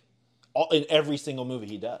think. In every single movie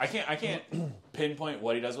he does. I can't pinpoint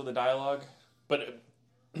what he does with the dialogue, but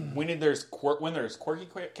when there's quirky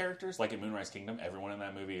characters, like in Moonrise Kingdom, everyone in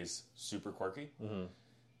that movie is super quirky. Mm-hmm.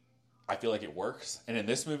 I feel like it works. And in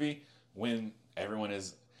this movie, when everyone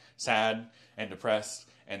is sad and depressed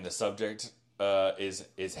and the subject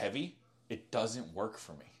is heavy, it doesn't work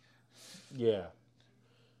for me. Yeah.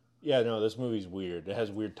 Yeah, no, this movie's weird. It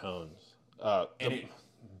has weird tones. And it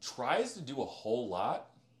tries to do a whole lot,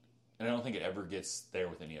 and I don't think it ever gets there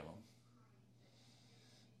with any of them.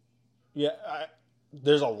 Yeah,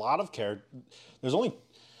 there's a lot of character. There's only...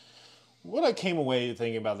 What I came away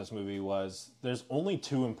thinking about this movie was there's only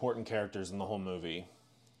two important characters in the whole movie,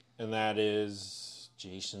 and that is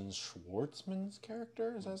Jason Schwartzman's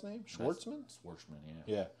character. Is that his name? Schwartzman? Schwartzman,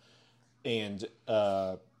 yeah. And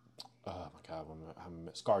oh my god, I'm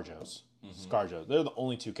ScarJo's. Mm-hmm. ScarJo. They're the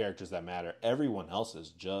only two characters that matter. Everyone else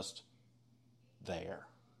is just there,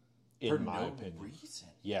 in my opinion. For no reason.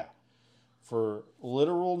 Yeah, for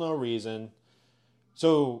literal no reason.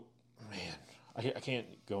 So, man. I can't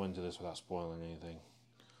go into this without spoiling anything.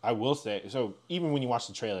 I will say, so even when you watch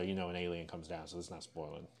the trailer, you know an alien comes down, so it's not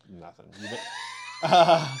spoiling nothing.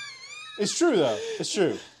 It's true, though. It's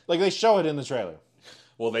true. Like, they show it in the trailer.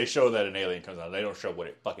 Well, they show that an alien comes down. They don't show what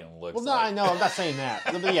it fucking looks like. Well, no, I know. I'm not saying that.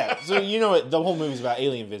 But yeah, so you know the whole movie's about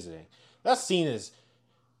alien visiting. That scene is,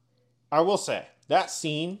 I will say, that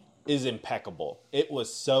scene is impeccable. It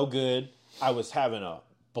was so good. I was having a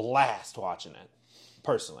blast watching it,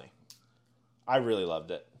 personally. I really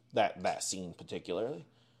loved it. That scene particularly.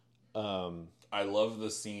 I love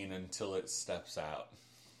the scene until it steps out.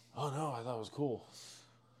 Oh no, I thought it was cool.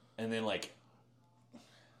 And then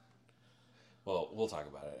well, we'll talk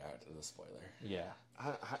about it after the spoiler. Yeah,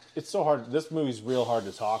 it's so hard. This movie's real hard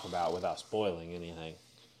to talk about without spoiling anything.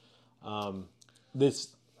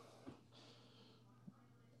 This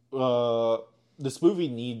movie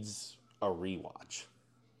needs a rewatch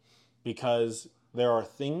because there are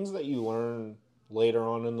things that you learn later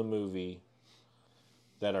on in the movie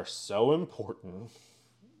that are so important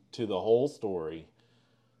to the whole story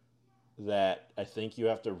that I think you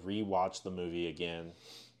have to rewatch the movie again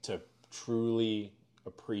to truly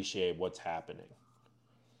appreciate what's happening.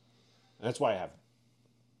 And that's why I have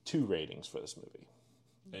 2 ratings for this movie.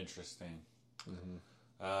 Interesting. Mm-hmm.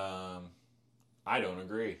 I don't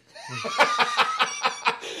agree.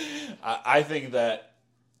 I think that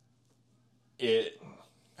it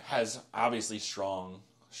has obviously strong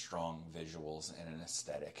visuals and an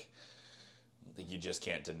aesthetic. You just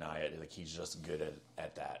can't deny it. Like, he's just good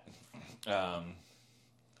at that.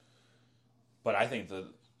 But I think that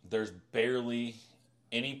there's barely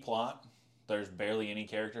any plot. There's barely any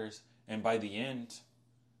characters. And by the end,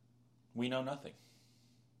 we know nothing.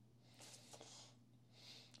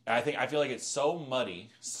 I feel like it's so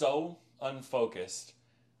muddy, so unfocused,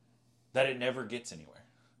 that it never gets anywhere.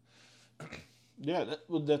 Yeah,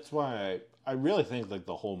 that's why I really think like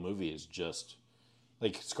the whole movie is just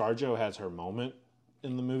like ScarJo has her moment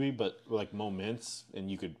in the movie, but like moments, and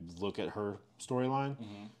you could look at her storyline.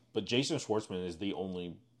 Mm-hmm. But Jason Schwartzman is he's the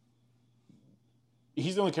only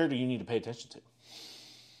character you need to pay attention to.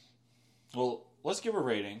 Well, let's give a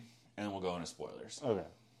rating, and then we'll go into spoilers. Okay,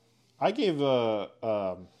 I gave a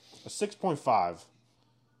 6.5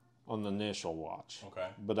 on the initial watch. Okay.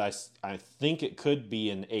 But I think it could be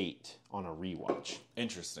an 8 on a rewatch.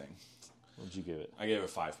 Interesting. What did you give it? I gave it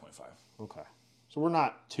 5.5. Okay. So we're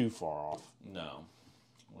not too far off. No.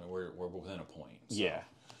 We're within a point. So. Yeah.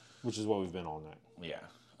 Which is what we've been all night. Yeah.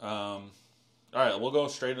 All right, we'll go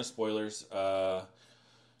straight into spoilers.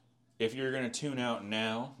 If you're going to tune out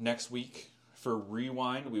now, next week, for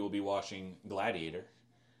Rewind, we will be watching Gladiator,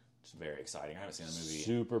 which is very exciting. I haven't seen the movie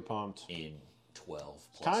Super pumped. In 12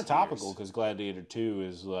 plus kind of topical because Gladiator 2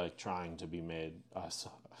 is like trying to be made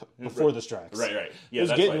before the strikes. Right. Yeah,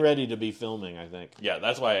 it's getting ready to be filming, I think. Yeah,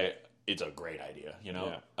 that's why it's a great idea, you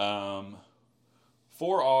know? Yeah.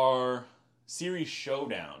 For our series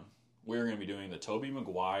Showdown, we're going to be doing the Tobey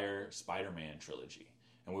Maguire Spider-Man trilogy.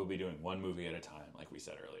 And we'll be doing one movie at a time, like we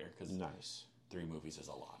said earlier. Because nice. 3 movies is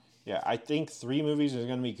a lot. Yeah, I think 3 movies is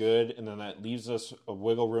going to be good, and then that leaves us a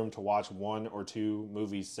wiggle room to watch 1 or 2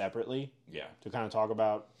 movies separately. Yeah. To kind of talk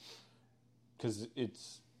about, because if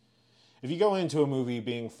you go into a movie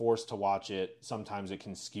being forced to watch it, sometimes it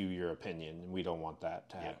can skew your opinion, and we don't want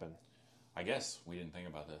that to happen. I guess we didn't think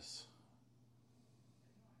about this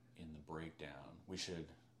in the breakdown. We should,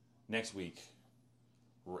 next week,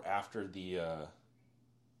 after the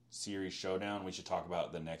series showdown, we should talk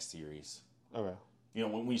about the next series. Okay. You know,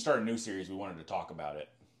 when we start a new series, we wanted to talk about it.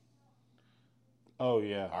 Oh,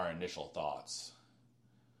 yeah. Our initial thoughts.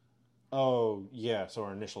 Oh, yeah. So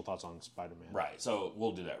our initial thoughts on Spider-Man. Right. So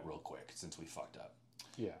we'll do that real quick since we fucked up.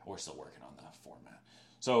 Yeah. We're still working on the format.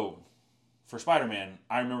 So for Spider-Man,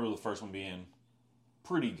 I remember the first one being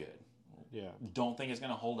pretty good. Yeah. Don't think it's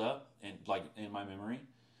going to hold up in my memory.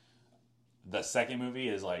 The second movie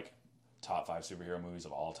is like top 5 superhero movies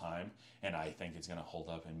of all time, and I think it's going to hold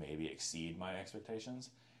up and maybe exceed my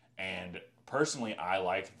expectations. And personally, I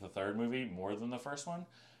like the third movie more than the first one,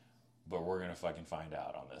 but we're going to fucking find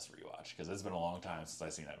out on this rewatch because it's been a long time since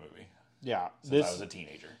I've seen that movie. Yeah. Since I was a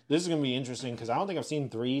teenager. This is going to be interesting because I don't think I've seen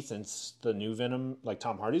 3 since the new Venom, like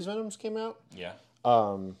Tom Hardy's Venoms came out. Yeah.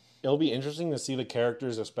 It'll be interesting to see the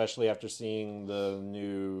characters, especially after seeing the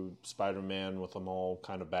new Spider-Man with them all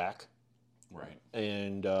kind of back. Right.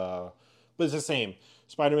 And, but it's the same.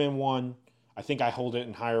 Spider-Man 1, I think I hold it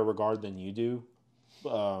in higher regard than you do.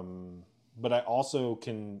 But I also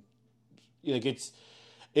can, like,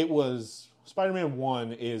 it was, Spider-Man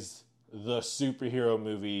 1 is the superhero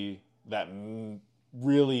movie that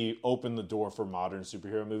really opened the door for modern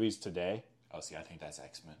superhero movies today. Oh, see, I think that's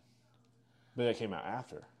X-Men. But it came out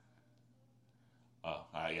after. Oh,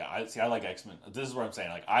 yeah. I like X-Men. This is what I'm saying.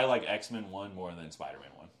 Like, I like X-Men 1 more than Spider-Man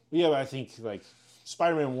 1. Yeah, but I think, like,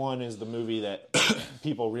 Spider-Man 1 is the movie that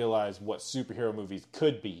people realize what superhero movies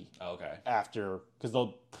could be. Oh, okay. After, because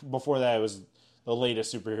before that, it was the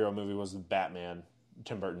latest superhero movie was Batman,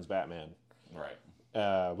 Tim Burton's Batman. Right.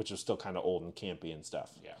 Which was still kind of old and campy and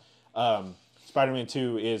stuff. Yeah. Spider-Man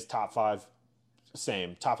 2 is top 5,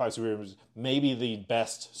 same, top 5 superhero movies. Maybe the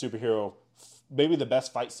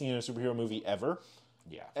best fight scene in a superhero movie ever.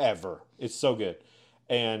 Yeah. Ever. It's so good.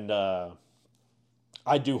 And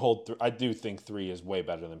I do think 3 is way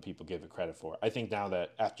better than people give it credit for. I think now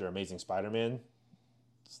that after Amazing Spider-Man,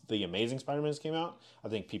 the Amazing Spider-Mans came out, I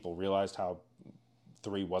think people realized how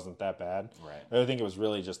 3 wasn't that bad. Right. I think it was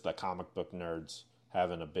really just the comic book nerds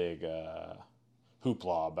having a big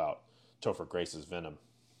hoopla about Topher Grace's Venom.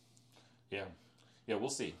 Yeah. Yeah, we'll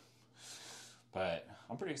see. But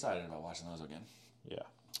I'm pretty excited about watching those again. Yeah.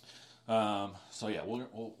 So yeah,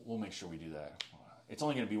 we'll make sure we do that. It's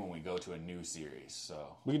only going to be when we go to a new series,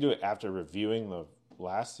 so We can do it after reviewing the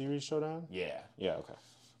last series showdown? yeah. Yeah, okay.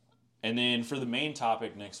 And then for the main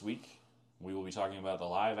topic next week, we will be talking about the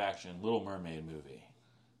live-action Little Mermaid movie,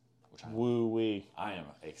 which Woo-wee. I am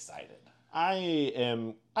excited. I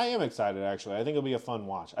am excited, actually. I think it'll be a fun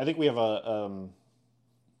watch. I think we have a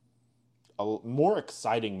more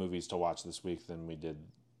exciting movies to watch this week than we did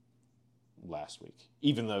last week,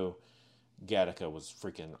 even though Gattaca was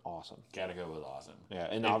freaking awesome. Gattaca was awesome. Yeah,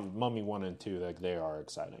 and Mummy 1 and 2, like, they are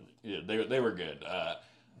exciting. Yeah, they were good.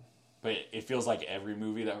 But it feels like every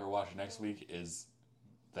movie that we're watching next week is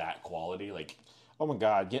that quality. Like, oh my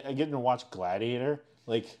God, getting to watch Gladiator,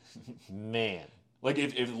 like, man. Like,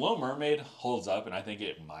 if Little Mermaid holds up, and I think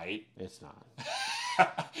it might. It's not.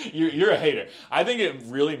 You're a hater. I think it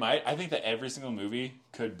really might. I think that every single movie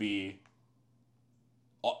could be...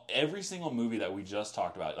 Every single movie that we just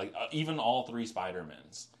talked about, like even all 3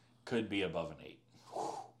 Spider-Mans, could be above an 8.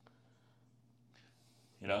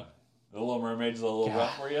 You know? The Little Mermaid's a little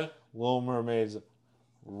rough for you? Little Mermaid's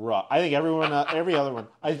rough. I think every other one.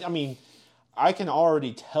 I mean, I can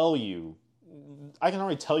already tell you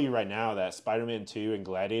right now that Spider-Man 2 and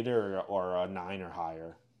Gladiator are a 9 or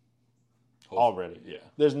higher. Already. Yeah.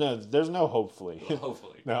 There's no hopefully. Well,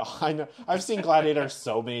 hopefully. No, I know. I've seen Gladiator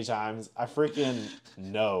so many times. I freaking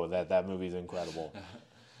know that movie's incredible.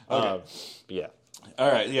 Okay. Yeah.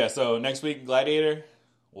 All right, yeah, so next week, Gladiator.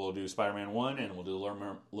 We'll do Spider-Man 1, and we'll do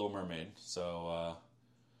Little Mermaid. So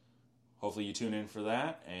hopefully you tune in for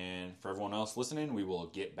that. And for everyone else listening, we will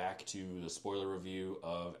get back to the spoiler review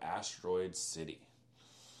of Asteroid City.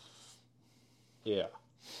 Yeah.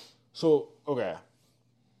 So, okay.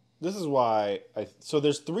 This is why so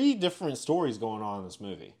there's 3 different stories going on in this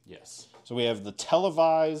movie. Yes. So we have the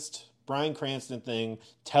televised Bryan Cranston thing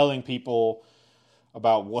telling people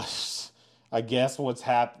about what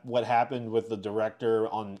happened with the director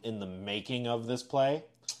in the making of this play.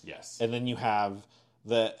 Yes. And then you have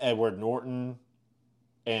the Edward Norton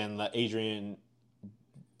and the Adrian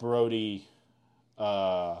Brody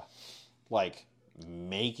writing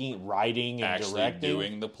and actually directing,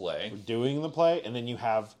 doing the play, and then you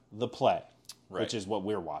have the play, right, which is what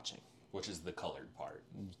we're watching, which is the colored part.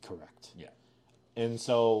 Correct. Yeah. And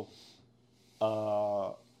so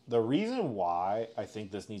the reason why I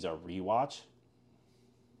think this needs a rewatch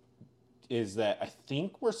is that I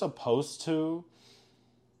think we're supposed to.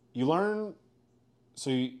 You learn, so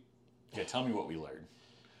you, yeah. Tell me what we learned.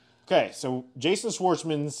 Okay, so Jason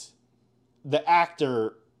Schwartzman's the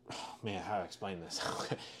actor. Oh, man, how do I explain this?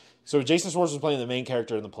 Okay. So Jason Schwartzman's playing the main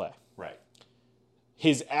character in the play. Right.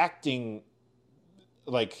 His acting,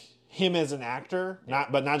 like him as an actor,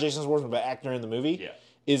 not Jason Schwartzman, but actor in the movie,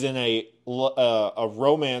 is in a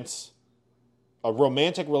romantic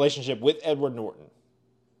relationship with Edward Norton.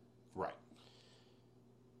 Right.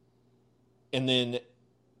 And then,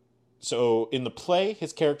 so in the play,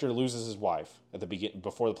 his character loses his wife at the beginning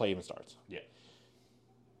before the play even starts. Yeah.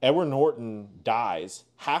 Edward Norton dies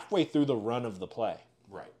halfway through the run of the play.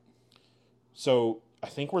 Right. So I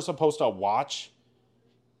think we're supposed to watch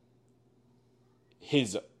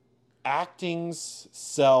his acting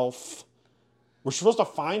self. We're supposed to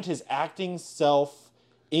find his acting self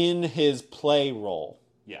in his play role.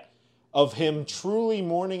 Yeah. Of him truly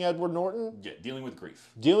mourning Edward Norton. Yeah, dealing with grief.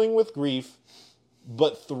 Dealing with grief,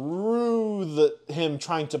 but through him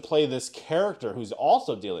trying to play this character who's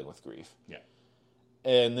also dealing with grief. Yeah.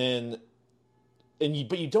 And then,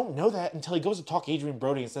 but you don't know that until he goes to talk to Adrian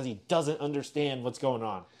Brody and says he doesn't understand what's going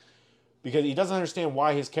on. Because he doesn't understand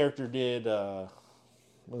why his character did, what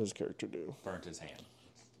did his character do? Burnt his hand.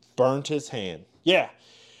 Burnt his hand. Yeah.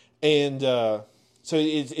 And so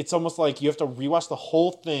it's almost like you have to rewatch the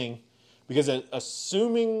whole thing because I'm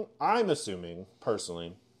assuming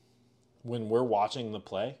personally, when we're watching the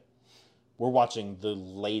play, we're watching the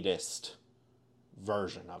latest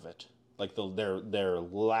version of it. Like their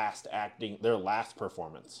last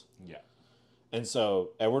performance. Yeah. And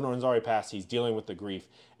so Edward Norton's already passed. He's dealing with the grief.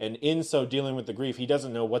 And in so dealing with the grief, he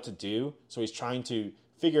doesn't know what to do. So he's trying to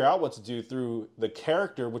figure out what to do through the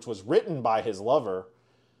character, which was written by his lover.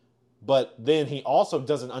 But then he also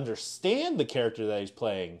doesn't understand the character that he's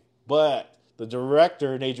playing. But the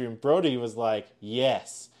director, Adrian Brody, was like,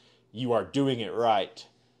 yes, you are doing it right.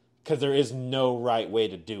 Because there is no right way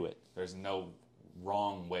to do it. There's no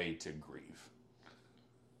wrong way to grieve.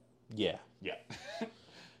 Yeah. Yeah.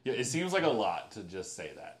 Yeah, it seems like a lot to just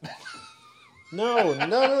say that.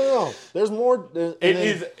 No. There's more.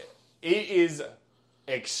 It is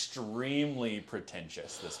extremely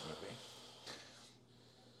pretentious, this movie.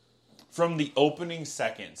 From the opening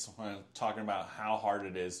seconds, when I'm talking about how hard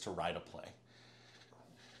it is to write a play.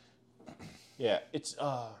 Yeah, it's,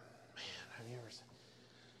 man, have you ever seen,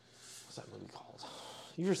 what's that movie called?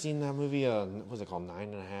 You ever seen that movie, what's it called,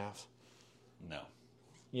 9 1/2? No.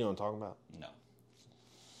 You know what I'm talking about? No.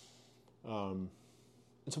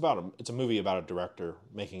 It's a movie about a director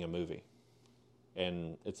making a movie.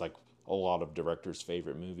 And it's like a lot of directors'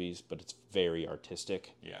 favorite movies, but it's very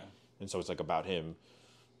artistic. Yeah. And so it's like about him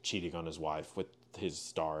cheating on his wife with his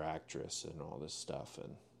star actress and all this stuff,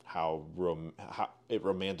 and how it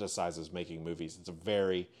romanticizes making movies. It's a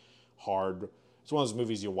very hard. It's one of those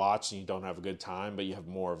movies you watch and you don't have a good time, but you have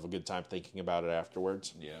more of a good time thinking about it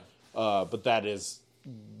afterwards. Yeah. But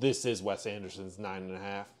this is Wes Anderson's 9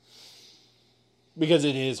 1/2 because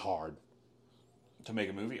it is hard To make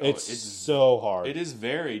a movie? It's so hard. It is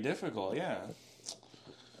very difficult, yeah.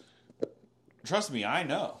 Trust me, I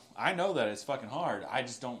know. I know that it's fucking hard. I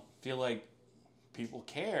just don't feel like people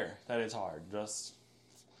care that it's hard. Just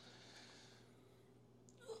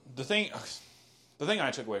the thing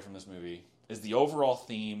I took away from this movie is the overall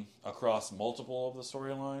theme across multiple of the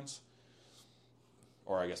storylines,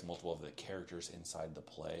 or I guess multiple of the characters inside the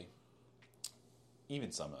play,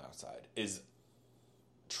 even some outside, is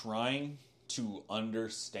trying to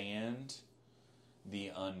understand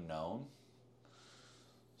the unknown.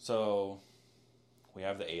 So we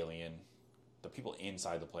have the alien. The people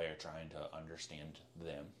inside the play are trying to understand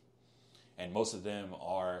them. And most of them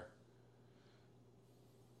are,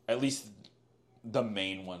 at least the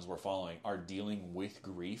main ones we're following, are dealing with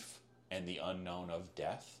grief and the unknown of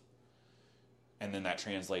death. And then that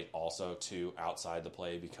translates also to outside the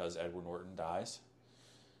play because Edward Norton dies.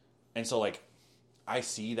 And so, like, I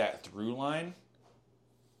see that through line,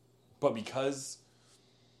 but because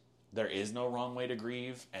there is no wrong way to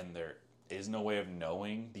grieve and there is no way of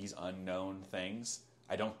knowing these unknown things,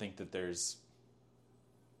 I don't think that there's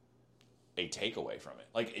a takeaway from it.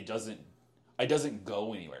 Like, it doesn't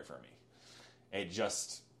go anywhere for me. It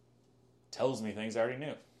just tells me things I already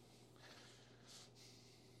knew.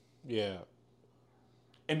 Yeah.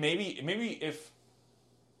 And maybe if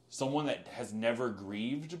someone that has never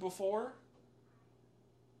grieved before,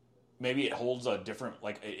 maybe it holds a different,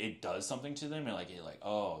 like, it does something to them, and like, you're like,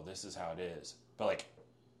 oh, this is how it is. But like,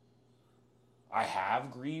 I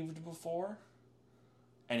have grieved before,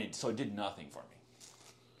 and so it did nothing for me.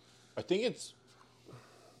 I think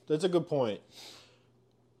that's a good point.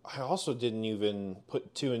 I also didn't even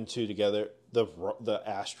put two and two together. The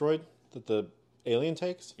asteroid that the alien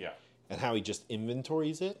takes, Yeah, and how he just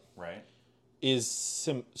inventories it Right. is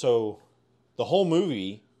so the whole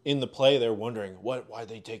movie in the play they're wondering why did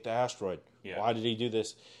they take the asteroid? Yeah. Why did he do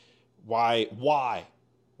this? Why?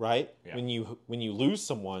 Right? Yeah. When you lose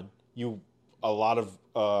someone, a lot of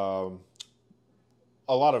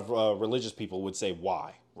religious people would say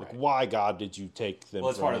why. Like, Right. why, God, did you take them?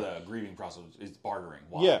 Well, it's from part of me? the grieving process. It's bartering.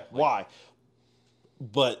 Why? Yeah, why?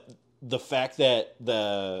 But the fact that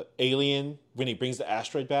the alien, when he brings the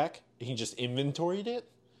asteroid back, he just inventoried it,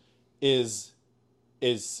 is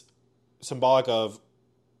symbolic of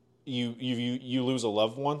you lose a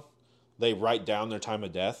loved one, they write down their time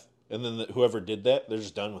of death, and then whoever did that, they're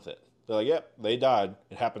just done with it. They're like, yep, they died.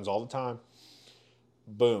 It happens all the time.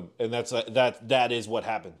 Boom, and that is what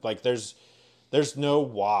happened. Like there's no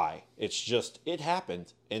why. It's just it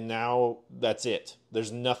happened, and now that's it.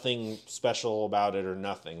 There's nothing special about it or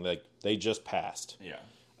nothing. Like they just passed. Yeah.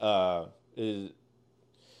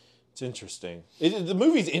 It's interesting. The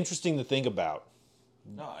movie's interesting to think about.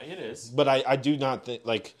 No, it is. But I do not think,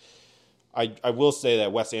 like, I will say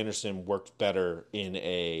that Wes Anderson worked better in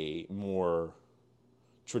a more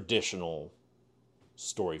traditional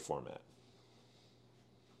story format.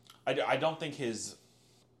 I don't think his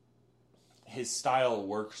style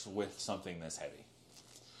works with something this heavy.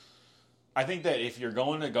 I think that if you're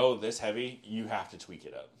going to go this heavy, you have to tweak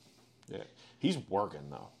it up. Yeah, he's working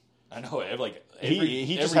though. I know,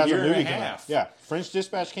 He just every has year a movie and a coming half. out. Yeah, French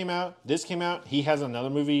Dispatch came out. This came out. He has another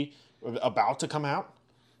movie about to come out.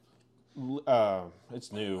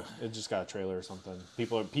 It's new. It just got a trailer or something.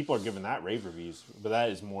 People are giving that rave reviews, but that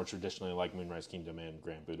is more traditionally like Moonrise Kingdom and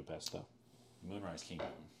Grand Budapest stuff. Moonrise Kingdom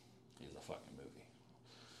is a fucking movie.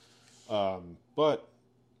 But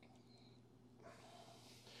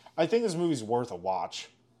I think this movie's worth a watch.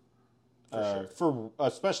 For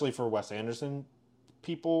Especially for Wes Anderson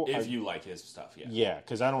people. If you like his stuff, yeah. Yeah,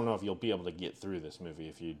 because I don't know if you'll be able to get through this movie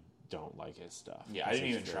if you don't like his stuff. Yeah, I didn't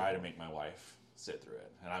even try to make my wife sit through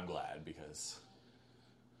it, and I'm glad because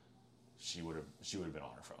she would have been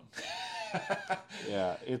on her phone.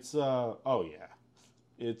 Yeah, it's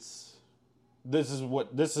this is what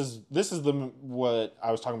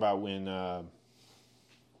I was talking about when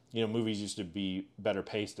movies used to be better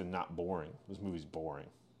paced and not boring. This movie's boring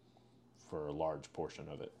for a large portion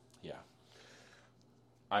of it. Yeah.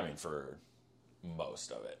 I mean, for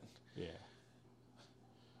most of it. Yeah.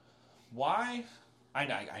 Why?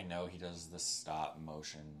 I know he does the stop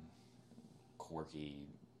motion, quirky,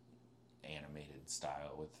 animated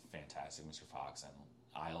style with Fantastic Mr. Fox and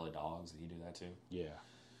Isle of Dogs. Did he do that too? Yeah.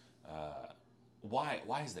 Why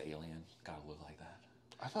is the alien gotta look like that?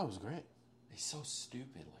 I thought it was great. He's so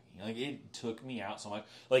stupid looking. Like, it took me out so much.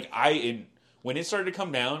 Like, when it started to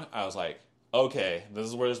come down, I was like, okay, this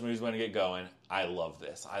is where this movie's going to get going. I love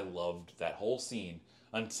this. I loved that whole scene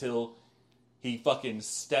until he fucking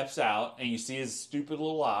steps out and you see his stupid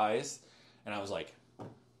little eyes. And I was like,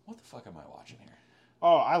 what the fuck am I watching here?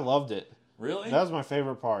 Oh, I loved it. Really? That was my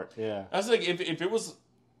favorite part. Yeah. I was like, if it was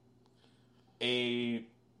a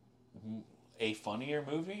funnier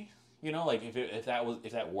movie, like if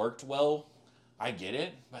that worked well, I get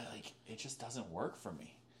it, but like it just doesn't work for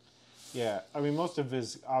me. Yeah, I mean, most of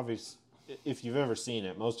his if you've ever seen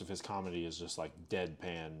it, most of his comedy is just like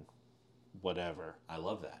deadpan, whatever. I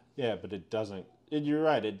love that. Yeah, but it doesn't. You're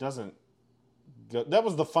right. It doesn't. That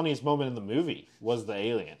was the funniest moment in the movie. Was the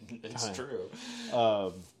alien? It's true.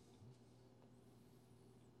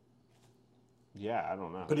 Yeah, I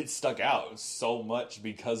don't know. But it stuck out so much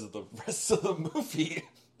because of the rest of the movie.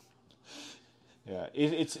 Yeah,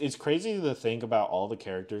 it's crazy to think about all the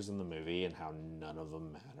characters in the movie and how none of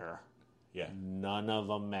them matter. Yeah. None of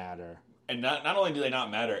them matter. And not only do they not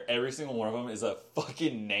matter, every single one of them is a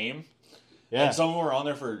fucking name. Yeah. And some of them were on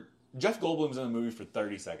there for... Jeff Goldblum's in the movie for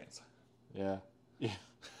 30 seconds. Yeah. Yeah.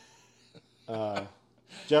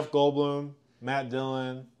 Jeff Goldblum, Matt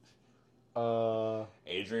Dillon,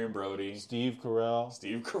 Adrian Brody. Steve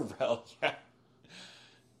Carell. Yeah.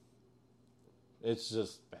 It's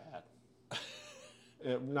just bad.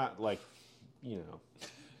 Not like,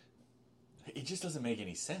 It just doesn't make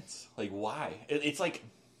any sense. Like, why? It's like...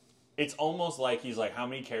 It's almost like he's like, how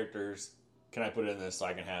many characters can I put in this so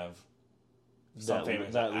I can have some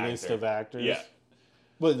famous that actor? list of actors? Yeah.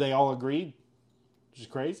 But they all agreed. Which is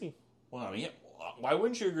crazy. Well, I mean, why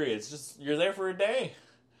wouldn't you agree? It's just, you're there for a day.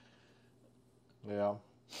 Yeah.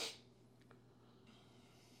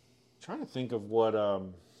 Trying to think of what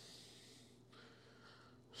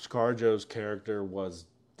ScarJo's character was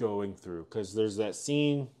going through. Because there's that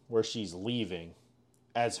scene where she's leaving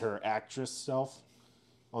as her actress self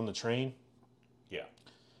on the train. Yeah.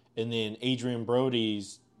 And then Adrian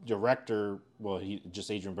Brody's director, well, he just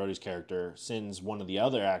Adrian Brody's character, sends one of the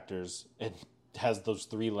other actors and has those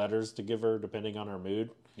 3 letters to give her depending on her mood.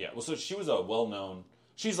 Yeah, well, so she was a well-known...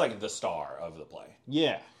 She's like the star of the play.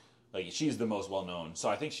 Yeah. Like, she's the most well-known, so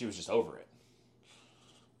I think she was just over it.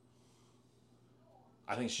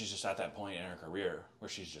 I think she's just at that point in her career where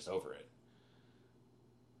she's just over it.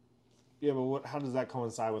 Yeah, but how does that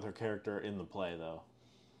coincide with her character in the play, though?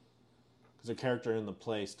 Because her character in the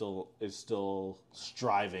play is still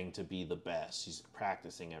striving to be the best. She's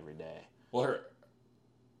practicing every day. Well,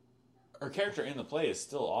 her character in the play is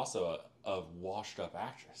still also a washed-up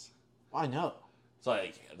actress. I know. It's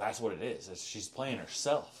like, that's what it is. She's playing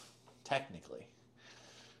herself, technically.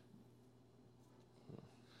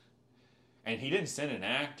 And he didn't send an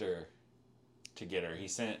actor to get her. He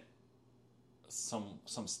sent some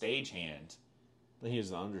stagehand. He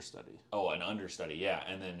is the understudy. Oh, an understudy, yeah.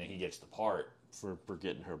 And then he gets the part. For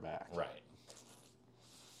getting her back. Right.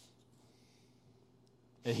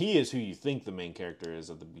 And he is who you think the main character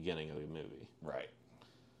is at the beginning of the movie. Right.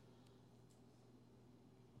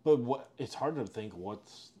 But it's hard to think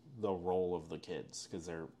what's the role of the kids, because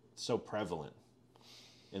they're so prevalent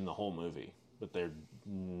in the whole movie. But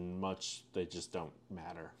they just don't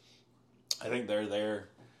matter. I think they're there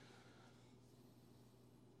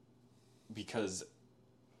because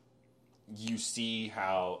you see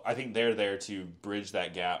how... I think they're there to bridge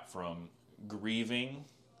that gap from grieving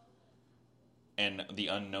and the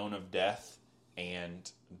unknown of death and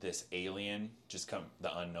this alien,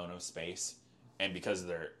 the unknown of space. And because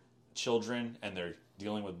they're children and they're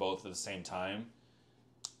dealing with both at the same time,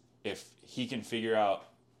 if he can figure out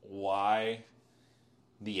why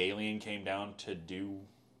the alien came down to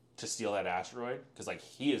steal that asteroid, because like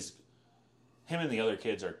him and the other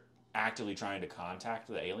kids are actively trying to contact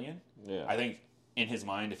the alien. Yeah. I think in his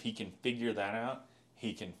mind, if he can figure that out,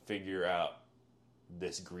 he can figure out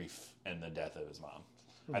this grief and the death of his mom.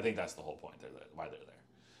 I think that's the whole point. Why they're there.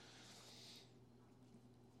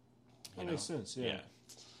 That makes sense. Yeah.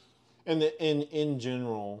 Yeah. And in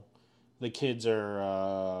general, the kids are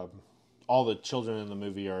all the children in the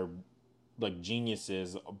movie are like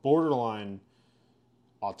geniuses, borderline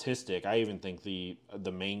autistic. I even think the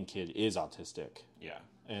main kid is autistic. Yeah.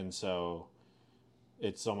 And so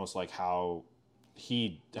it's almost like how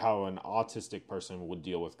an autistic person would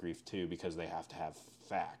deal with grief too, because they have to have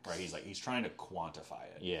facts. Right. He's trying to quantify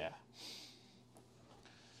it. Yeah.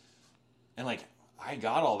 And like, I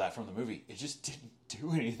got all that from the movie. It just didn't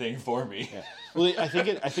do anything for me. Yeah. Well, I think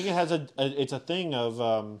it has it's a thing of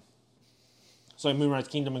so like Moonrise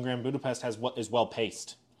Kingdom and Grand Budapest is well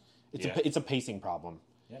paced. It's a pacing problem.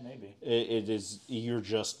 Yeah, maybe. It is. You're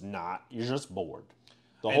just bored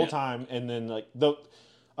the whole time, and then like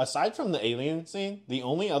aside from the alien scene, the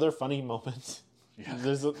only other funny moments. Yeah.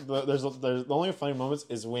 There's the only funny moments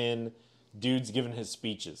is when dude's giving his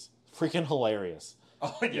speeches. Freaking hilarious.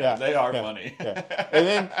 Oh yeah, they are funny. Yeah. And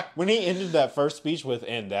then when he ended that first speech with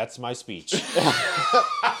 "and that's my speech,"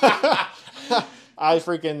 I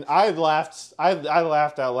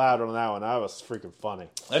laughed out loud on that one. That was freaking funny.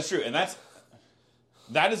 That's true, and that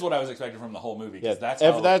is what I was expecting from the whole movie. Yeah, that's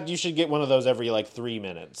you should get one of those every like 3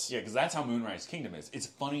 minutes. Yeah, because that's how Moonrise Kingdom is. It's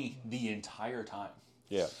funny the entire time.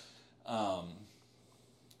 Yeah.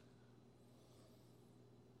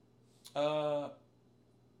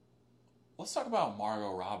 Let's talk about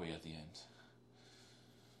Margot Robbie at the end.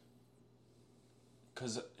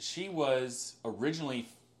 Because she was originally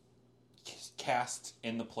cast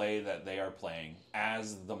in the play that they are playing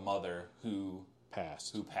as the mother who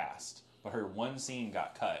passed. But her one scene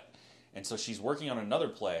got cut. And so she's working on another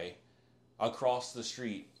play across the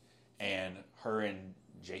street, and her and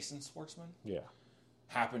Jason Schwartzman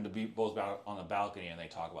happen to be both on the balcony, and they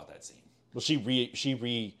talk about that scene. Well,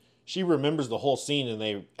 she remembers the whole scene, and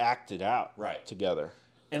they act it out together.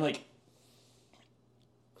 And like,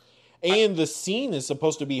 the scene is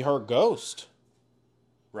supposed to be her ghost,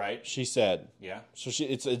 right? She said, yeah. So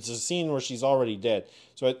it's a scene where she's already dead.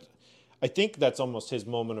 So I think that's almost his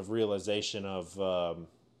moment of realization of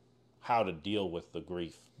how to deal with the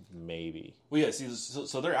grief, maybe. Well, yeah. See,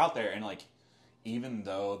 so they're out there, and like, even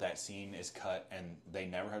though that scene is cut and they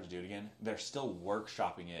never have to do it again, they're still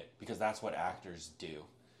workshopping it because that's what actors do.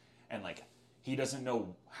 And like, he doesn't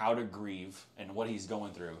know how to grieve and what he's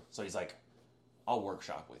going through, so he's like, "I'll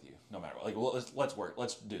workshop with you, no matter what. Like, well, let's work.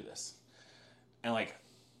 Let's do this." And like,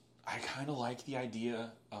 I kind of like the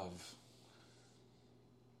idea of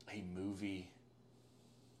a movie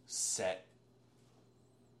set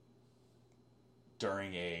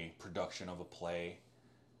during a production of a play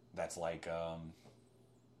that's like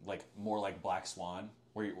more like Black Swan,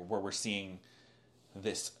 where we're seeing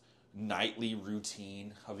this nightly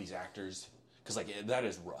routine of these actors, because like that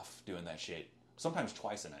is rough doing that shit. Sometimes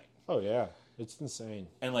twice a night. Oh yeah, it's insane.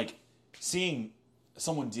 And like seeing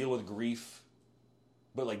someone deal with grief,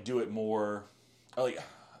 but like do it more, like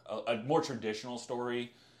a more traditional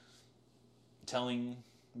story telling,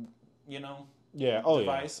 Yeah.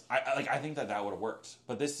 device. Yeah. I think that would have worked,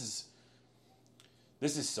 but this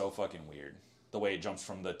is so fucking weird. The way it jumps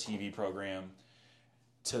from the TV program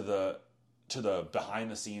to the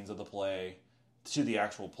behind the scenes of the play to the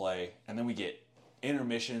actual play, and then we get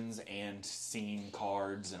intermissions and scene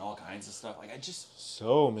cards and all kinds of stuff. Like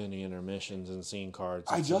so many intermissions and scene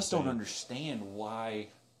cards. I just don't understand why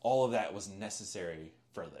all of that was necessary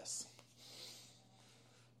for this.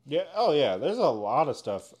 Yeah. Oh yeah. There's a lot of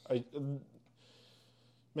stuff.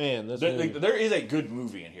 There is a good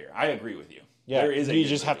movie in here. I agree with you. Yeah. There is you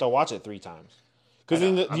just have to watch it 3 times. Because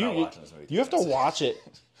you have to watch it.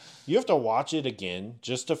 You have to watch it again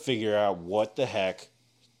just to figure out what the heck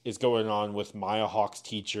is going on with Maya Hawke's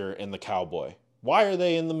teacher and the cowboy. Why are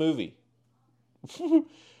they in the movie?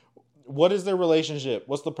 What is their relationship?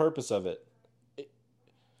 What's the purpose of it?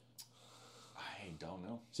 I don't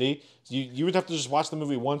know. See, you would have to just watch the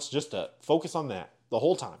movie once just to focus on that the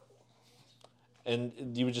whole time,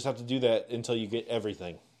 and you would just have to do that until you get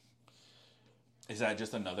everything. Is that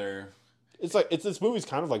just another? It's like this movie's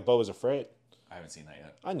kind of like Beau is Afraid. I haven't seen that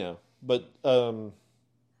yet. I know, but I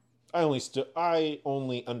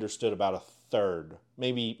only understood about a third,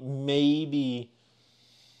 maybe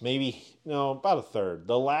no, about a third.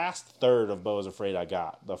 The last third of Beau is Afraid I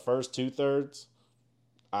got. The first 2/3,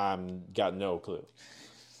 got no clue.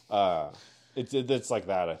 It's like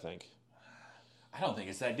that, I think. I don't think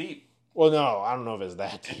it's that deep. Well, no, I don't know if it's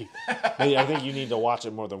that deep. I think you need to watch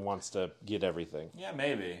it more than once to get everything. Yeah,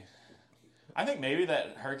 maybe. I think maybe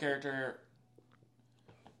that her character,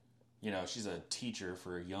 she's a teacher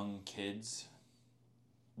for young kids,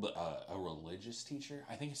 but a religious teacher.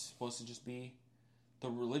 I think it's supposed to just be the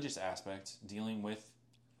religious aspect dealing with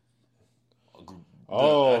an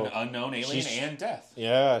unknown alien and death.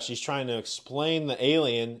 Yeah, she's trying to explain the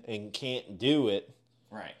alien and can't do it.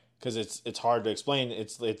 Right. Because it's hard to explain.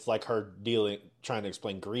 It's like her trying to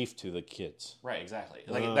explain grief to the kids. Right, exactly.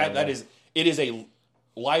 Like it is a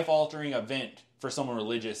life-altering event for someone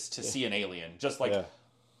religious to see an alien, just like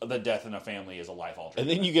the death in a family is a life-altering. And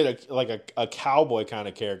then you get a cowboy kind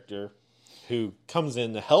of character who comes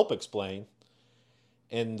in to help explain.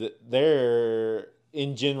 And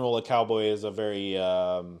in general, a cowboy is a very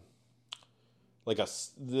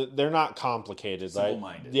they're not complicated,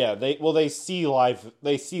 simple-minded. Yeah, they see life.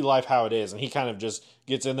 They see life how it is, and he kind of just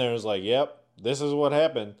gets in there and is like, "Yep, this is what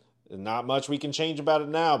happened. Not much we can change about it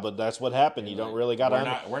now, but that's what happened. You don't really got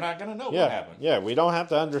to. We're not gonna know what happened. Yeah, we don't have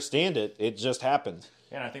to understand it. It just happened.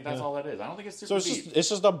 Yeah, and I think that's all that is. I don't think it's super deep. It's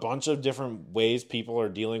just a bunch of different ways people are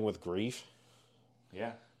dealing with grief.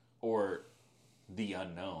 Yeah, or the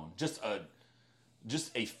unknown. Just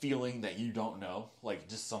a feeling that you don't know, like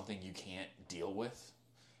just something you can't deal with.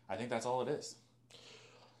 I think that's all it is.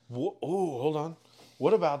 Oh, hold on.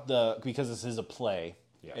 What about because this is a play,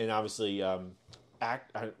 and obviously,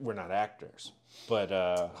 we're not actors, but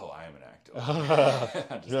I am an actor.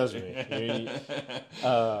 Trust me.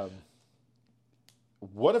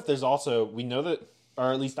 What if there's also, we know that,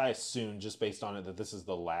 or at least I assume, just based on it, that this is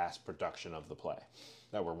the last production of the play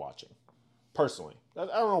that we're watching. Personally, I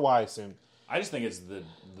don't know why I assume. I just think it's the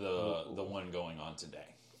one going on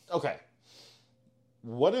today. Okay.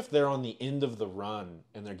 What if they're on the end of the run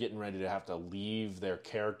and they're getting ready to have to leave their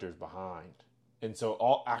characters behind? And so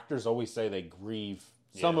all actors always say they grieve.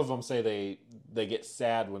 Some of them say they get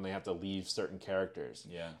sad when they have to leave certain characters.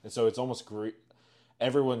 Yeah. And so it's almost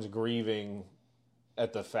everyone's grieving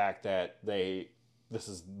at the fact that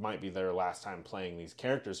might be their last time playing these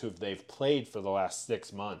characters who they've played for the last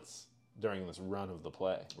 6 months during this run of the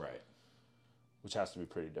play. Right. Which has to be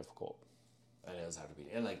pretty difficult. That does have to be.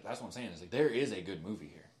 And like that's what I'm saying. Is like there is a good movie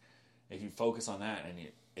here. If you focus on that and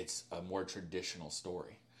it's a more traditional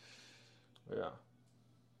story. Yeah.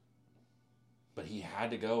 But he had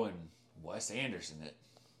to go and Wes Anderson it.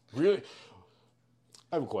 Really?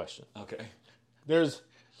 I have a question. Okay. There's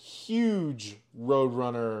huge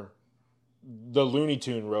Roadrunner, the Looney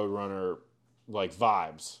Tune Roadrunner, like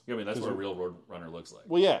vibes. Yeah, I mean that's what a real Roadrunner looks like.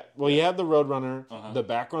 Well, yeah. Well, you have the Roadrunner. The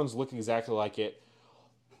backgrounds look exactly like it.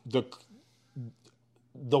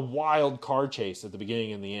 The wild car chase at the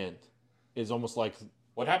beginning and the end is almost like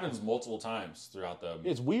what happens multiple times throughout the.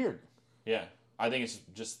 It's weird. Yeah, I think it's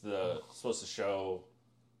just supposed to show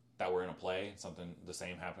that we're in a play. Something the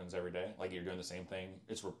same happens every day. Like you're doing the same thing.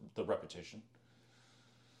 It's the repetition.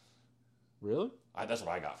 Really? That's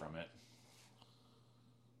what I got from it.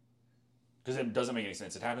 Because it doesn't make any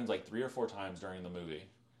sense. It happens like 3 or 4 times during the movie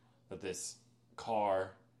that this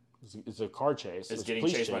car It's a car chase. is It's getting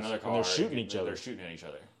police chased by chase, another car. and they're shooting each other. They're shooting at each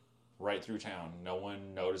other right through town. No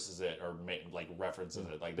one notices it or like references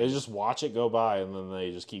it. Like They just watch it go by and then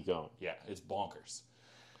they just keep going. yeah, it's bonkers.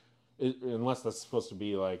 Unless that's supposed to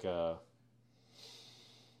be like the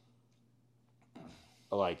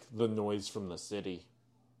noise from the city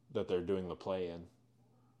that they're doing the play in.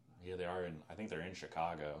 Yeah, they are I think they're in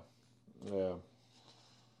Chicago. Yeah.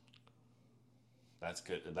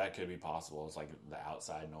 That could be possible. It's like the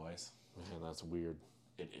outside noise. Man, that's weird.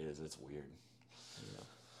 It is. It's weird. Yeah.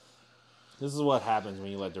 This is what happens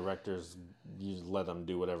when you let directors, you let them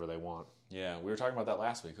do whatever they want. Yeah, we were talking about that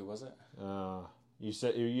last week. Who was it? You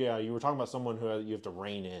said, you were talking about someone who you have to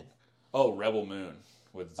rein in. Oh, Rebel Moon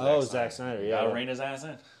with Zack Zack Snyder. Yeah, gotta rein his ass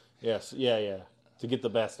in. Yes, yeah, to get the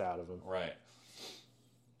best out of him. Right.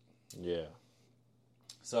 Yeah.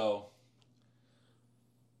 So,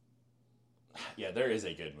 yeah, there is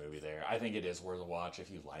a good movie there. I think it is worth a watch if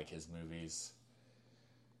you like his movies.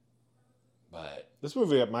 But this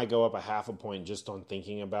movie might go up a half a point just on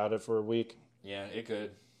thinking about it for a week. yeah, it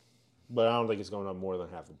could. But I don't think it's going up more than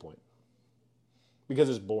half a point because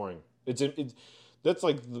it's boring. That's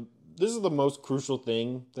like this is the most crucial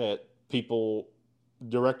thing that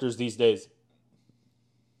directors these days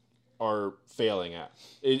are failing at.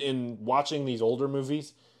 In watching these older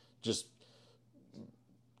movies, just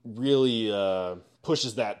really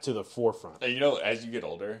pushes that to the forefront. You know, as you get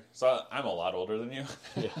older, so I'm a lot older than you.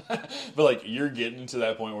 Yeah. But like you're getting to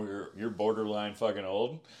that point where you're borderline fucking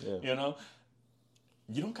old. Yeah. You know,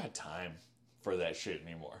 you don't got time for that shit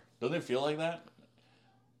anymore. Doesn't it feel like that?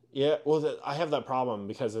 Yeah, well, I have that problem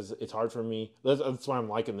because it's hard for me. That's why I'm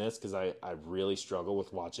liking this, because I really struggle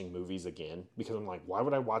with watching movies again. Because I'm like, why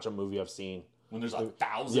would I watch a movie I've seen? When there's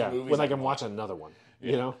 1,000 movies. When I can watch another one.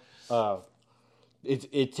 Yeah. You know?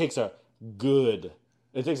 It takes a good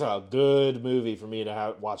movie for me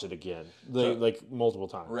to watch it again. Like multiple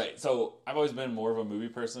times. Right. So I've always been more of a movie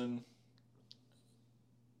person.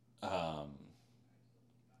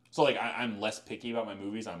 So like I'm less picky about my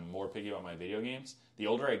movies. I'm more picky about my video games. The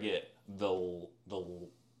older I get, the what's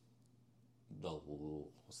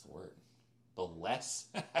the word? The less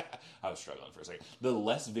I was struggling for a second. The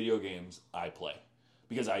less video games I play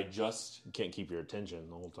because I just you can't keep your attention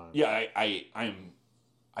the whole time. Yeah,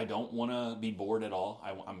 I don't want to be bored at all.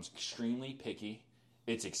 I'm extremely picky.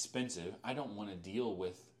 It's expensive. I don't want to deal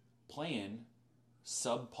with playing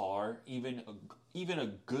subpar, even a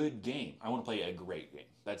good game. I want to play a great game.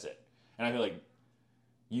 That's it. And I feel like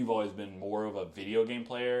you've always been more of a video game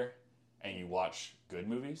player and you watch good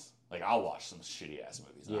movies. Like, I'll watch some shitty ass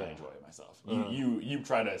movies and I enjoy it myself. You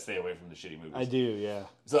try to stay away from the shitty movies. I do, yeah.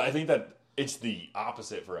 So I think that it's the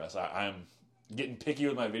opposite for us. I'm getting picky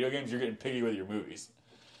with my video games. You're getting picky with your movies.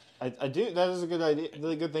 I do. That is a good idea.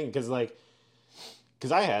 Really good thing because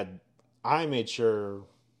I made sure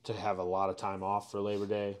to have a lot of time off for Labor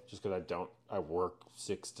Day just because I work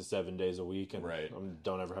 6 to 7 days a week and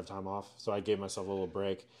don't ever have time off. So I gave myself a little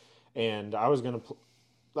break, and I was gonna.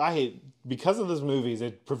 Because of those movies,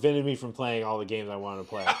 it prevented me from playing all the games I wanted to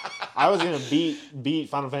play. I was gonna beat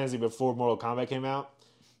Final Fantasy before Mortal Kombat came out,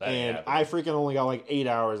 I freaking only got like 8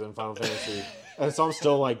 hours in Final Fantasy, and so I'm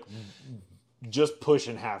still like just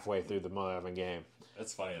pushing halfway through the motherfucking game.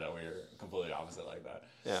 It's funny that we're completely opposite like that.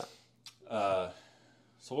 Yeah.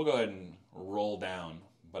 So we'll go ahead and roll down.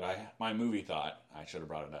 But my movie thought, I should have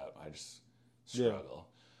brought it up. I just struggle.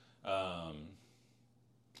 Yeah.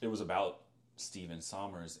 It was about Stephen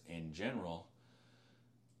Sommers in general.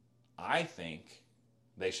 I think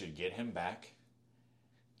they should get him back,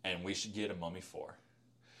 and we should get a Mummy 4.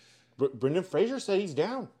 Brendan Fraser said he's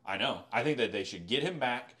down. I know. I think that they should get him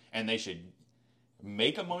back, and they should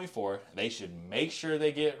make a Mummy 4. They should make sure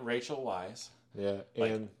they get Rachel Weisz. Yeah,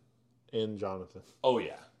 and Jonathan. Oh,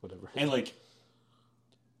 yeah. Whatever. And, like,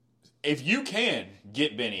 if you can,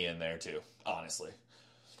 get Benny in there, too, honestly.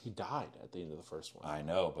 He died at the end of the first one. I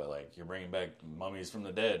know, but, like, you're bringing back mummies from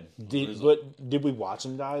the dead. Did we watch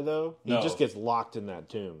him die, though? No. He just gets locked in that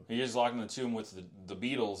tomb. He gets locked in the tomb with the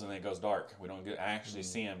Beatles, and then it goes dark. We don't actually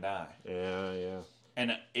see him die. Yeah.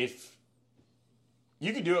 And if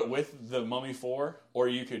you could do it with the Mummy 4, or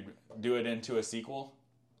you could do it into a sequel,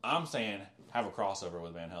 I'm saying have a crossover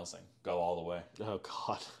with Van Helsing. Go all the way. Oh,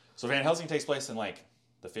 God. So Van Helsing takes place in, like,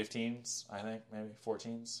 the 15s, I think, maybe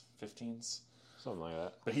 14s, 15s. Something like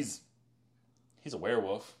that. But he's a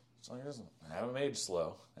werewolf, so he doesn't have him age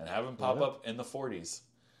slow and have him pop up in the 40s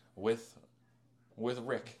with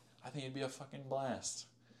Rick. I think it'd be a fucking blast.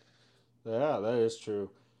 Yeah, that is true.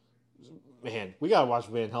 Man, we gotta watch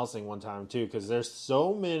Van Helsing one time too, because there's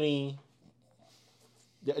so many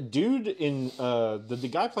Dude, in the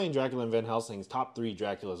guy playing Dracula in Van Helsing's top 3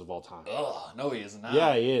 Draculas of all time. Ugh, no, he is not.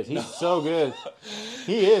 Yeah, he is. He's so good.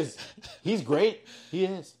 He is. He's great. He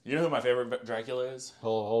is. You know who my favorite Dracula is?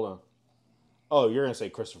 Hold on. Oh, you're gonna say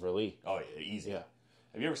Christopher Lee? Oh yeah, easy. Yeah.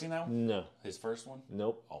 Have you ever seen that one? No. His first one?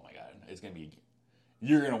 Nope. Oh my god, it's gonna be.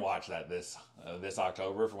 You're gonna watch that this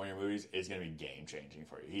October for one of your movies. It's gonna be game changing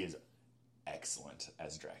for you. He is excellent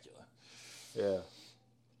as Dracula. Yeah.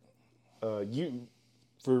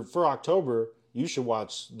 For October, you should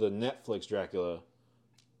watch the Netflix Dracula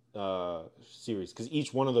series because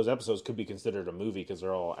each one of those episodes could be considered a movie because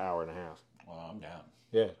they're all hour and a half. Well, I'm down.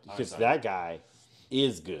 Yeah, because that guy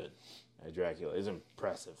is good at Dracula. Is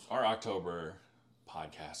impressive. Our October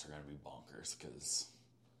podcasts are gonna be bonkers because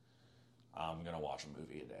I'm gonna watch a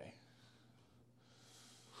movie a day.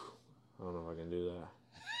 I don't know if I can do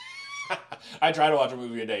that. I try to watch a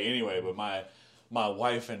movie a day anyway, but my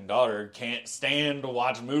wife and daughter can't stand to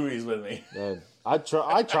watch movies with me. Man, I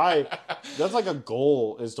try. That's like a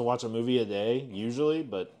goal is to watch a movie a day usually,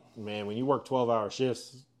 but man, when you work 12-hour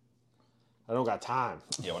shifts, I don't got time.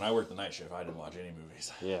 Yeah, when I worked the night shift, I didn't watch any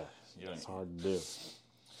movies. Yeah, it's hard to do.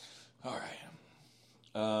 All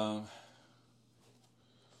right.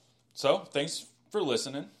 So, thanks for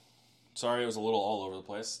listening. Sorry it was a little all over the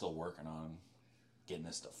place. Still working on getting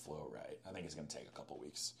this to flow right. I think it's going to take a couple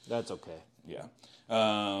weeks. That's okay. Yeah.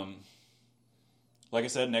 Like I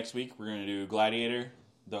said, next week we're going to do Gladiator,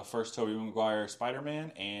 the first Tobey Maguire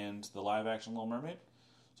Spider-Man, and the live-action Little Mermaid.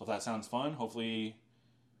 So if that sounds fun, hopefully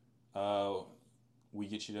we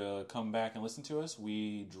get you to come back and listen to us.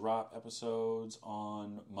 We drop episodes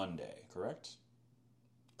on Monday, correct?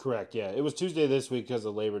 Correct, yeah. It was Tuesday this week because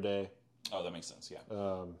of Labor Day. Oh, that makes sense, yeah.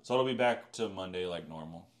 So it'll be back to Monday like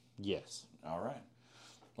normal. Yes. All right.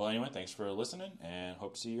 Well, anyway, thanks for listening, and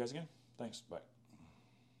hope to see you guys again. Thanks. Bye.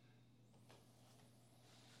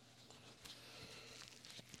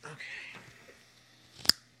 Okay.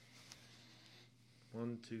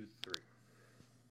 1, 2, 3.